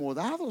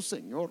acomodados,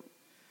 Señor.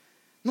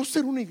 No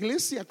ser una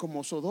iglesia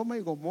como Sodoma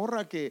y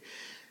Gomorra que,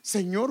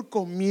 Señor,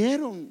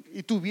 comieron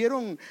y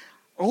tuvieron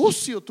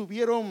ocio,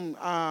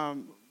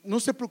 no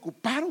se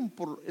preocuparon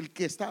por el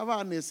que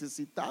estaba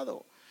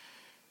necesitado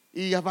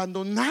y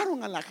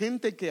abandonaron a la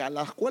gente a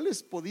las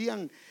cuales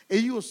podían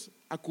ellos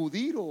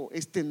acudir o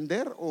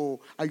extender o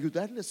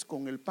ayudarles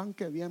con el pan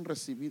que habían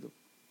recibido.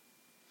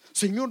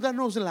 Señor,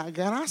 danos la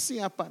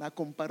gracia para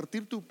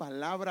compartir tu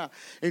palabra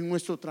en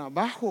nuestro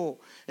trabajo,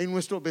 en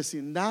nuestro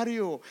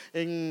vecindario,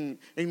 en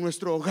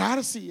nuestro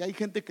hogar, si hay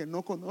gente que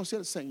no conoce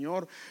al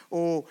Señor,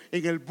 o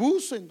en el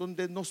bus, en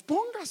donde nos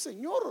pongas,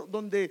 Señor,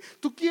 donde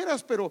tú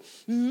quieras, pero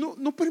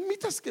no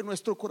permitas que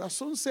nuestro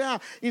corazón sea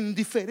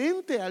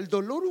indiferente al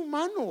dolor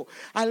humano,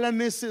 a la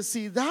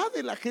necesidad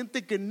de la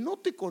gente que no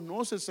te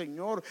conoce,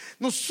 Señor.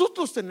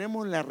 Nosotros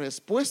tenemos la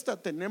respuesta,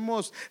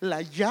 tenemos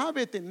la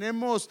llave,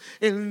 tenemos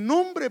el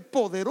nombre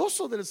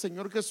poderoso del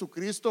Señor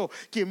Jesucristo,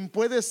 quien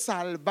puede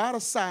salvar,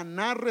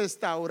 sanar,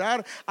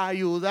 restaurar,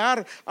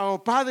 ayudar,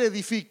 Padre,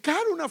 edificar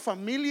una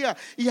familia.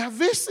 Y a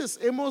veces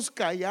hemos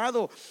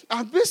callado,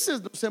 a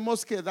veces nos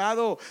hemos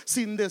quedado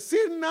sin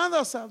decir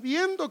nada,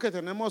 sabiendo que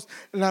tenemos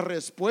la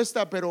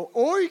respuesta. Pero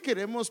hoy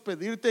queremos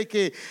pedirte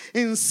que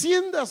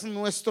enciendas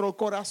nuestro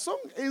corazón,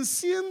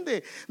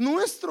 enciende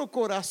nuestro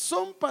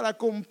corazón para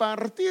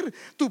compartir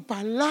tu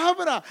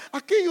palabra a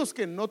aquellos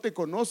que no te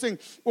conocen,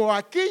 o a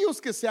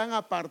aquellos que se han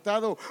apartado,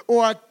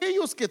 o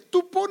aquellos que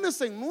tú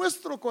pones en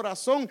nuestro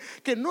corazón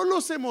que no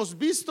los hemos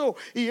visto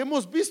y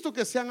hemos visto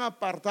que se han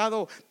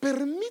apartado.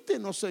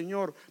 Permítenos,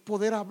 Señor,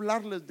 poder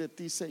hablarles de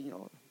ti,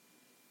 Señor.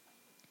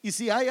 Y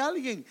si hay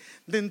alguien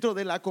dentro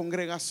de la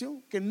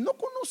congregación que no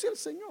conoce al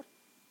Señor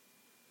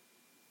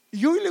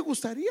y hoy le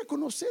gustaría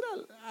conocer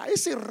a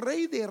ese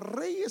Rey de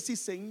Reyes y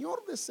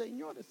Señor de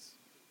Señores,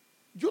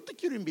 yo te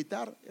quiero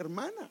invitar,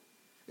 hermana,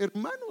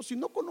 hermano, si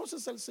no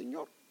conoces al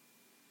Señor,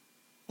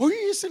 hoy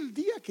es el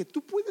día que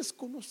tú puedes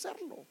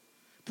conocerlo,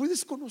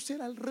 puedes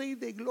conocer al Rey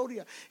de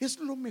Gloria. Es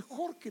lo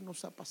mejor que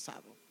nos ha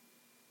pasado.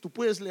 Tú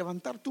puedes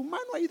levantar tu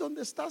mano ahí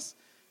donde estás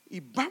y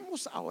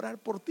vamos a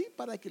orar por ti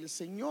para que el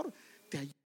Señor te ayude.